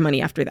have extra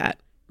money after that.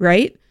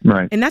 Right.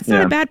 And that's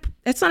not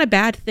a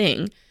bad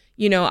thing.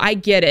 I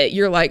get it.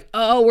 You're like,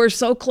 oh, we're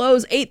so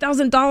close.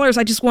 $8,000.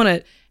 I just want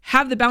to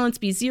have the balance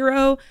be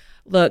zero.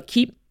 Look,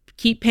 keep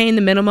paying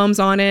the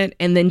minimums on it,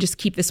 and then just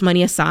keep this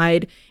money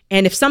aside.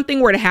 And if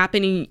something were to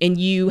happen and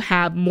you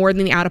have more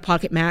than the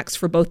out-of-pocket max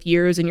for both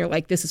years, and you're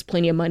like, this is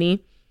plenty of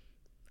money,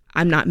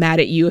 I'm not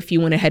mad at you if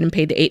you went ahead and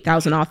paid the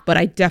 $8,000 off, but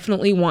I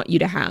definitely want you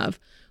to have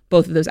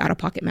both of those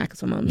out-of-pocket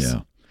maximums.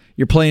 Yeah.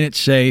 You're playing it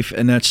safe,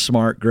 and that's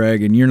smart,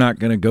 Greg, and you're not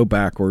going to go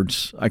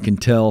backwards. I can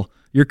tell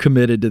you're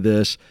committed to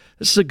this.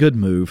 This is a good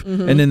move.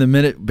 Mm-hmm. And then the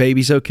minute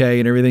baby's okay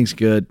and everything's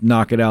good,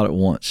 knock it out at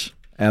once.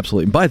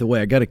 Absolutely. And by the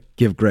way, I got to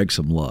give Greg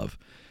some love.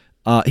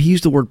 He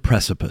used the word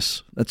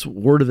precipice. That's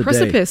word of the day.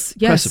 Precipice,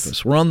 yes.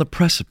 Precipice. We're on the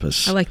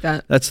precipice. I like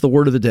that. That's the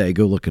word of the day.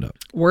 Go look it up.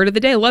 Word of the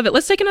day. Love it.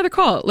 Let's take another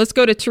call. Let's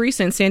go to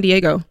Teresa in San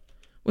Diego.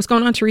 What's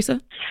going on,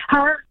 Teresa?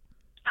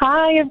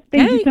 Hi.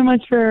 Thank you so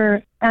much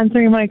for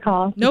answering my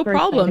call. No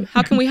problem.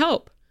 How can we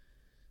help?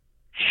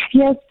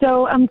 Yes,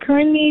 so I'm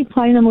currently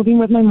planning on moving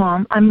with my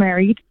mom. I'm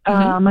married.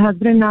 Mm-hmm. My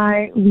husband and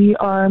I, we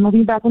are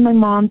moving back with my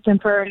mom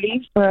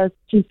temporarily for us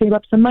to save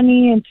up some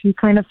money and to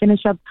kind of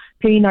finish up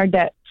paying our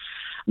debt.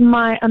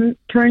 I'm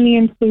currently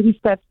in baby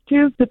steps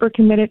too, super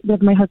committed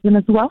with my husband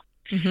as well.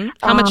 Mm-hmm.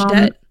 How much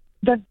debt?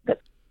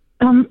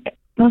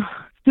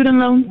 Student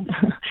loans,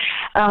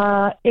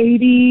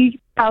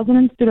 80,000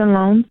 in student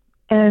loans,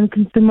 and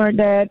consumer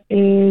debt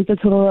is a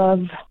total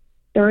of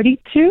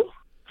 32.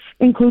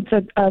 Includes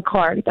a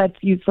card that's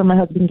used for my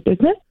husband's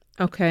business.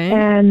 Okay.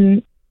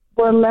 And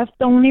we're left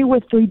only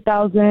with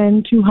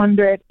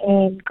 $3,200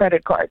 in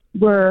credit cards.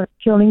 We're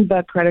killing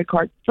the credit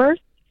cards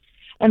first,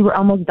 and we're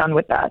almost done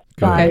with that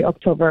by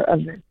October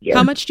of this year.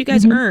 How much do you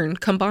guys earn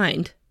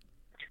combined?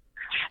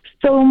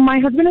 So my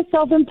husband is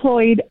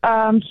self-employed.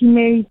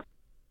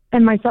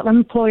 And myself, I'm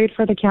employed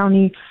for the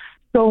county.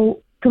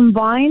 So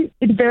combined,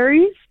 it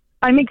varies.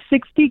 I make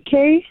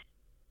 $60K.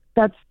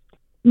 That's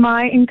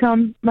my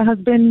income. My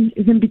husband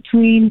is in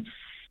between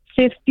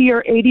 50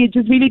 or 80. It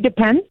just really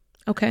depends.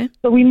 Okay.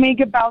 So we make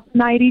about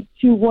 90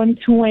 to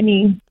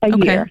 120 a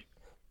year.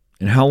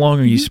 And how long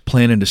are you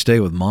planning to stay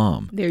with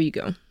mom? There you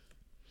go.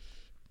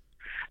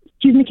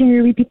 Excuse me, can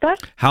you repeat that?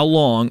 How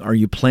long are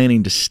you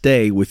planning to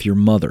stay with your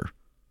mother?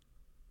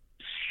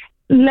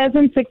 Less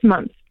than 6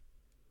 months.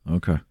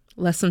 Okay.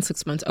 Less than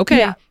 6 months. Okay.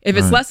 Yeah. If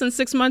it's less than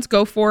 6 months,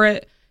 go for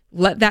it.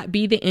 Let that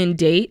be the end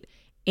date.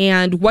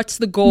 And what's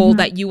the goal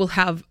that you will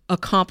have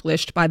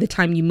accomplished by the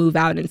time you move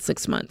out in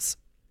 6 months?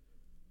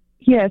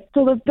 Yes.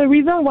 So the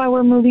reason why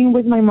we're moving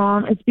with my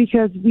mom is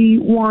because we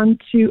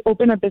want to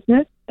open a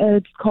business.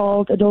 It's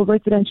called Adult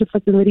Residential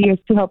Facility.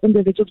 It's to help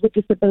individuals with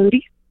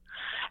disabilities.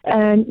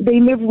 And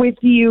they live with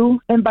you.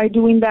 And by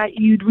doing that,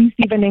 you'd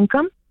receive an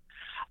income.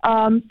 So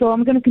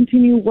I'm going to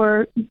continue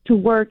to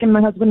work and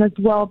my husband as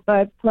well.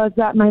 But plus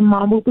that, my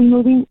mom will be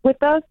moving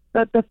with us.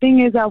 But the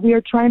thing is that we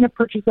are trying to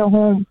purchase a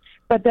home.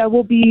 But that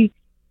will be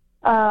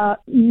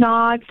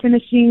not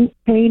finishing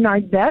paying our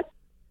debt.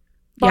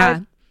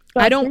 Yeah.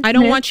 I don't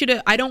want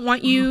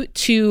you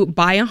to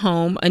buy a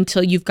home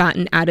until you've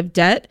gotten out of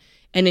debt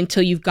and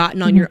until you've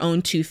gotten on your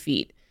own 2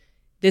 feet.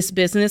 This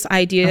business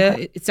idea,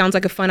 it sounds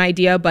like a fun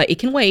idea, but it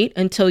can wait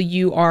until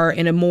you are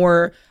in a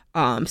more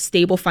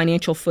stable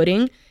financial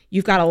footing.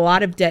 You've got a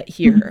lot of debt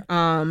here.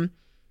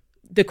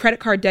 The credit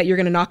card debt you're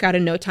going to knock out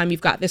in no time.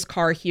 You've got this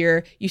car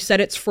here. You said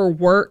it's for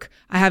work.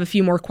 I have a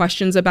few more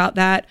questions about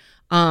that.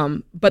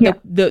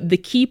 But the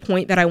key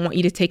point that I want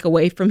you to take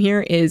away from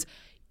here is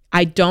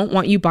I don't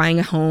want you buying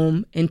a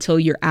home until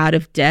you're out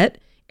of debt,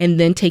 and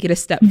then take it a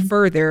step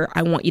further.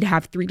 I want you to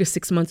have 3 to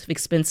 6 months of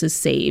expenses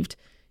saved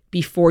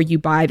before you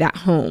buy that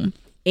home.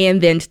 And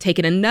then to take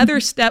it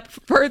another step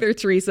further,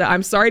 Teresa,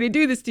 I'm sorry to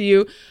do this to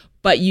you,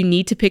 but you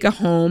need to pick a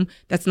home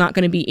that's not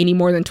going to be any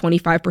more than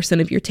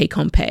 25% of your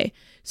take-home pay.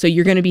 So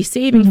you're going to be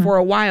saving for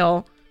a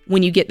while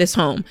when you get this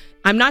home.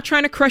 I'm not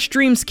trying to crush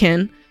dreams,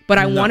 Ken, but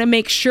I want to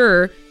make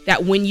sure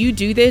that when you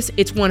do this,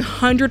 it's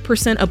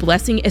 100% a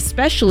blessing,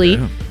 especially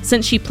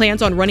since she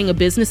plans on running a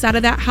business out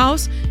of that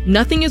house.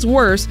 Nothing is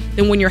worse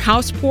than when you're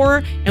house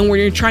poor and when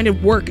you're trying to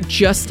work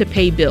just to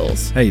pay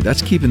bills. Hey,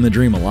 that's keeping the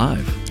dream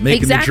alive.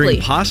 Making the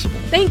dream possible.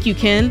 Thank you,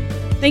 Ken.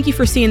 Thank you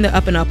for seeing the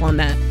up and up on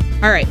that.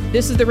 All right,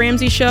 this is The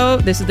Ramsey Show.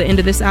 This is the end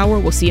of this hour.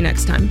 We'll see you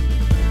next time.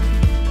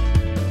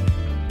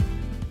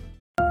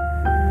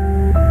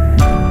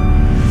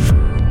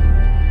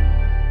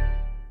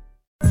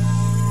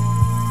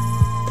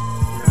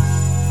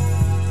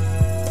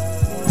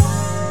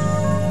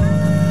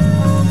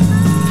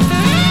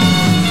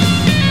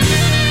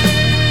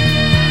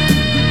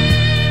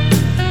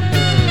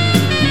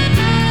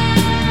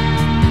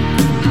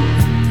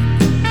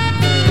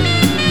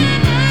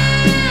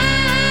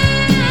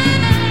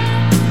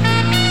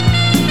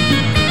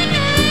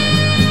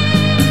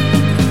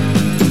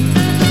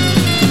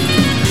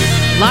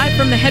 Live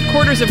from the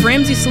headquarters of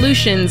Ramsey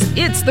Solutions,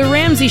 it's The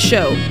Ramsey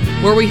Show,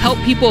 where we help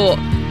people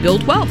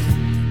build wealth,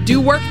 do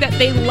work that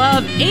they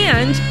love,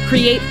 and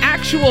create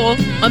actual,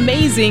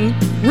 amazing,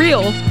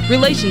 real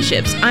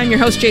relationships. I'm your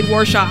host, Jade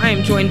Warshaw. I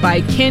am joined by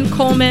Ken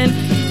Coleman.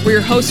 We're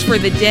your hosts for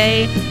the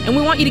day, and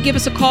we want you to give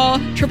us a call.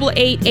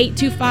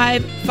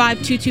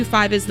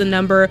 888-825-5225 is the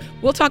number.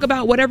 We'll talk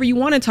about whatever you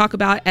want to talk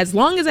about, as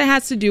long as it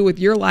has to do with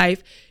your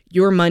life,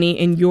 your money,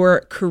 and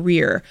your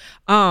career.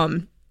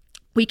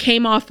 We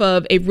came off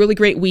of a really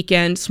great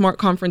weekend, Smart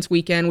Conference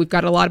weekend. We've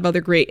got a lot of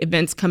other great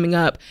events coming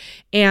up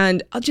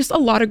and just a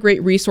lot of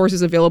great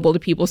resources available to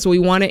people. So we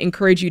want to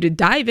encourage you to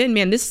dive in,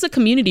 man. This is a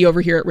community over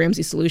here at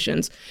Ramsey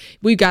Solutions.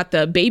 We've got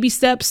the Baby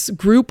Steps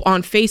group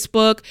on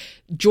Facebook.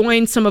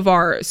 Join some of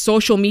our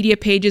social media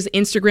pages,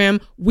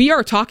 Instagram. We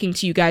are talking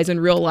to you guys in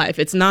real life.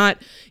 It's not,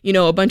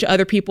 a bunch of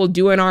other people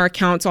doing our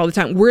accounts all the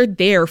time. We're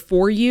there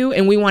for you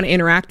and we want to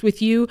interact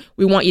with you.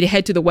 We want you to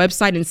head to the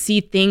website and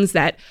see things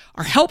that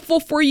are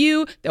helpful for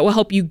you, that will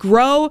help you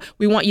grow.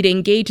 We want you to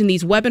engage in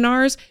these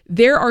webinars.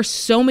 There are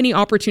so many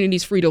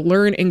opportunities for you to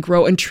learn and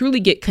grow and truly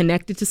get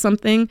connected to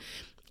something.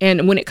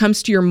 And when it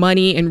comes to your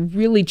money and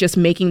really just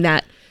making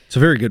that, it's a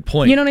very good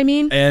point. You know what I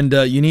mean? And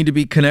you need to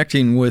be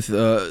connecting with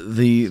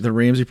the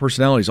Ramsey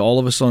personalities, all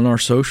of us on our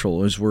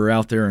social, as we're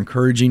out there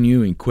encouraging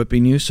you,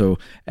 equipping you. So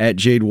at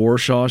Jade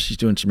Warshaw, she's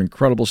doing some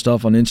incredible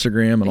stuff on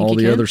Instagram and all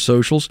the other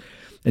socials.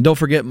 And don't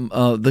forget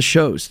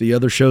the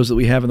other shows that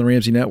we have in the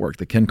Ramsey Network,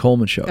 the Ken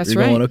Coleman Show. That's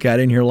You're right. going, okay, I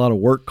didn't hear a lot of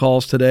work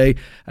calls today. I didn't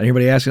hear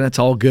anybody asking. That's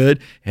all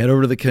good. Head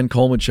over to the Ken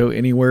Coleman Show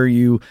anywhere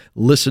you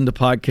listen to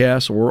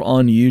podcasts or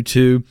on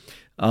YouTube.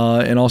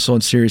 And also on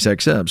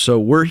SiriusXM. So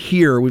we're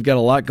here. We've got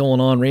a lot going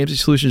on.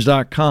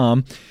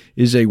 RamseySolutions.com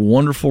is a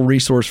wonderful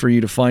resource for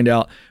you to find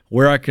out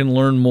where I can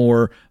learn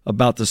more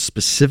about the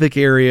specific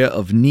area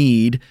of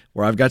need,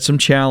 where I've got some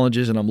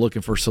challenges and I'm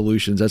looking for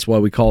solutions. That's why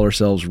we call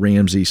ourselves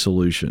Ramsey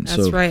Solutions.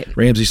 That's right.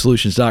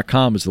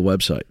 RamseySolutions.com is the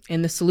website.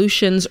 And the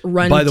solutions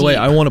run By the way,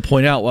 deep. I want to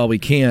point out while we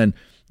can,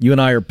 you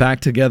and I are back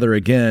together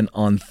again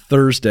on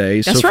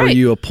Thursday. That's so for right.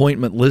 you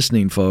appointment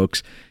listening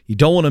folks, you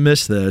don't want to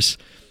miss this.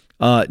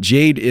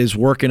 Jade is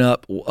working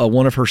up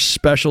one of her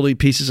specialty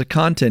pieces of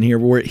content here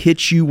where it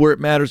hits you where it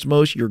matters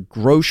most, your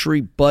grocery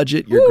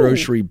budget, your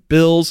grocery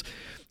bills.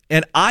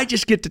 And I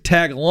just get to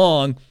tag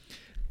along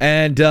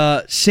and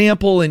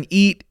sample and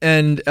eat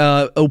and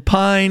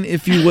opine,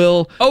 if you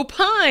will.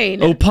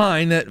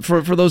 Opine, that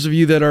for those of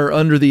you that are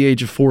under the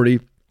age of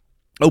 40,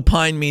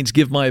 opine means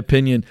give my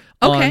opinion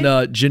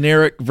on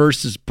generic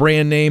versus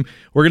brand name.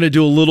 We're going to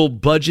do a little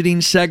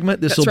budgeting segment.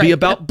 This will be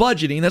about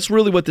budgeting. That's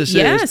really what this is.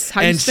 Yes,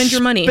 how you spend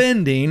your money.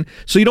 Spending.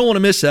 So you don't want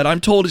to miss that.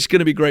 I'm told it's going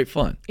to be great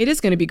fun. It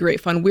is going to be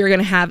great fun. We're going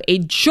to have a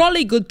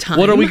jolly good time.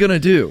 What are we going to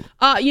do?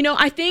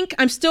 I think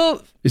I'm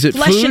still Is it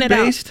fleshing it out.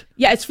 food-based?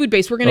 Yeah, it's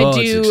food-based. We're going to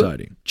it's do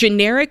exciting.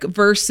 generic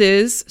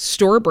versus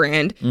store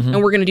brand. Mhm.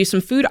 And we're going to do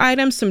some food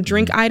items, some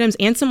drink items,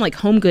 and some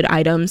home good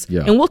items.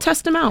 Yeah. And we'll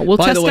test them out.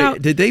 By the way,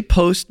 did they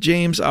post,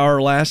 James,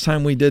 our last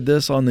time we did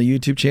this on the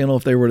YouTube channel?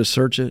 If they were to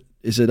search it,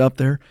 is it up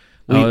there?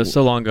 It's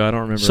so long ago, I don't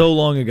remember. So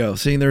long ago.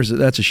 See,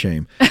 that's a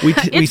shame.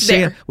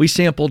 We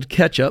sampled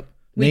ketchup,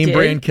 name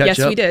brand ketchup.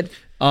 Yes, we did.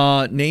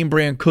 Name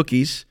brand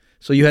cookies.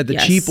 So you had the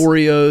Yes. cheap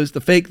Oreos,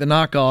 the fake, the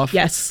knockoff.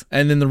 Yes.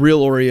 And then the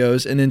real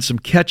Oreos, and then some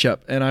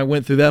ketchup. And I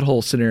went through that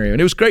whole scenario, and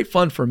it was great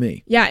fun for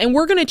me. Yeah, and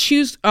we're going to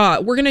choose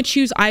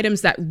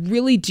items that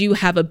really do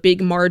have a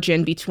big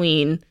margin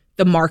between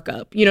the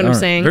markup. You know what All I'm right,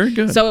 saying? very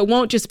good. So it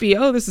won't just be,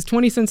 this is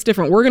 20 cents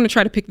different. We're going to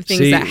try to pick the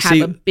things that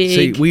have a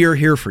big... we are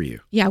here for you.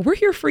 Yeah, we're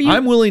here for you.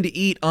 I'm willing to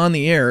eat on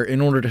the air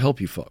in order to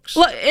help you folks.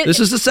 Well, this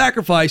is the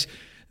sacrifice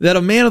that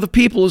a man of the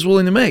people is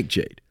willing to make,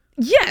 Jade.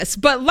 Yes,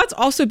 but let's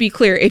also be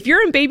clear. If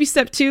you're in baby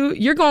step 2,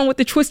 you're going with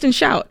the twist and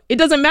shout. It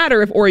doesn't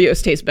matter if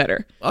Oreos taste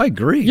better. I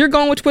agree. You're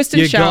going with twist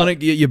and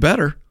shout. You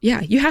better.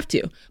 Yeah, you have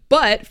to.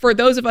 But for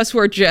those of us who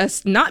are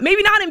just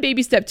maybe not in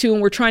baby step 2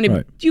 and we're trying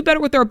to do better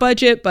with our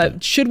budget,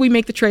 but should we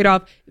make the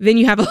trade-off, then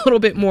you have a little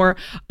bit more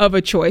of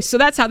a choice. So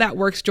that's how that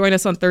works. Join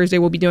us on Thursday.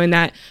 We'll be doing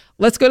that.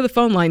 Let's go to the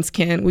phone lines,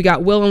 Ken. We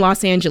got Will in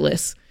Los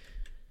Angeles.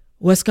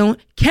 What's going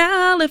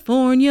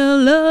California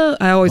love?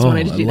 I always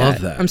wanted to do I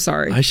love that. I'm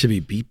sorry. I should be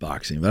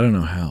beatboxing, but I don't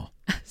know how.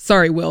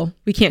 Sorry, Will.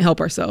 We can't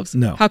help ourselves.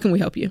 No. How can we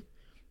help you?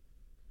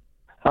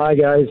 Hi,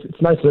 guys. It's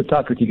nice to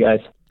talk with you guys.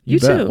 You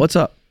too. What's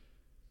up?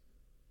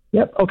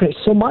 Yep. Okay.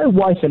 So my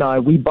wife and I,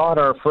 we bought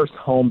our first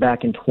home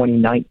back in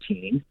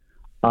 2019.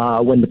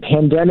 When the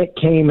pandemic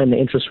came and the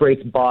interest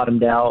rates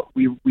bottomed out,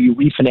 we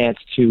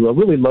refinanced to a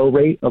really low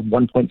rate of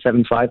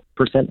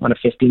 1.75% on a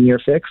 15-year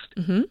fixed.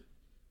 Mm-hmm.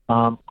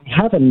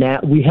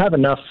 We have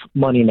enough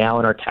money now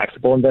in our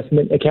taxable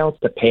investment accounts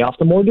to pay off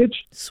the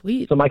mortgage.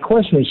 Sweet. So my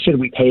question is, should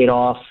we pay it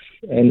off?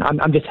 And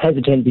I'm just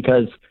hesitant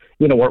because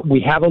we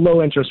have a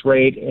low interest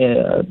rate,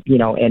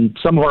 and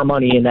some of our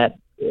money in that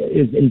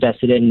is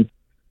invested in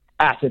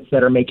assets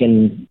that are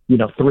making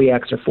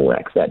 3x or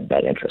 4x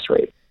that interest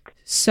rate.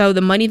 So the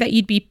money that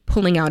you'd be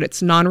pulling out,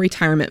 it's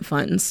non-retirement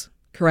funds,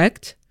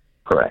 correct?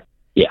 Correct.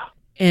 Yeah.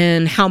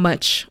 And how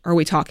much are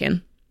we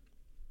talking?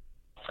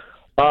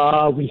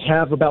 We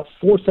have about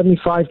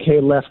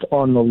 $475K left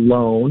on the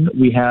loan.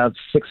 We have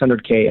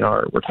 $600K in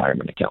our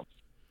retirement account.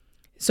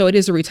 So it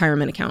is a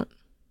retirement account.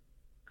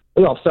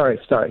 Oh, sorry.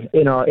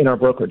 In our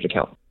brokerage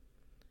account.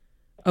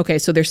 Okay,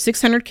 so there's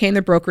 $600K in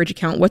the brokerage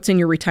account. What's in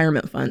your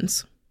retirement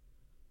funds?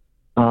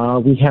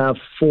 We have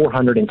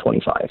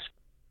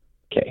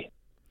 $425K.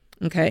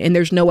 Okay, and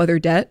there's no other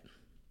debt?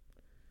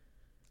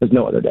 There's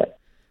no other debt.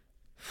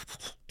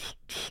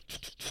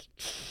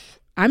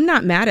 I'm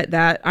not mad at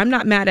that. I'm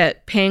not mad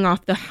at paying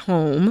off the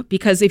home,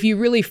 because if you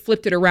really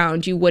flipped it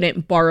around, you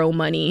wouldn't borrow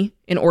money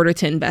in order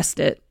to invest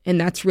it. And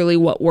that's really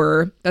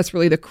that's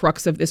really the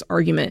crux of this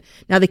argument.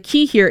 Now, the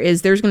key here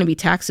is there's going to be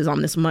taxes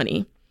on this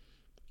money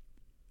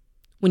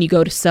when you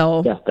go to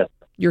sell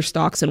your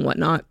stocks and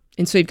whatnot.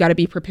 And so you've got to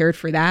be prepared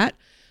for that.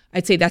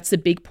 I'd say that's the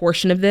big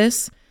portion of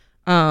this.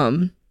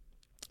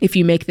 If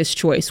you make this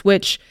choice,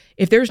 which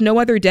if there's no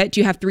other debt,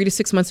 do you have 3 to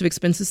 6 months of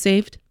expenses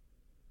saved?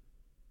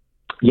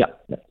 Yeah,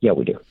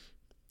 we do.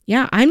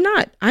 Yeah, I'm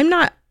not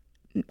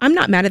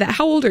mad at that.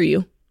 How old are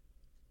you?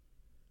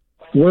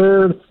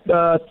 We're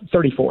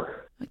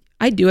 34.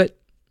 I'd do it.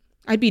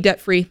 I'd be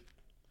debt free.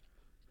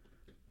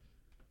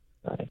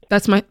 Right.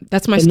 That's my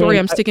story.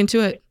 I'm sticking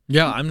to it.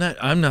 Yeah,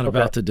 I'm not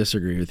about to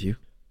disagree with you.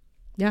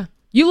 Yeah.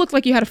 You look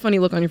like you had a funny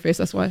look on your face,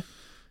 that's why.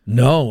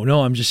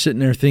 No, I'm just sitting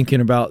there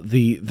thinking about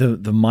the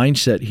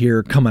mindset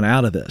here coming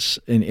out of this.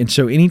 And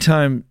so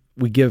anytime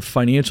we give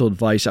financial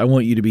advice, I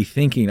want you to be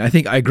thinking, I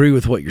think I agree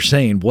with what you're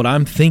saying. What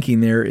I'm thinking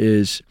there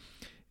is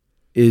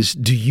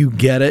do you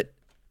get it?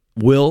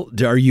 Will,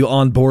 are you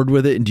on board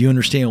with it? And do you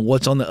understand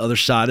what's on the other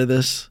side of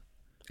this?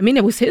 I mean,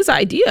 it was his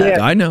idea.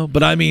 Yeah. I know,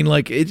 but I mean,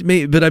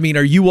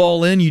 are you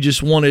all in? You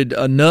just wanted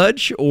a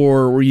nudge,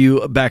 or were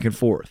you back and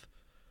forth?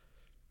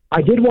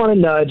 I did want a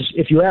nudge.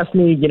 If you asked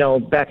me,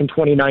 back in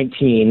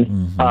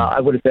 2019, I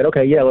would have said,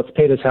 okay, yeah, let's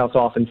pay this house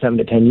off in 7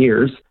 to 10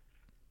 years.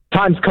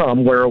 Times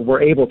come where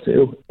we're able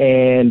to.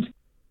 And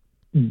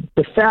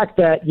the fact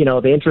that,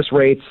 the interest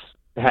rates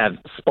have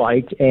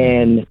spiked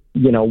and,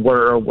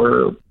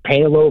 we're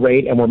paying a low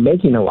rate and we're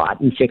making a lot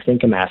in fixed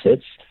income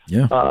assets,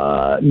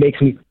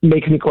 makes me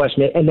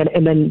question it. And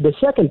then the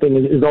second thing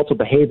is also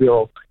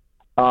behavioral.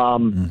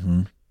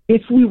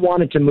 If we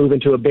wanted to move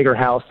into a bigger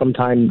house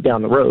sometime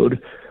down the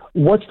road,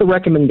 what's the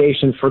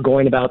recommendation for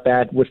going about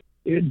that?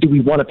 Do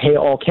we want to pay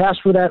all cash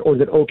for that, or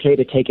is it okay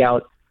to take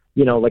out,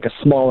 like a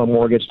smaller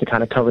mortgage to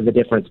kind of cover the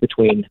difference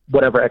between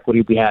whatever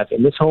equity we have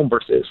in this home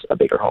versus a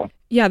bigger home?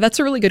 Yeah, that's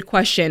a really good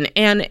question.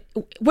 And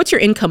what's your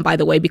income, by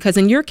the way? Because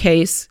in your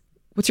case,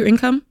 what's your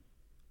income?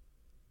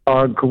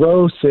 Our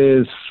gross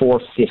is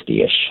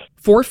 $450-ish.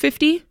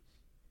 $450?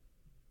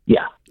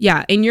 Yeah.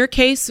 Yeah. In your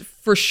case,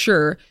 for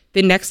sure,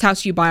 the next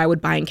house you buy, I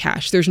would buy in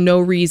cash. There's no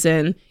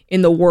reason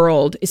in the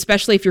world,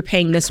 especially if you're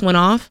paying this one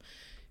off.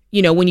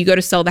 When you go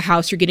to sell the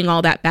house, you're getting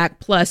all that back.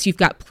 Plus, you've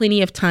got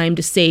plenty of time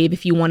to save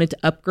if you wanted to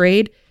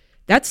upgrade.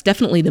 That's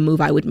definitely the move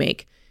I would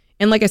make.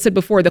 And like I said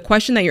before, the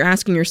question that you're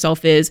asking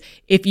yourself is,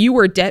 if you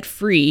were debt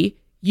free,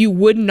 you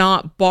would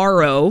not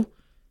borrow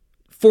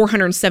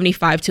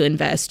 $475 to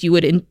invest. You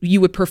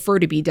would prefer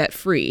to be debt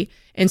free.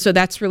 And so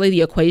that's really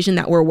the equation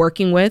that we're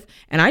working with.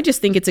 And I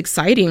just think it's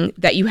exciting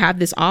that you have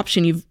this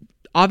option. You've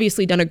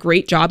obviously done a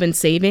great job in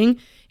saving,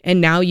 and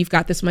now you've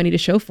got this money to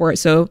show for it.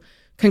 So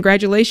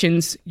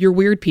congratulations, you're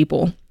weird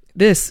people.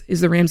 This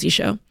is The Ramsey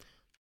Show.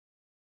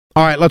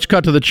 All right, let's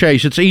cut to the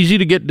chase. It's easy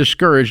to get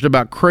discouraged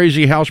about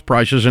crazy house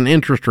prices and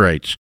interest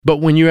rates. But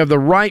when you have the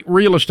right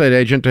real estate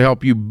agent to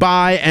help you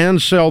buy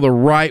and sell the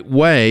right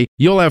way,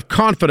 you'll have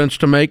confidence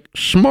to make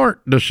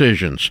smart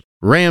decisions.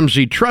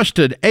 Ramsey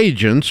Trusted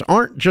Agents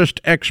aren't just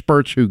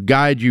experts who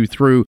guide you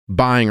through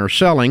buying or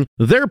selling.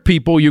 They're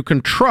people you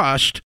can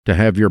trust to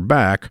have your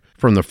back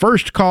from the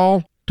first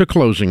call to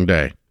closing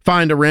day.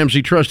 Find a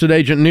Ramsey Trusted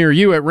Agent near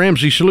you at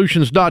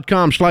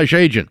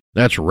RamseySolutions.com/agent.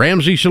 That's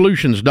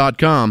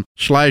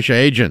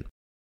RamseySolutions.com/agent.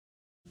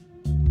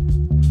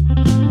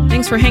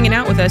 Thanks for hanging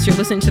out with us. You're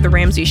listening to The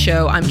Ramsey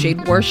Show. I'm Jade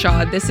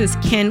Warshaw. This is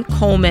Ken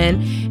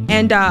Coleman.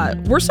 And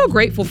we're so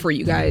grateful for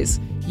you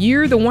guys.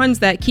 You're the ones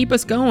that keep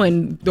us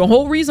going. The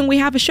whole reason we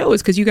have a show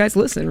is because you guys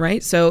listen,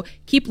 right? So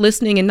keep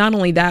listening. And not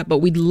only that, but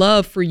we'd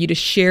love for you to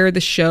share the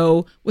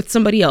show with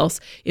somebody else.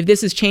 If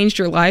this has changed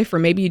your life, or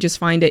maybe you just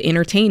find it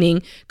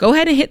entertaining, go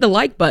ahead and hit the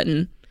like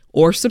button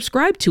or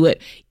subscribe to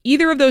it.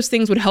 Either of those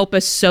things would help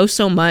us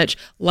so much.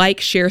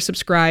 Like, share,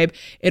 subscribe.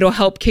 It'll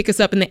help kick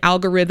us up in the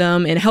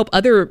algorithm and help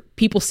other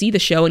people see the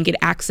show and get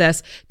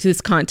access to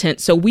this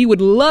content. So we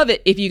would love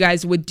it if you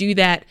guys would do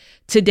that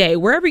today,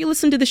 wherever you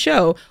listen to the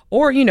show.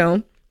 Or,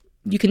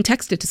 you can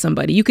text it to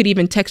somebody. You could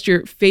even text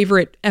your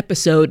favorite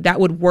episode.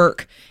 That would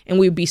work. And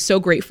we would be so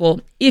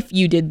grateful if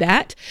you did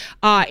that.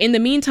 In the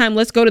meantime,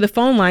 let's go to the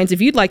phone lines. If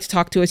you'd like to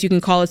talk to us, you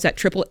can call us at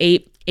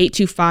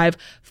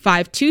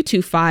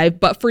 888-825-5225.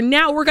 But for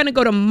now, we're going to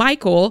go to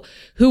Michael,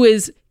 who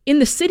is in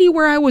the city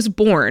where I was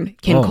born,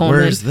 Ken Coleman.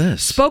 Where is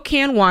this?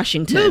 Spokane,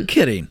 Washington. No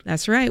kidding.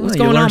 That's right. What's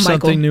going on, Michael? You learn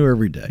something new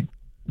every day.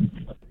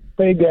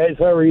 Hey, guys.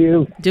 How are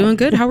you? Doing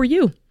good. How are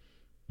you?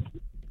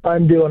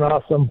 I'm doing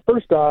awesome.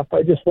 First off,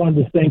 I just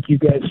wanted to thank you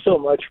guys so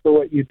much for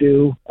what you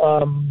do.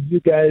 You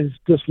guys,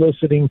 just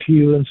listening to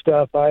you and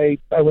stuff, I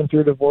went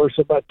through a divorce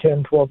about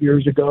 10, 12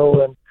 years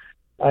ago, and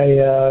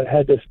I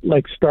had to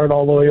start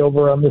all the way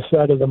over on this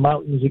side of the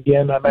mountains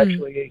again. I'm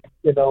actually,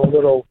 a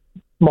little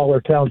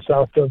smaller town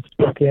south of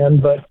Spokane,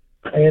 but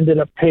I ended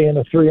up paying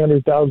a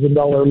 $300,000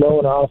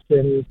 loan off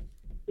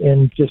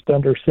in just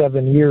under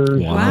 7 years.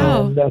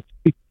 Wow. And that's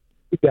you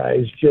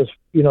guys just,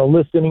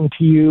 listening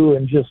to you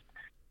and just,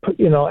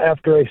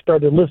 after I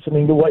started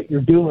listening to what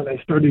you're doing,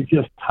 I started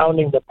just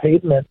pounding the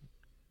pavement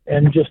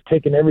and just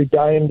taking every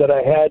dime that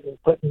I had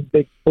and putting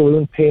big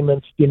balloon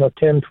payments,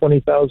 $10,000,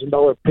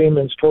 $20,000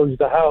 payments towards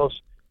the house.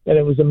 And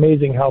it was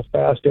amazing how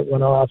fast it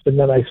went off. And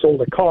then I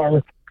sold a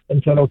car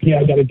and said, okay,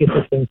 I got to get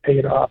this thing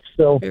paid off.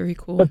 So, very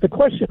cool. But the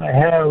question I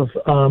have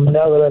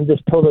now that I'm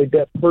just totally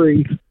debt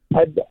free,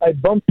 I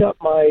bumped up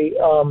my,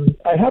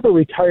 I have a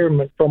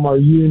retirement from our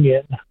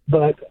union,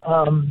 but,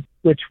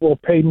 which will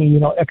pay me,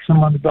 X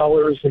amount of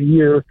dollars a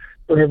year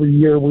for every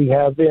year we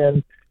have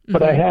in.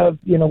 But I have,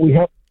 we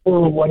have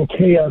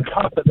 401k on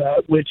top of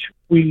that, which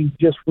we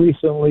just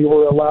recently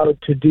were allowed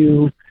to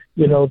do,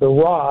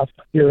 the Roth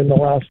here in the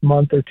last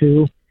month or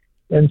two.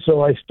 And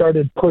so I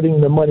started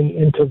putting the money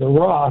into the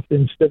Roth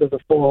instead of the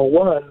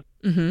 401.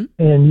 Mm-hmm.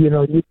 And,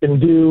 you can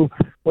do,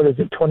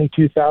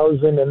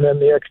 22,000 and then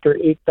the extra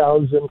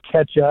 8,000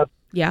 catch up.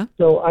 Yeah.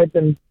 So I've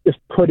been just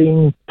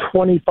putting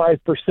 25%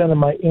 of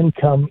my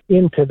income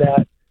into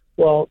that.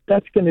 Well,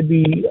 that's going to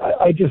be,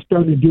 I just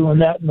started doing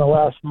that in the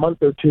last month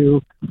or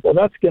two. Well,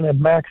 that's going to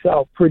max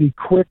out pretty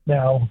quick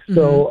now. Mm-hmm.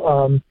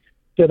 So,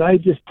 should I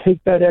just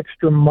take that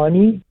extra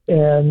money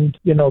and,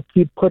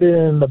 keep putting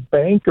it in the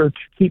bank or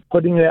keep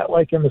putting that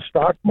in the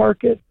stock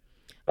market?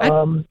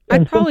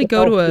 I'd probably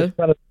go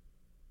to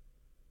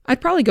I'd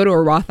probably go to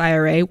a Roth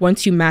IRA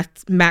once you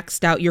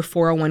maxed out your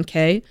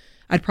 401k.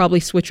 I'd probably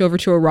switch over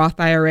to a Roth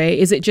IRA.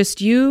 Is it just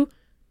you?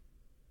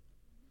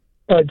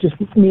 Just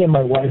me and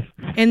my wife.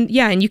 And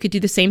you could do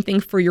the same thing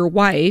for your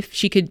wife.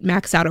 She could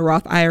max out a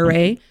Roth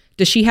IRA.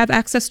 Does she have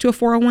access to a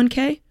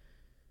 401k?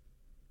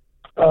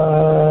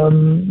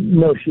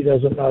 No, she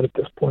doesn't, not at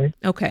this point.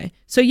 Okay.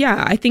 So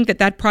I think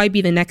that'd probably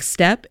be the next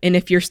step. And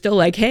if you're still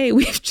like, hey,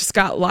 we've just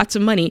got lots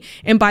of money.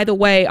 And by the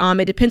way,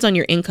 it depends on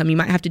your income. You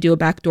might have to do a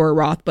backdoor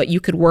Roth, but you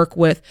could work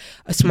with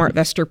a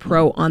SmartVestor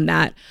Pro on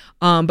that.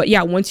 But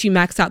once you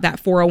max out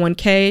that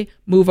 401k,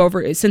 move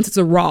over, since it's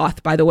a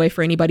Roth, by the way,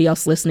 for anybody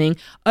else listening.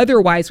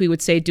 Otherwise, we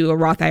would say do a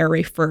Roth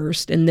IRA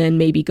first and then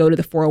maybe go to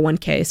the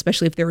 401k,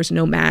 especially if there was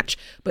no match.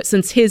 But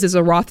since his is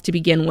a Roth to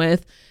begin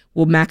with,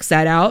 we'll max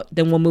that out.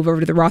 Then we'll move over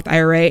to the Roth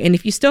IRA. And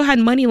if you still had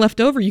money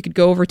left over, you could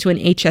go over to an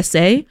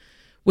HSA,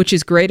 which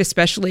is great,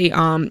 especially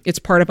it's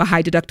part of a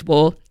high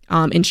deductible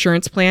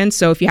insurance plan.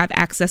 So if you have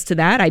access to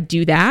that, I'd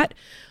do that.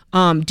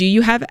 Do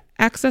you have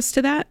access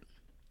to that?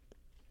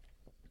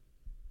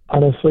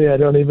 Honestly, I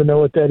don't even know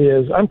what that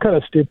is. I'm kind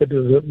of stupid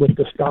with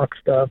the stock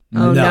stuff.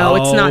 Oh, no,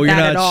 it's not you're that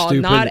not at all.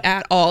 stupid. Not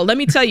at all. Let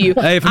me tell you.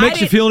 Hey, if it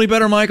makes you feel any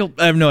better, Michael,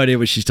 I have no idea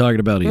what she's talking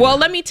about either. Well,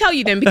 let me tell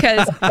you then,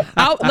 because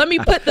let me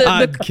put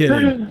I'm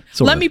kidding.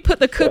 Let me put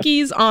the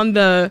cookies on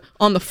the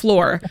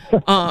floor.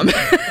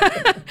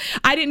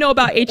 I didn't know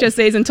about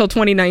HSAs until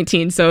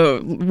 2019,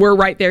 so we're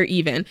right there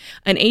even.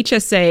 An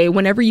HSA,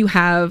 whenever you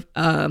have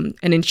an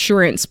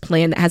insurance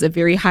plan that has a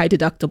very high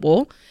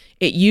deductible,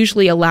 it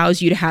usually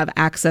allows you to have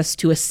access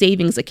to a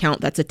savings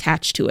account that's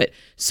attached to it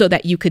so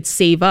that you could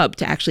save up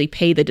to actually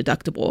pay the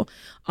deductible.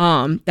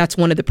 That's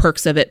one of the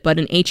perks of it. But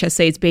an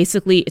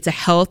HSA it's a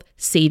health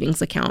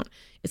savings account.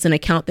 It's an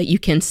account that you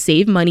can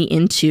save money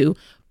into,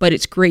 but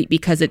it's great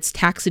because it's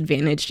tax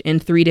advantaged in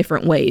 3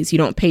 different ways. You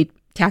don't pay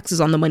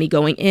taxes on the money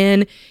going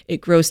in,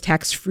 it grows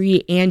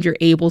tax-free, and you're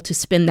able to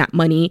spend that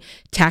money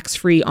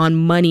tax-free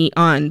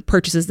on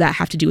purchases that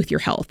have to do with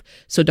your health.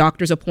 So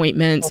doctor's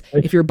appointments,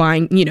 if you're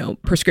buying,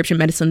 prescription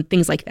medicine,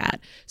 things like that.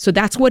 So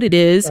that's what it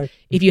is. Right.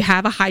 If you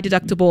have a high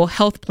deductible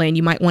health plan,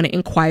 you might want to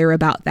inquire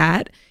about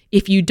that.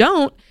 If you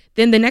don't,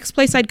 then the next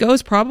place I'd go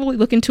is probably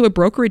look into a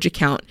brokerage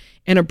account.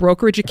 And a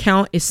brokerage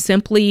account is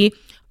simply,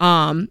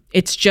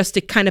 it's just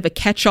a kind of a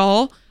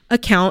catch-all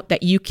account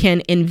that you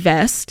can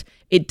invest.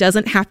 It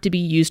doesn't have to be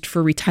used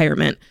for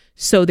retirement.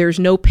 So there's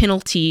no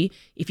penalty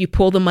if you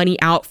pull the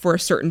money out for a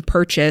certain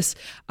purchase,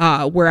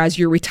 whereas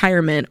your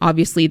retirement,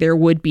 obviously there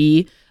would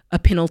be a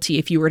penalty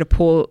if you were to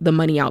pull the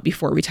money out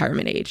before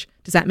retirement age.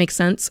 Does that make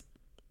sense?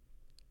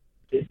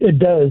 It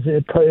does.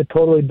 It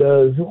totally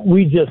does.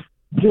 We just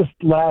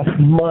last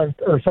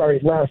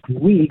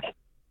week,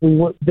 we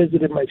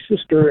visited my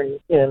sister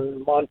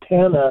in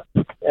Montana,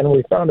 and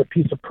we found a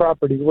piece of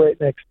property right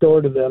next door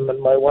to them. And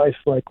my wife's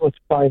like, "Let's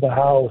buy the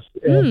house."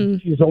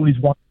 And she's always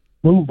wanted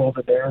to move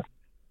over there,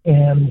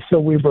 and so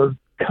we were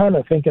kind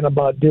of thinking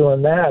about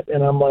doing that.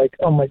 And I'm like,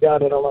 "Oh my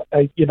God,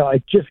 I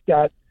just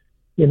got,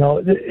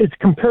 it's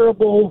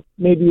comparable,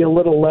 maybe a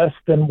little less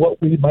than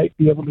what we might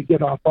be able to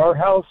get off our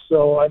house."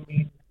 So I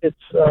mean, it's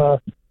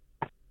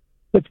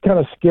it's kind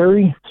of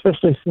scary,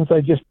 especially since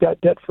I just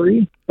got debt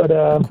free. But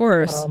of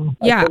course,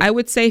 I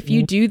would say if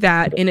you do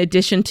that in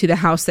addition to the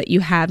house that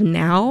you have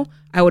now,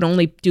 I would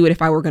only do it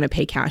if I were going to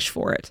pay cash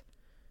for it.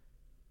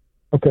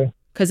 Okay.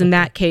 Because in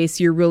that case,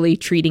 you're really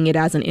treating it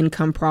as an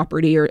income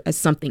property or as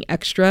something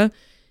extra.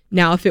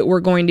 Now, if it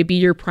were going to be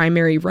your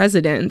primary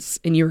residence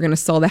and you were going to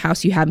sell the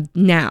house you have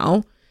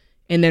now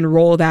and then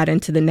roll that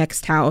into the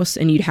next house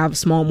and you'd have a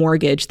small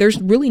mortgage, there's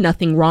really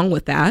nothing wrong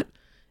with that.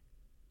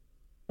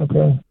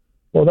 Okay.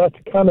 Well, that's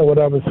kind of what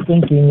I was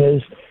thinking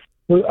is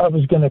I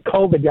was going to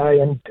call the guy,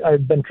 and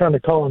I've been trying to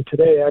call him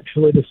today,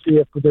 actually, to see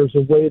if there's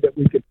a way that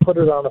we could put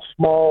it on a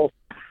small,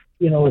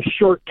 a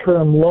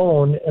short-term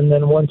loan, and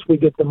then once we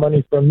get the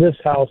money from this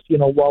house,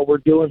 while we're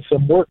doing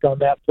some work on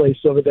that place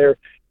over there,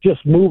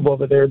 just move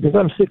over there, because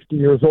I'm 60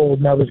 years old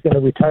and I was going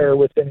to retire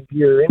within a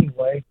year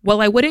anyway.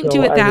 Well, I wouldn't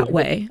do it that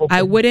way.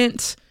 I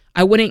wouldn't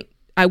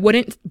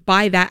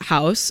buy that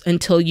house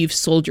until you've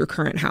sold your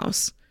current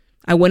house.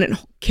 I wouldn't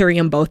carry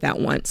them both at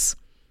once.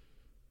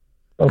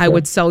 Okay. I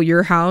would sell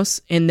your house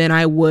and then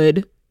I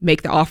would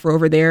make the offer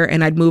over there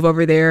and I'd move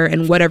over there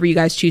and whatever you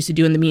guys choose to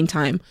do in the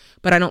meantime.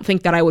 But I don't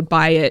think that I would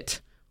buy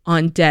it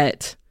on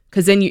debt,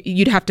 because then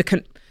you'd have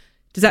to,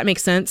 does that make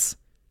sense?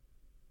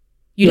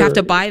 You'd have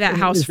to buy that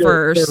house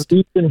first.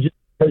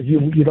 Because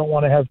you don't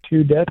want to have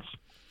two debts?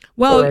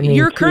 Well,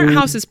 your current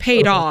house is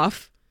paid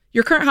off.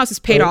 Your current house is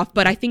paid off,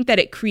 but I think that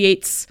it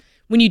creates,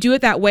 when you do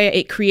it that way,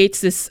 it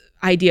creates this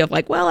idea of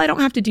like, well, I don't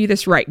have to do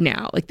this right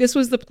now. Like, this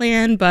was the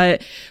plan,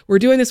 but we're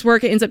doing this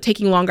work. It ends up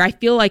taking longer. I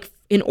feel like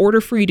in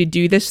order for you to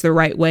do this the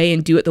right way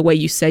and do it the way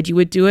you said you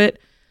would do it,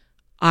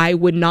 I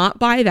would not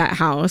buy that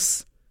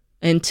house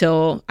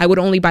I would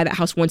only buy that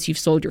house once you've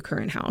sold your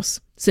current house,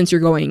 since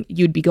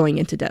you'd be going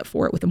into debt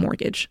for it with a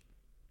mortgage.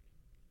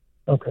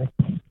 Okay.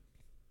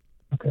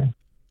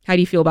 How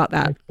do you feel about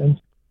that?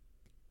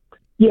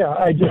 Yeah,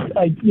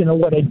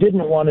 what I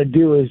didn't want to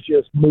do is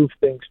just move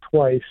things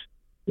twice.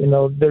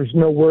 There's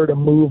nowhere to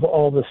move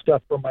all the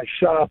stuff from my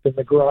shop and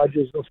the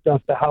garages and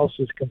stuff. The house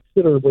is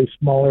considerably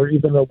smaller,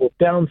 even though we'll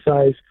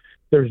downsize.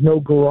 There's no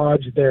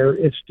garage there.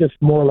 It's just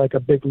more like a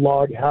big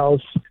log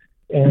house.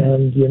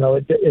 And,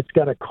 it's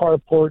got a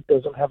carport,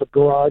 doesn't have a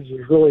garage.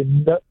 There's really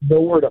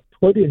nowhere to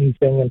put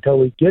anything until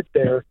we get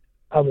there.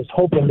 I was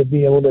hoping to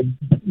be able to,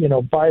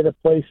 buy the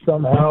place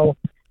somehow,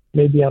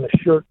 maybe on a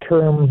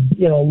short-term,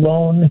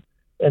 loan,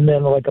 and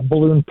then like a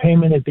balloon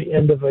payment at the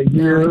end of a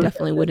year. No, I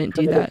definitely wouldn't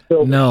do that.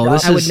 No,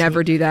 I would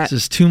never do that.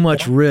 This is too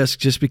much risk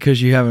just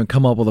because you haven't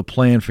come up with a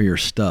plan for your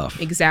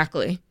stuff.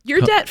 Exactly.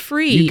 You're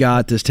debt-free. You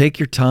got this. Take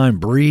your time.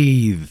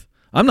 Breathe.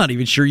 I'm not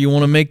even sure you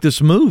want to make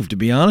this move, to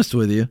be honest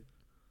with you.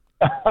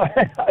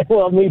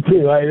 Well, me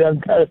too.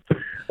 I'm kind of,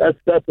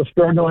 that's a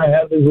struggle I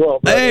have as well.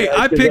 But hey,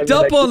 I picked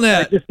up on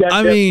that.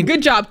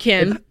 Good job,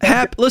 Ken.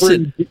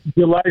 Listen,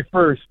 July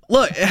 1st.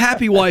 Look,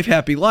 happy wife,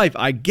 happy life.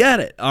 I get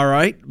it. All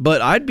right,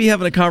 but I'd be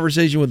having a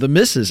conversation with the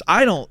missus.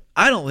 I don't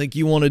think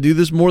you want to do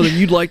this more than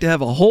you'd like to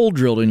have a hole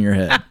drilled in your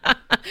head.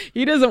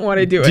 He doesn't want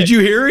to do it. Did you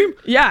hear him?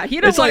 Yeah,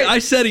 he doesn't. It's like I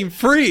set him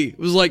free. It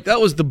was like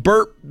that was the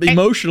burp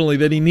emotionally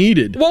that he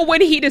needed. Well,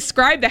 when he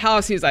described the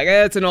house, he's like,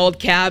 it's an old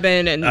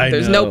cabin and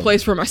there's no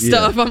place for my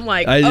stuff. I'm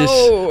like,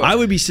 I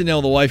would be sitting there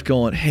with the wife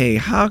going, hey,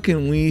 how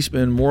can we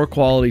spend more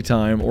quality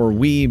time, or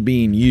we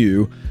being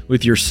you,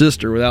 with your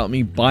sister without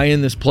me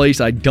buying this place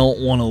I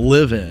don't want to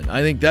live in?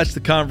 I think that's the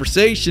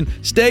conversation.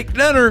 Steak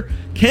dinner,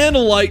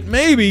 candlelight,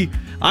 maybe.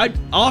 I'd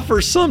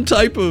offer some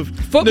type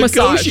of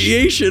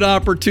negotiation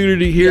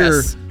opportunity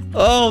here. Yes.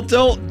 Oh,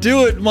 don't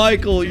do it,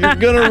 Michael. You're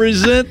going to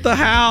resent the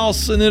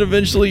house and then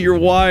eventually your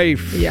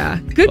wife.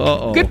 Yeah.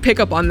 Good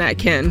pickup on that,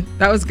 Ken.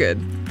 That was good.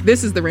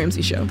 This is The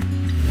Ramsey Show.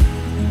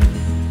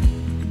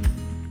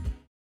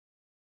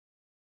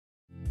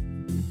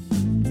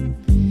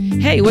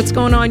 Hey, what's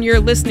going on? You're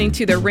listening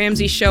to The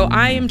Ramsey Show.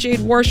 I am Jade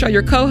Warshaw,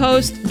 your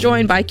co-host,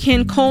 joined by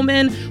Ken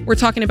Coleman. We're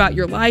talking about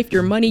your life,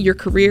 your money, your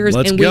careers,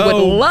 we would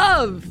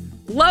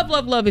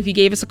love if you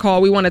gave us a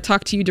call. We want to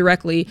talk to you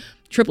directly.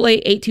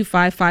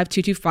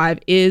 888-825-5225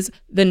 is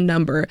the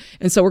number.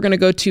 And so we're going to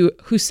go to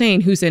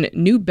Hussein, who's in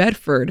New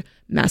Bedford,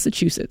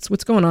 Massachusetts.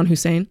 What's going on,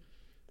 Hussein?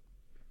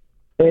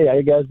 Hey, how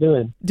you guys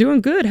doing?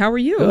 Doing good. How are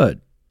you? Good.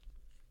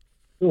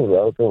 Doing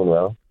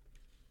well.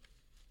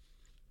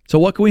 So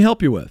what can we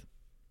help you with?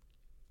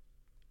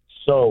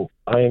 So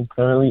I am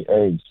currently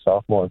a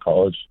sophomore in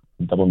college,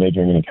 double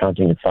majoring in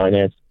accounting and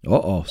finance.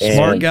 Uh-oh.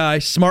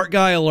 Smart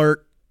guy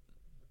alert.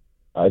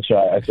 I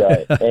try.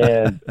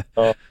 And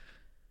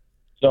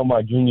so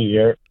my junior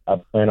year,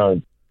 I plan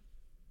on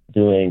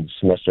doing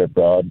semester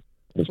abroad.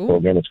 This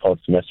program, it's called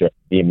Semester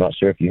FD. I'm not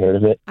sure if you heard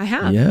of it. I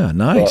have. Yeah,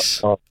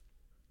 nice.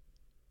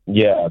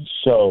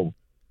 So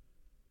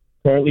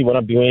currently what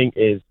I'm doing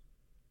is,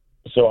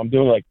 so I'm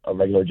doing like a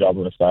regular job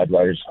on the side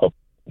where I just help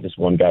this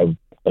one guy with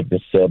like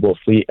this saleable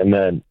fleet. And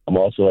then I'm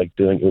also like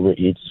doing Uber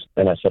Eats,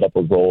 and I set up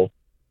a role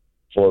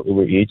for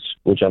Uber Eats,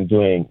 which I'm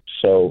doing.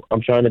 So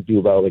I'm trying to do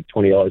about like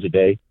 $20 a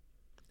day.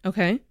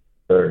 Okay.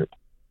 So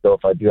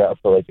if I do that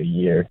for like a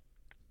year,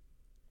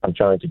 I'm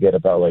trying to get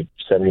about like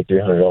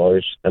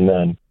 $7,300, and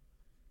then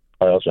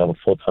I also have a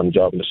full-time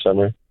job in the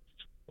summer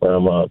where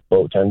I'm a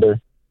boat tender.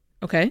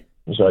 Okay.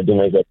 So I do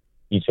make like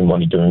decent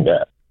money doing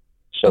that.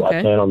 So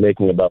I plan on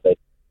making about like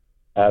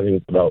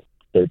having about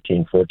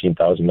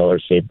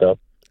 $14,000 saved up.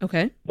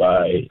 Okay.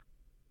 By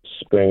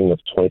spring of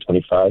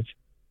 2025.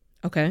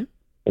 Okay.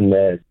 And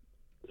then,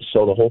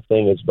 so the whole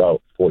thing is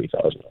about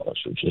 $40,000,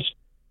 which is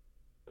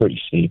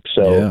pretty steep.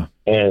 So,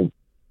 and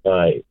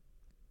my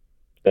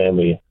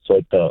family, so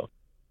like the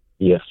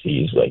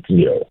EFC is like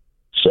 0.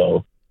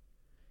 So,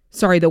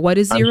 sorry, the what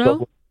is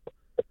 0?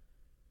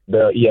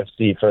 The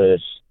EFC for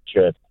this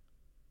trip.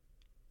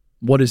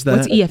 What is that?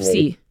 What's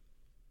EFC?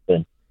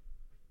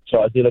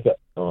 So I did like a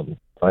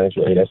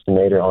financial aid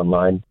estimator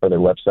online for their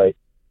website,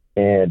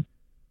 and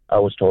I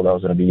was told I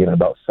was going to be given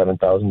about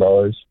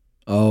 $7,000.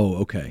 Oh,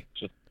 okay.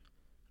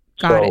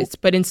 Got it.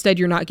 But instead,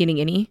 you're not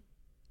getting any?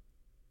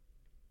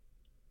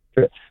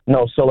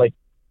 No, so like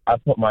I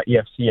put my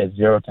EFC at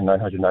 0 to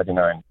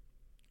 999.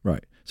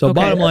 Right. So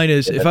bottom line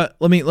is,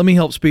 let me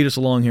help speed us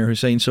along here,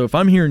 Hussein. So if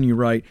I'm hearing you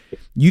right,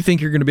 you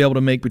think you're going to be able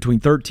to make between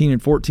 $13,000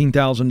 and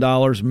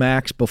 $14,000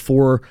 max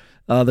before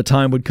the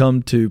time would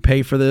come to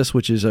pay for this,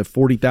 which is a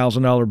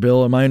 $40,000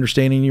 bill. Am I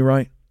understanding you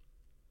right?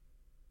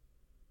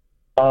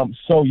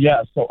 So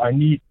I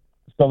need,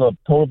 the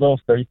total bill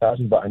is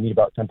 $30,000, but I need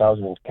about $10,000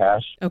 in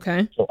cash.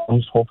 Okay. So I'm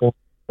just hoping,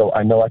 so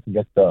I know I can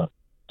get the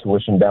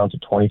tuition down to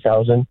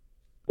 $20,000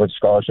 with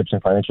scholarships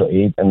and financial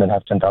aid, and then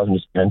have $10,000 to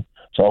spend.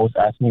 So I was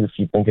asking you if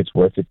you think it's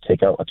worth it to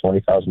take out a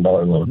 $20,000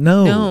 loan.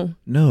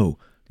 No.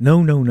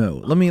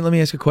 Let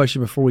me ask a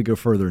question before we go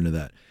further into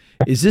that.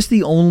 Is this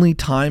the only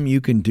time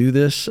you can do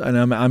this? And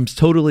I'm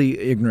totally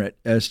ignorant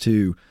as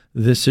to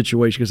this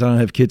situation because I don't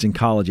have kids in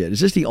college yet. Is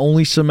this the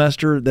only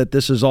semester that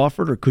this is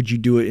offered, or could you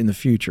do it in the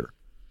future?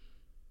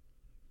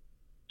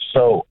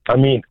 So, I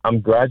mean,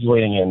 I'm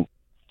graduating in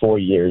 4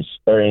 years,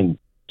 or in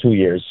 2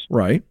 years.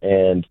 Right.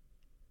 And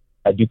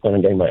I do plan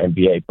on getting my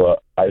MBA,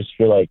 but I just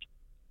feel like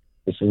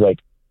this is like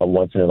a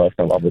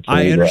once-in-a-lifetime opportunity.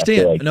 I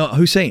understand. No,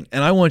 Hussein,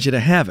 and I want you to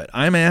have it.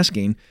 I'm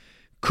asking,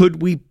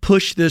 could we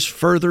push this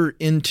further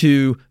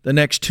into the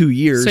next 2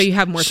 years so you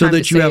have more time so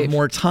that to you save. have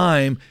more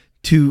time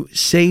to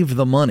save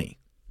the money?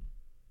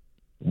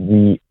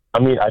 I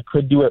mean, I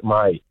could do it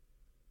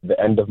the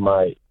end of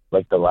my,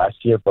 like the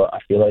last year, but I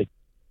feel like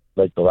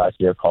the last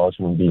year of college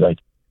would be like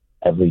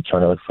heavily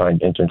trying to like find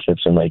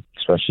internships and like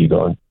especially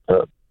going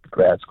to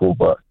grad school,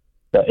 but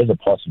that is a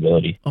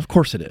possibility. Of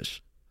course it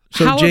is.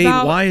 So Jade,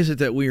 why is it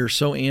that we are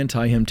so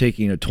anti him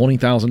taking a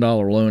 $20,000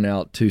 loan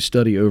out to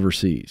study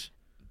overseas?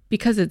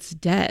 Because it's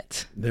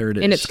debt. There it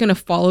is. And it's going to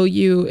follow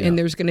you, and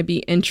there's going to be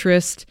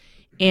interest,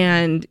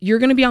 and you're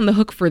going to be on the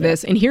hook for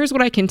this. And here's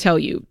what I can tell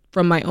you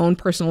from my own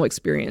personal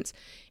experience.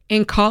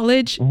 In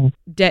college,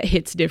 debt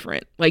hits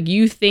different. Like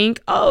you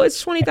think, oh,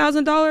 it's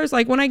 $20,000.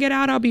 Like when I get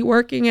out, I'll be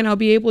working and I'll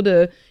be able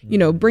to,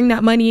 bring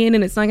that money in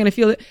and it's not going to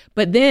feel it.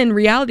 But then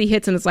reality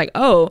hits and it's like,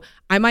 oh,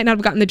 I might not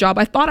have gotten the job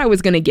I thought I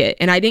was going to get.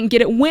 And I didn't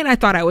get it when I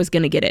thought I was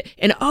going to get it.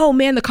 And oh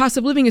man, the cost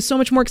of living is so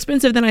much more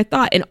expensive than I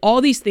thought. And all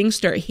these things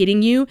start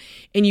hitting you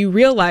and you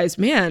realize,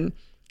 man,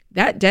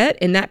 that debt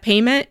and that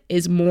payment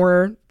is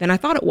more than I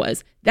thought it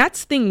was.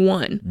 That's thing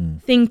one.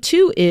 Thing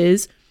two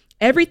is,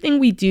 everything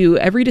we do,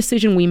 every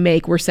decision we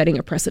make, we're setting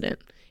a precedent.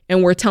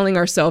 And we're telling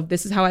ourselves,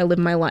 this is how I live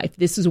my life.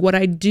 This is what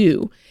I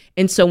do.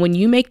 And so when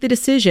you make the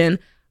decision,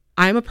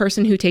 I'm a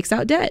person who takes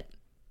out debt.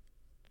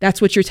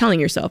 That's what you're telling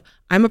yourself.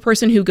 I'm a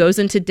person who goes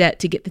into debt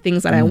to get the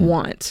things that I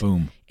want.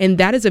 Boom. And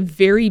that is a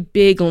very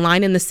big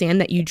line in the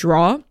sand that you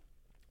draw.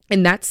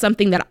 And that's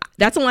something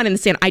that's a line in the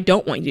sand I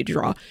don't want you to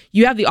draw.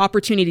 You have the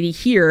opportunity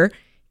here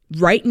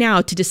right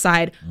now to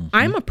decide,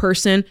 I'm a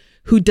person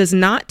who does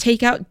not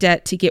take out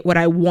debt to get what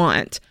I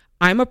want.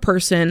 I'm a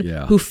person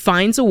who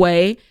finds a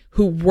way,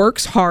 who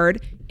works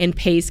hard and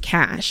pays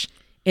cash.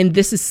 And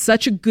this is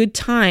such a good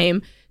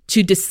time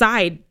to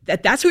decide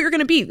that that's who you're going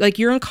to be. Like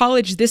you're in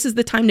college. This is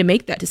the time to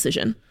make that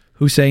decision.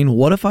 Hussein,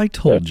 what if I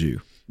told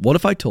you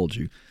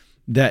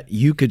that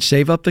you could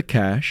save up the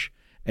cash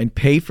and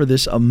pay for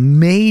this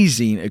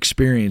amazing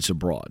experience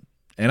abroad?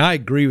 And I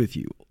agree with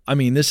you. I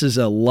mean, this is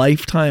a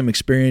lifetime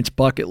experience,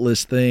 bucket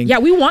list thing. Yeah,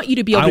 we want you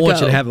to be able to go. I want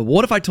you to have it.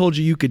 What if I told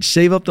you could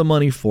save up the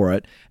money for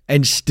it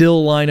and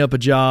still line up a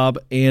job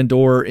and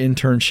or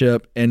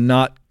internship and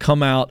not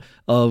come out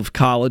of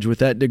college with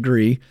that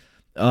degree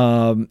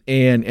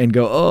and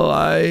go, oh,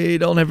 I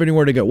don't have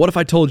anywhere to go? What if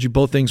I told you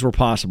both things were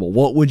possible?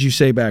 What would you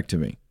say back to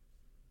me?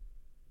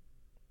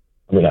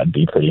 I mean, that'd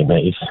be pretty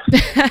amazing.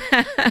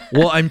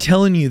 Well, I'm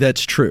telling you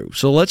that's true.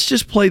 So let's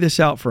just play this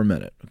out for a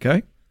minute,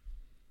 okay?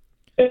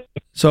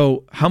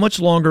 So how much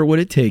longer would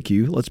it take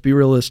you, let's be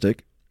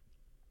realistic,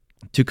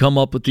 to come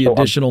up with the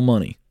additional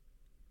money?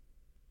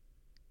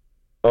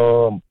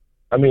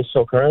 I mean,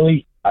 so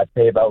currently I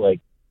pay about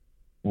like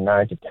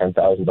 $9,000 to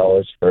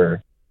 $10,000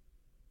 for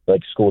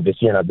like school this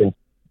year, and I've been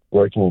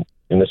working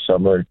in the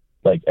summer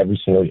like every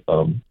single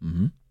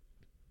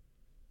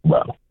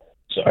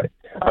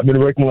I've been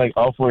working like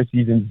all 4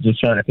 seasons just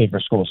trying to pay for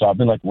school. So I've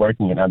been like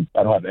working, and I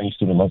don't have any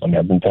student loans on me.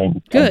 I've been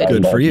paying.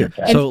 Good for you.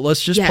 So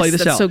let's just play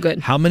this out. So good.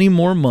 How many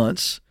more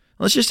months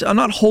I'm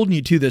not holding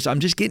you to this.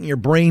 I'm just getting your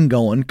brain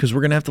going because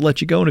we're going to have to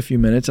let you go in a few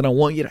minutes. And I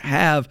want you to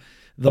have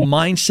the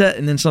mindset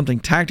and then something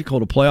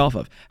tactical to play off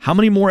of. How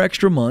many more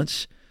extra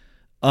months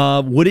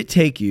would it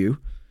take you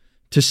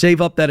to save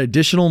up that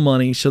additional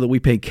money so that we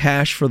pay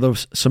cash for the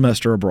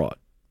semester abroad?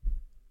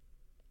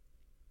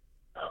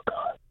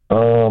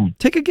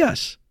 Take a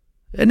guess.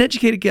 An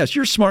educated guess.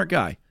 You're a smart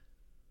guy.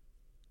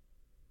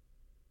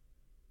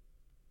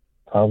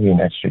 Probably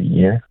an extra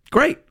year.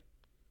 Great.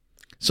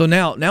 So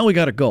now we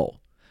got a goal.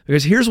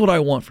 Because here's what I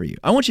want for you.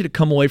 I want you to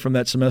come away from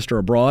that semester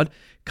abroad,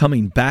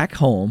 coming back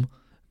home,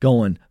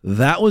 going,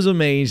 that was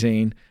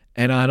amazing,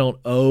 and I don't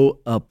owe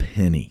a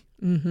penny.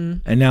 Mm-hmm.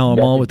 And now I'm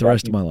on with the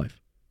rest of my life.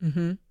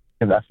 Mm-hmm.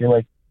 Because I feel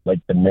like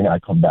the minute I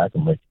come back,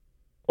 I'm like,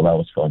 well, that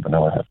was fun, but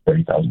now I have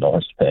 $30,000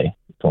 to pay,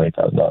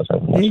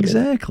 $20,000.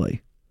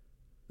 Exactly.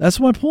 That's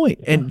my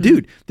point. And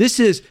dude, this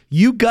is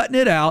you gutting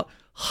it out,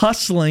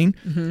 hustling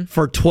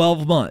for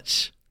 12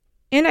 months.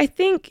 And I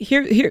think,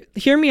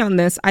 hear me on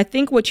this. I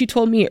think what you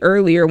told me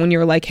earlier when you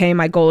were like, hey,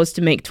 my goal is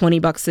to make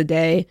 $20 a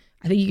day.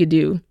 I think you could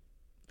do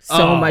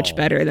so much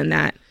better than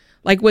that.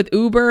 Like with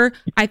Uber,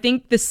 I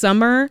think this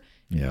summer,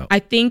 I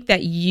think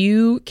that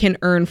you can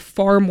earn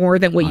far more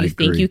than what you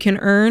think you can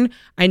earn.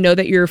 I know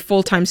that you're a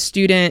full-time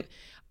student,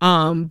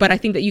 but I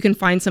think that you can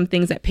find some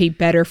things that pay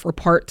better for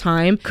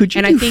part-time.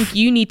 And I think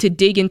you need to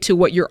dig into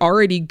what you're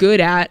already good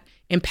at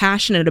and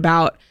passionate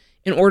about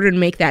in order to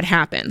make that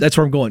happen. That's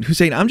where I'm going.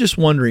 Hussein, I'm just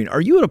wondering,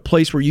 are you at a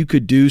place where you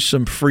could do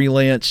some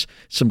freelance,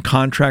 some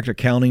contract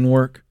accounting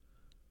work?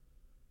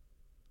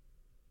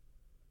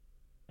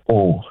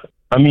 Oh,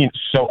 I mean,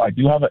 so I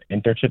do have an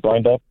internship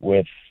lined up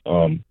with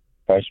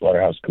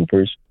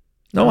PricewaterhouseCoopers.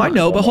 No, I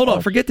know, but hold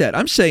on, forget that.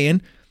 I'm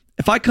saying,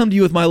 if I come to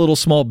you with my little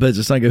small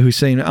business and I go,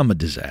 Hussein, I'm a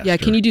disaster. Yeah,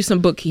 can you do some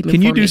bookkeeping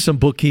Can you for do me? some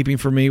bookkeeping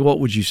for me? What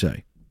would you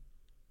say?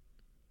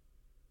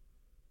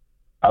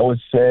 I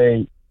would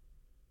say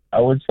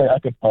I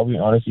could probably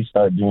honestly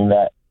start doing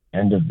that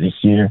end of this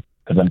year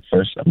because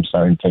I'm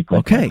starting to take.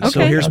 Okay, so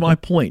here's my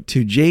point.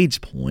 To Jade's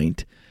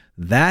point,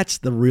 that's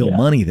the real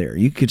money there.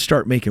 You could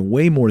start making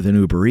way more than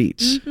Uber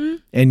Eats. Mm-hmm.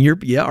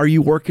 And are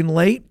you working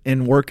late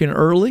and working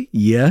early?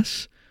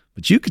 Yes,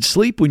 but you could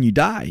sleep when you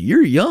die.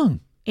 You're young.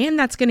 And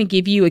that's going to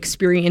give you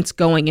experience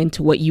going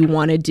into what you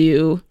want to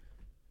do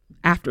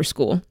after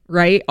school,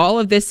 right? All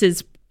of this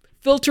is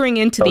filtering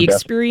into the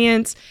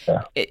experience.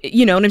 Yeah.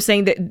 You know what I'm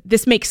saying? That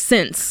this makes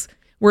sense.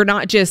 We're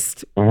not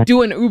just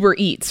doing Uber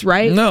Eats,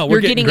 right? No,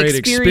 we're getting great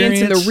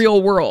experience in the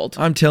real world.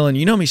 I'm telling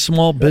you, how many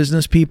small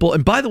business people,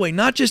 and by the way,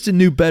 not just in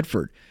New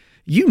Bedford.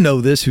 You know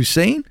this,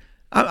 Hussein.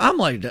 I'm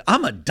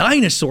a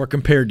dinosaur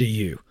compared to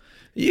you.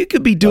 You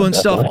could be doing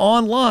stuff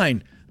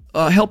online,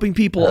 helping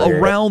people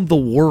around the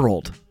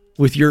world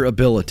with your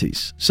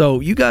abilities.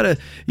 So you gotta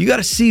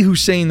see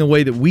Hussein the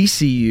way that we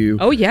see you.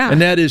 Oh yeah. And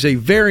that is a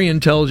very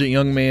intelligent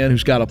young man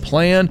who's got a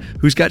plan,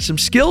 who's got some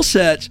skill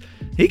sets.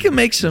 He can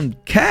make some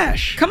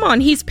cash. Come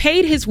on, he's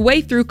paid his way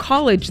through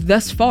college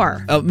thus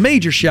far. A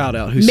major shout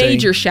out, Hussein.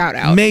 Major shout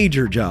out.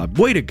 Major job.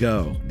 Way to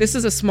go. This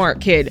is a smart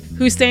kid.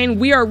 Hussein,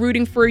 we are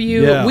rooting for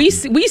you. Yeah. We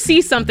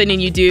see something in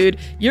you, dude.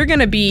 You're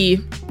going to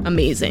be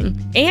amazing.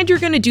 And you're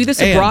going to do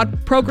this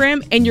abroad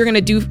program, and you're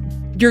going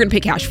to pay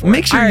cash for it.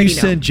 Make sure you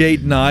send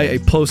Jade and I a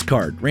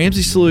postcard.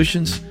 Ramsey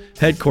Solutions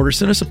headquarters,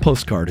 send us a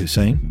postcard,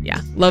 Hussein.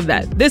 Yeah, love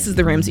that. This is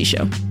The Ramsey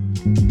Show.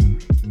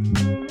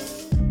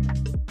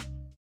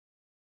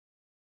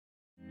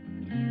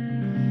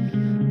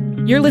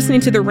 You're listening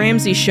to The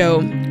Ramsey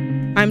Show.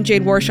 I'm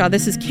Jade Warshaw.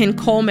 This is Ken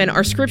Coleman.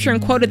 Our scripture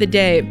and quote of the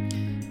day.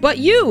 But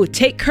you,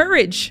 take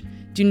courage.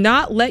 Do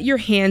not let your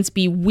hands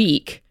be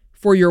weak,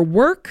 for your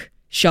work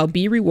shall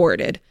be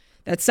rewarded.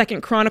 That's 2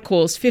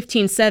 Chronicles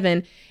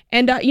 15:7.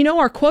 And,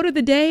 our quote of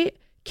the day,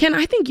 Ken,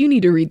 I think you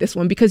need to read this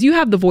one because you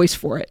have the voice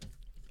for it.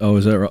 Oh,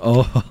 is that right?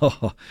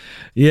 Oh,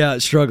 yeah,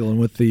 struggling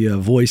with the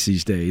voice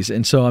these days.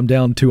 And so I'm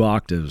down 2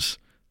 octaves.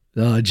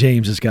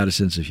 James has got a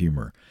sense of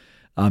humor.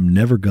 I'm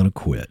never going to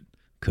quit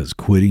because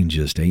quitting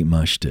just ain't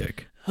my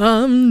shtick.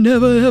 I'm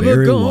never,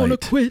 ever going to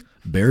quit.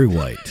 Barry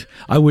White.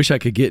 I wish I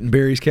could get in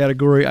Barry's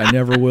category. I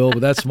never will,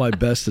 but that's my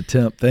best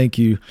attempt. Thank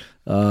you.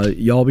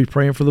 Y'all be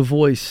praying for the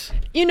voice.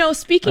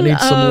 Speaking I need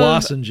some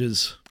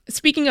lozenges.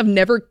 Speaking of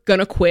never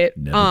gonna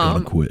quit,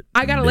 gonna quit.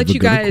 I gotta let you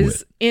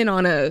guys in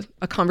on a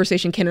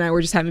conversation Ken and I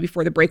were just having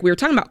before the break. We were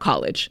talking about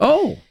college.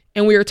 Oh.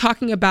 And we were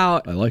talking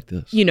about, I like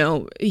this.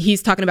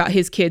 He's talking about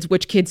his kids,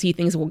 which kids he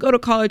thinks will go to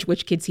college,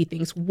 which kids he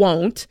thinks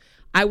won't.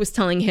 I was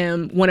telling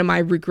him one of my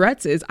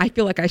regrets is I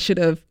feel like I should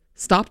have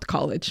stopped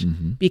college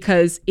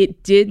because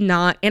it did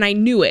not, and I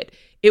knew it.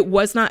 It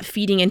was not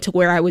feeding into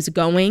where I was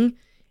going.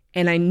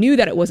 And I knew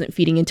that it wasn't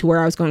feeding into where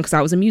I was going because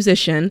I was a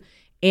musician.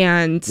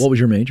 And what was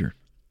your major?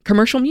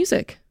 Commercial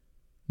music.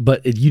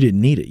 But you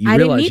didn't need it. You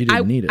realized you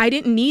didn't need it. I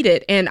didn't need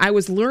it. And I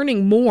was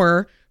learning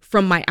more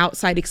from my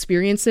outside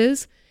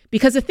experiences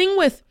because the thing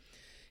with,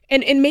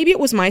 and maybe it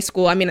was my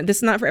school. I mean, this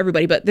is not for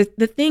everybody, but the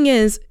thing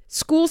is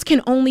schools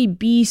can only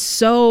be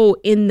so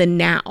in the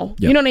now. Yep.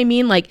 You know what I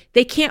mean? Like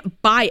they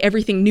can't buy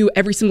everything new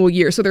every single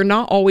year. So they're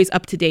not always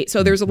up to date.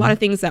 So there's a lot of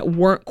things that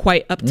weren't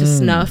quite up to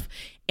snuff.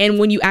 And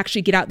when you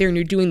actually get out there and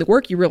you're doing the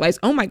work, you realize,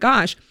 oh my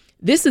gosh,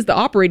 this is the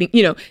operating,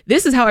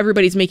 this is how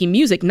everybody's making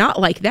music, not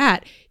like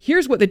that.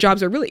 Here's what the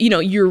jobs are really,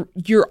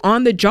 you're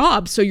on the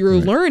job. So you're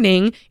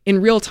learning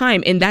in real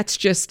time. And that's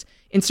just,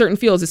 in certain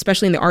fields,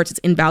 especially in the arts, it's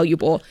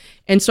invaluable.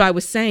 And so I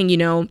was saying,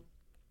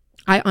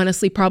 I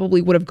honestly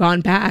probably would have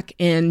gone back,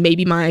 and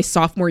maybe my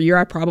sophomore year,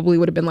 I probably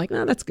would have been like,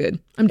 no, that's good.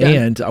 I'm done.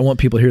 And I want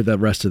people to hear the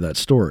rest of that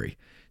story.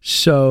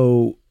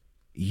 So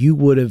you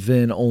would have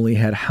then only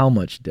had how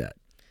much debt?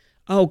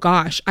 Oh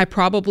gosh, I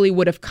probably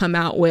would have come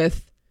out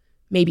with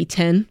maybe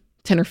 10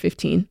 or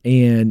 15.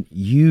 And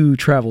you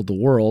traveled the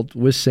world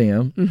with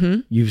Sam. Mm-hmm.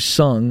 You've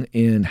sung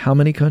in how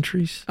many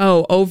countries?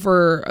 Oh,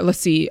 over, let's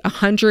see,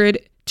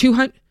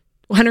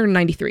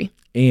 193.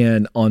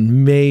 And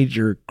on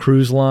major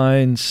cruise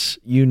lines,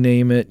 you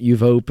name it,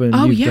 you've opened,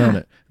 you've done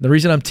it. The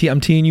reason I'm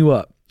teeing you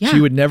up, she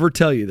would never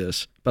tell you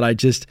this, but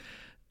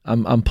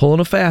I'm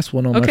pulling a fast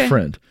one on my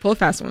friend. Pull a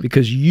fast one.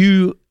 Because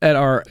you,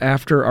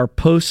 after our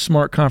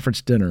post-Smart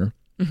Conference dinner,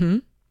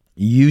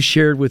 you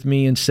shared with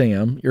me and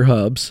Sam, your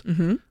hubs,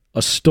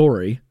 a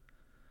story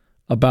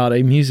about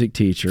a music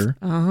teacher.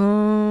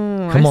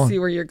 Oh, Come on. See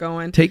where you're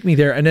going. Take me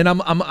there, and then I'm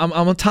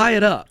gonna tie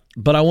it up.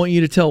 But I want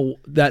you to tell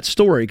that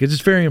story because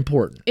it's very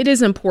important. It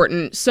is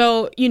important.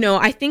 So,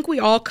 I think we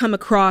all come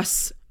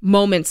across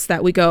moments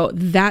that we go,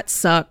 that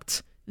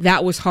sucked,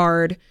 that was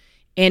hard,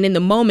 and in the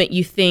moment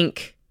you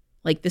think,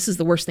 like, this is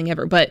the worst thing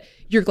ever, but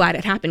you're glad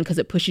it happened because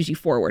it pushes you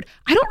forward.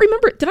 I don't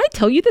remember. Did I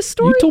tell you this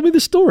story? You told me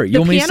the story. You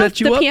want me to set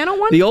you up? The piano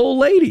one? The old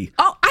lady.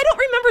 Oh, I don't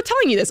remember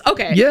telling you this.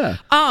 Okay. Yeah.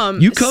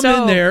 You come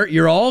in there,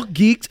 you're all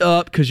geeked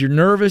up because you're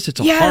nervous.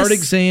 It's a hard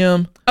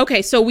exam.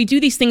 Okay, so we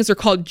do these things, they're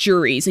called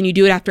juries, and you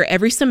do it after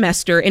every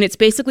semester, and it's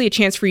basically a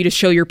chance for you to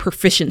show your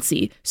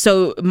proficiency.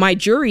 So my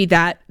jury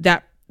that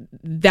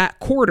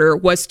quarter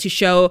was to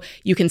show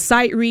you can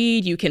sight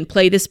read, you can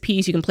play this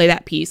piece, you can play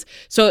that piece.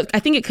 So I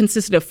think it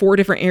consisted of 4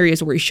 different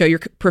areas where you show your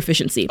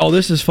proficiency. Oh,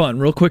 this is fun.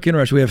 Real quick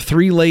interrupt. We have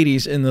 3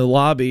 ladies in the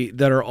lobby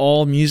that are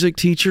all music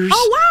teachers.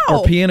 Oh, wow.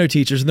 Or piano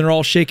teachers, and they're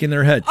all shaking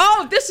their head.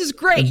 Oh, this is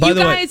great. You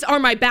guys are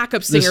my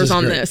backup singers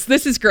on this.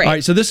 This is great. All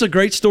right, so this is a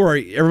great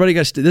story. Everybody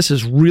this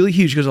is really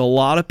huge because a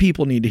lot of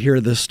people need to hear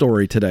this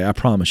story today, I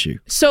promise you.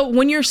 So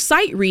when you're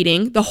sight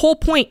reading, the whole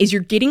point is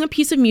you're getting a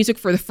piece of music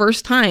for the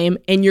first time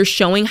and you're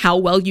showing how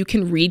well you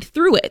can read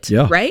through it,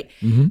 right?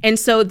 Mm-hmm. And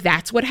so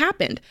that's what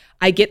happened.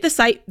 I get the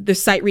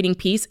sight reading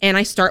piece and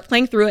I start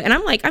playing through it and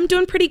I'm like, I'm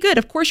doing pretty good.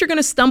 Of course, you're going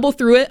to stumble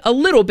through it a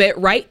little bit,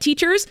 right,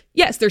 teachers?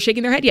 Yes, they're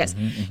shaking their head. Yes,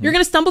 you're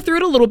going to stumble through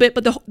it a little bit,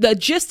 but the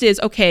gist is,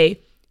 okay,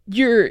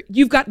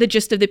 you've got the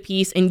gist of the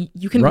piece and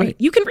you can read.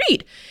 You can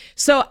read.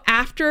 So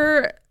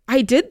after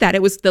I did that,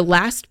 it was the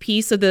last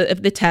piece of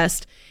the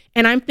test,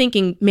 and I'm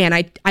thinking, man,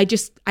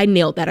 I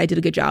nailed that. I did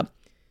a good job.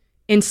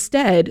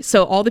 Instead,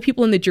 so all the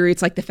people in the jury,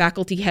 it's like the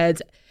faculty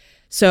heads.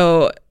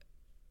 So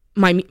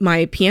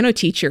my piano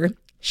teacher,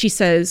 she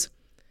says,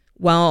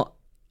 well,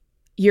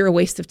 you're a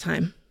waste of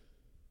time.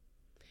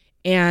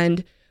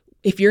 And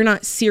if you're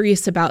not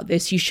serious about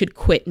this, you should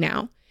quit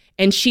now.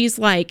 And she's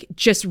like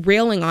just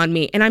railing on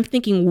me. And I'm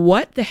thinking,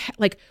 what the heck?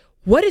 Like,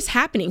 what is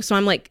happening? So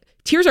I'm like,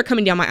 tears are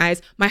coming down my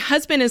eyes. My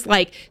husband is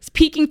like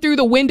peeking through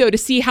the window to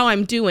see how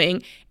I'm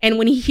doing. And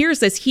when he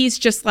hears this, he's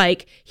just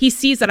like, he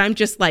sees that I'm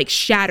just like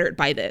shattered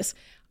by this.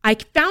 I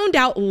found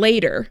out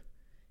later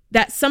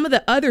that some of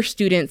the other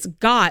students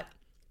got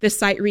the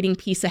sight reading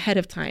piece ahead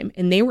of time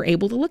and they were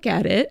able to look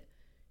at it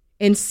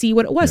and see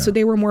what it was. So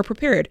they were more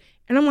prepared.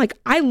 And I'm like,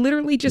 I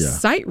literally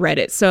just sight read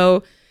it.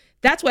 So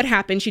that's what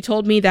happened. She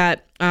told me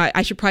that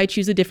I should probably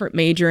choose a different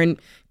major. And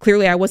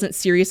clearly I wasn't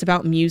serious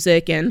about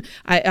music and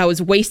I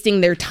was wasting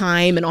their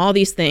time and all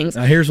these things.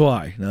 Now, here's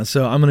why.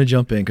 So I'm going to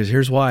jump in because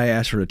here's why I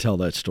asked her to tell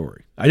that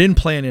story. I didn't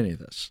plan any of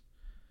this.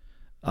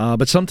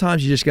 But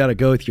sometimes you just got to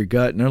go with your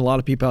gut. And there are a lot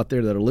of people out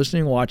there that are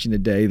listening and watching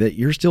today that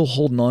you're still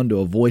holding on to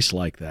a voice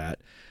like that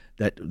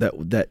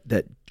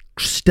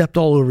stepped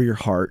all over your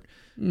heart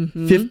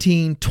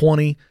 15,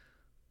 20,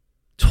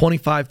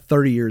 25,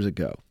 30 years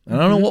ago. And I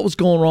don't know what was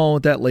going wrong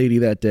with that lady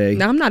that day.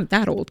 No, I'm not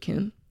that old,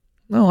 Ken.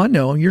 No, I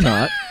know. You're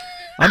not.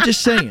 I'm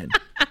just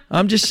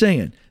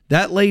saying.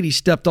 That lady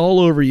stepped all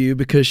over you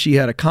because she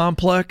had a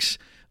complex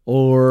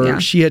or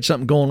she had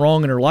something going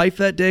wrong in her life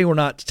that day. We're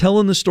not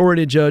telling the story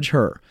to judge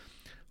her.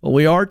 Well,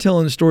 we are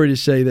telling the story to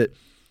say that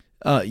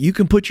you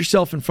can put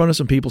yourself in front of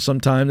some people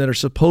sometime that are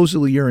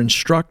supposedly your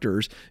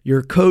instructors,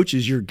 your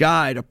coaches, your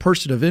guide, a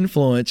person of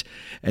influence,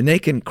 and they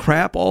can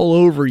crap all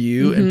over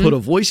you and put a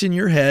voice in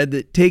your head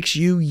that takes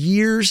you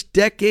years,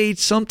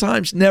 decades,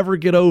 sometimes never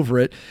get over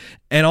it.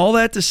 And all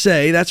that to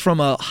say, that's from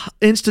a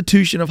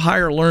institution of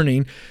higher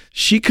learning.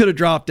 She could have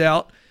dropped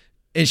out.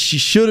 And she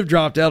should have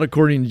dropped out,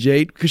 according to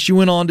Jade, because she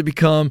went on to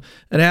become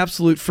an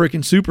absolute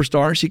freaking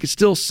superstar. She could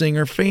still sing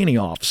her fanny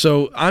off.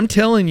 So I'm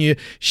telling you,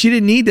 she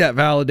didn't need that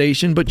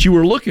validation, but you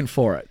were looking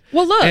for it.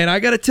 Well, look. And I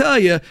got to tell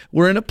you,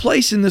 we're in a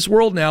place in this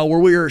world now where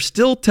we are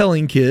still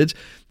telling kids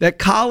that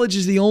college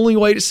is the only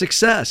way to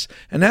success.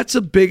 And that's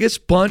the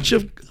biggest bunch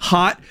of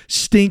hot,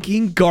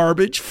 stinking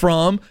garbage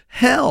from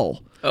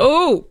hell.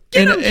 Oh,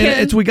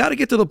 and we got to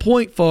get to the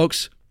point,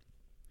 folks.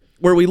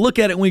 where we look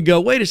at it and we go,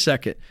 wait a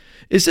second,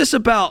 is this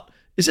about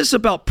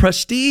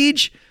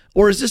prestige?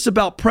 Or is this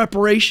about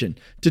preparation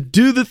to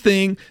do the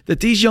thing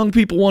that these young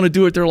people want to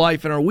do with their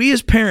life? And are we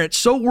as parents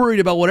so worried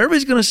about what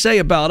everybody's going to say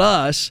about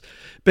us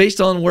based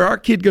on where our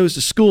kid goes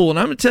to school? And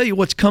I'm going to tell you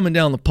what's coming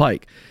down the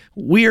pike.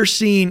 We are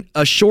seeing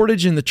a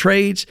shortage in the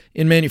trades,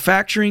 in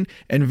manufacturing,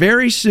 and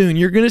very soon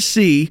you're going to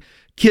see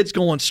kids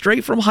going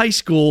straight from high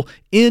school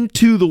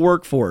into the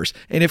workforce.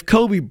 And if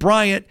Kobe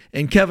Bryant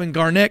and Kevin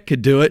Garnett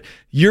could do it,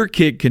 your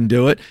kid can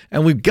do it.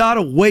 And we've got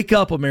to wake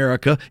up,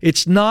 America.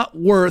 It's not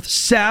worth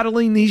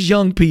saddling these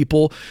young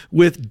people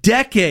with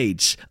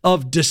decades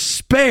of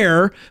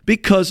despair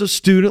because of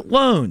student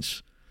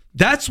loans.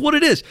 That's what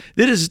it is.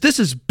 This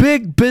is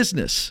big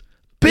business.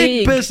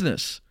 Big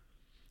business.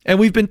 And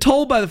we've been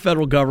told by the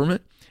federal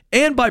government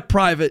and by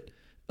private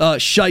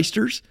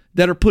shysters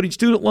that are putting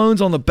student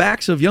loans on the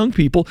backs of young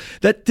people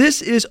that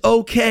this is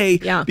okay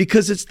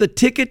because it's the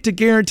ticket to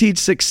guaranteed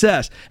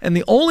success. And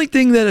the only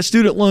thing that a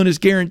student loan is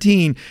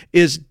guaranteeing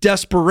is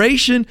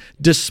desperation,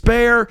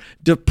 despair,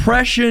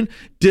 depression,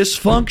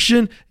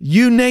 dysfunction,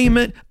 you name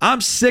it.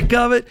 I'm sick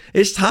of it.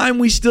 It's time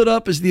we stood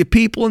up as the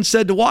people and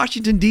said to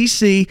Washington,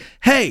 D.C.,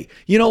 hey,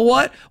 you know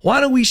what?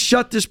 Why don't we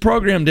shut this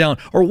program down?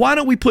 Or why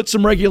don't we put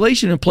some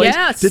regulation in place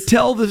to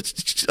tell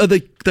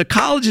the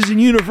colleges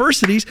and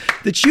universities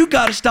that you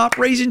got to stop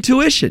raising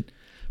tuition.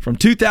 From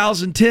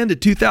 2010 to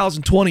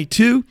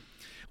 2022,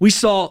 we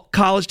saw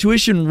college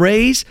tuition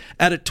raise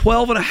at a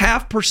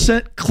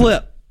 12.5%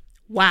 clip.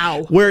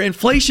 Wow. Where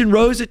inflation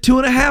rose at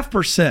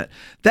 2.5%.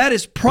 That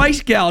is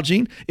price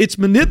gouging, it's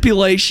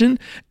manipulation,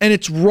 and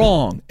it's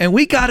wrong. And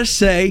we got to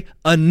say,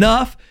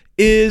 enough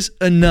is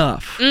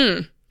enough.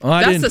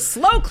 That's a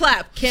slow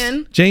clap,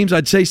 Ken. James,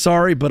 I'd say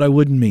sorry, but I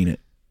wouldn't mean it.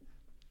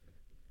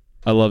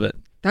 I love it.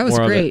 That was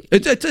great.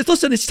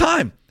 Listen, it's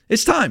time.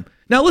 It's time.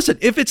 Now, listen,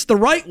 if it's the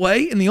right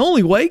way and the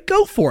only way,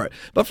 go for it.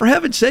 But for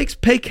heaven's sakes,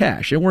 pay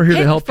cash, and we're here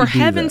to help you do that. For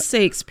heaven's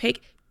sakes, pay...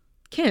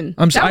 Ken,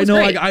 I know.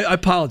 I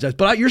apologize,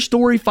 but your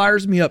story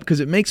fires me up because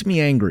it makes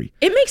me angry.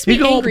 It makes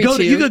me angry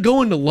too. You could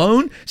go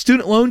into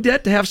student loan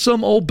debt to have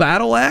some old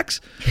battle axe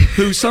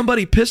who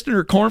somebody pissed in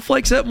her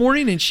cornflakes that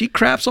morning and she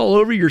craps all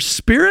over your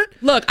spirit.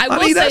 Look, I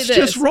will say that's this.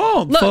 just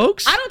wrong,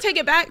 folks. I don't take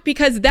it back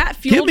because that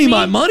fueled me. Give me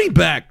my money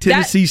back,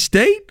 Tennessee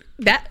State.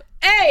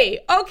 Hey,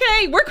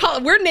 okay,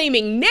 we're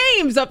naming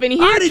names up in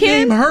here. I didn't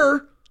name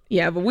her.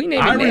 Yeah, but we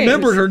named names. I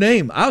remembered her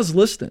name. I was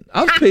listening.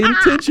 I was paying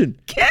attention.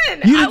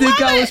 Ken, you didn't think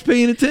I was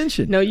paying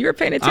attention. No, you were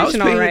paying attention.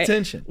 I was paying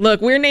attention.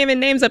 Look, we're naming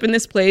names up in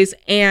this place,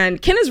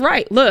 and Ken is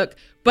right. Look,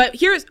 but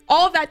here's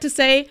all of that to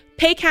say,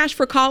 pay cash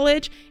for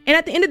college. And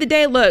at the end of the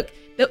day, look,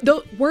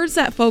 the words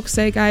that folks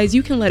say, guys,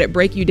 you can let it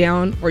break you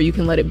down or you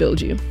can let it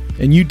build you.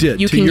 And you did.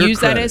 You can use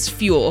that as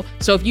fuel.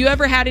 So if you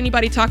ever had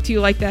anybody talk to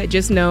you like that,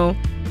 just know,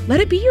 let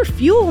it be your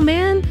fuel,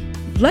 man.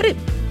 Let it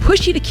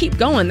push you to keep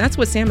going. That's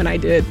what Sam and I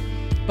did.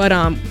 But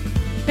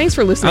thanks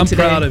for listening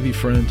today. I'm proud of you,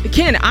 friend.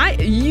 Ken,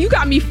 you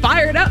got me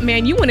fired up,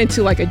 man. You went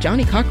into like a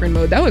Johnny Cochran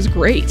mode. That was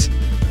great.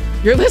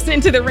 You're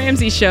listening to The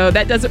Ramsey Show.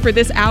 That does it for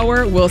this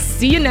hour. We'll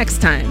see you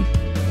next time.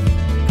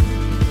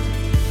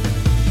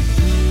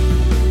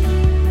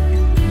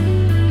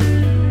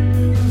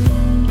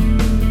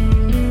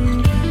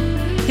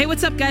 Hey,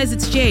 what's up, guys?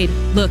 It's Jade.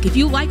 Look, if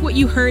you like what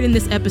you heard in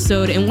this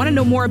episode and want to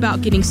know more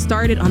about getting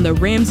started on the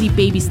Ramsey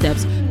baby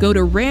steps, go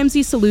to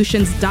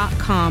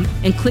RamseySolutions.com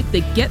and click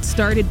the Get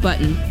Started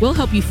button. We'll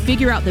help you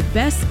figure out the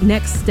best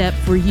next step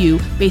for you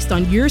based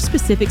on your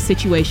specific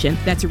situation.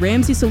 That's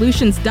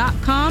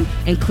RamseySolutions.com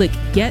and click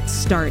Get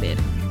Started.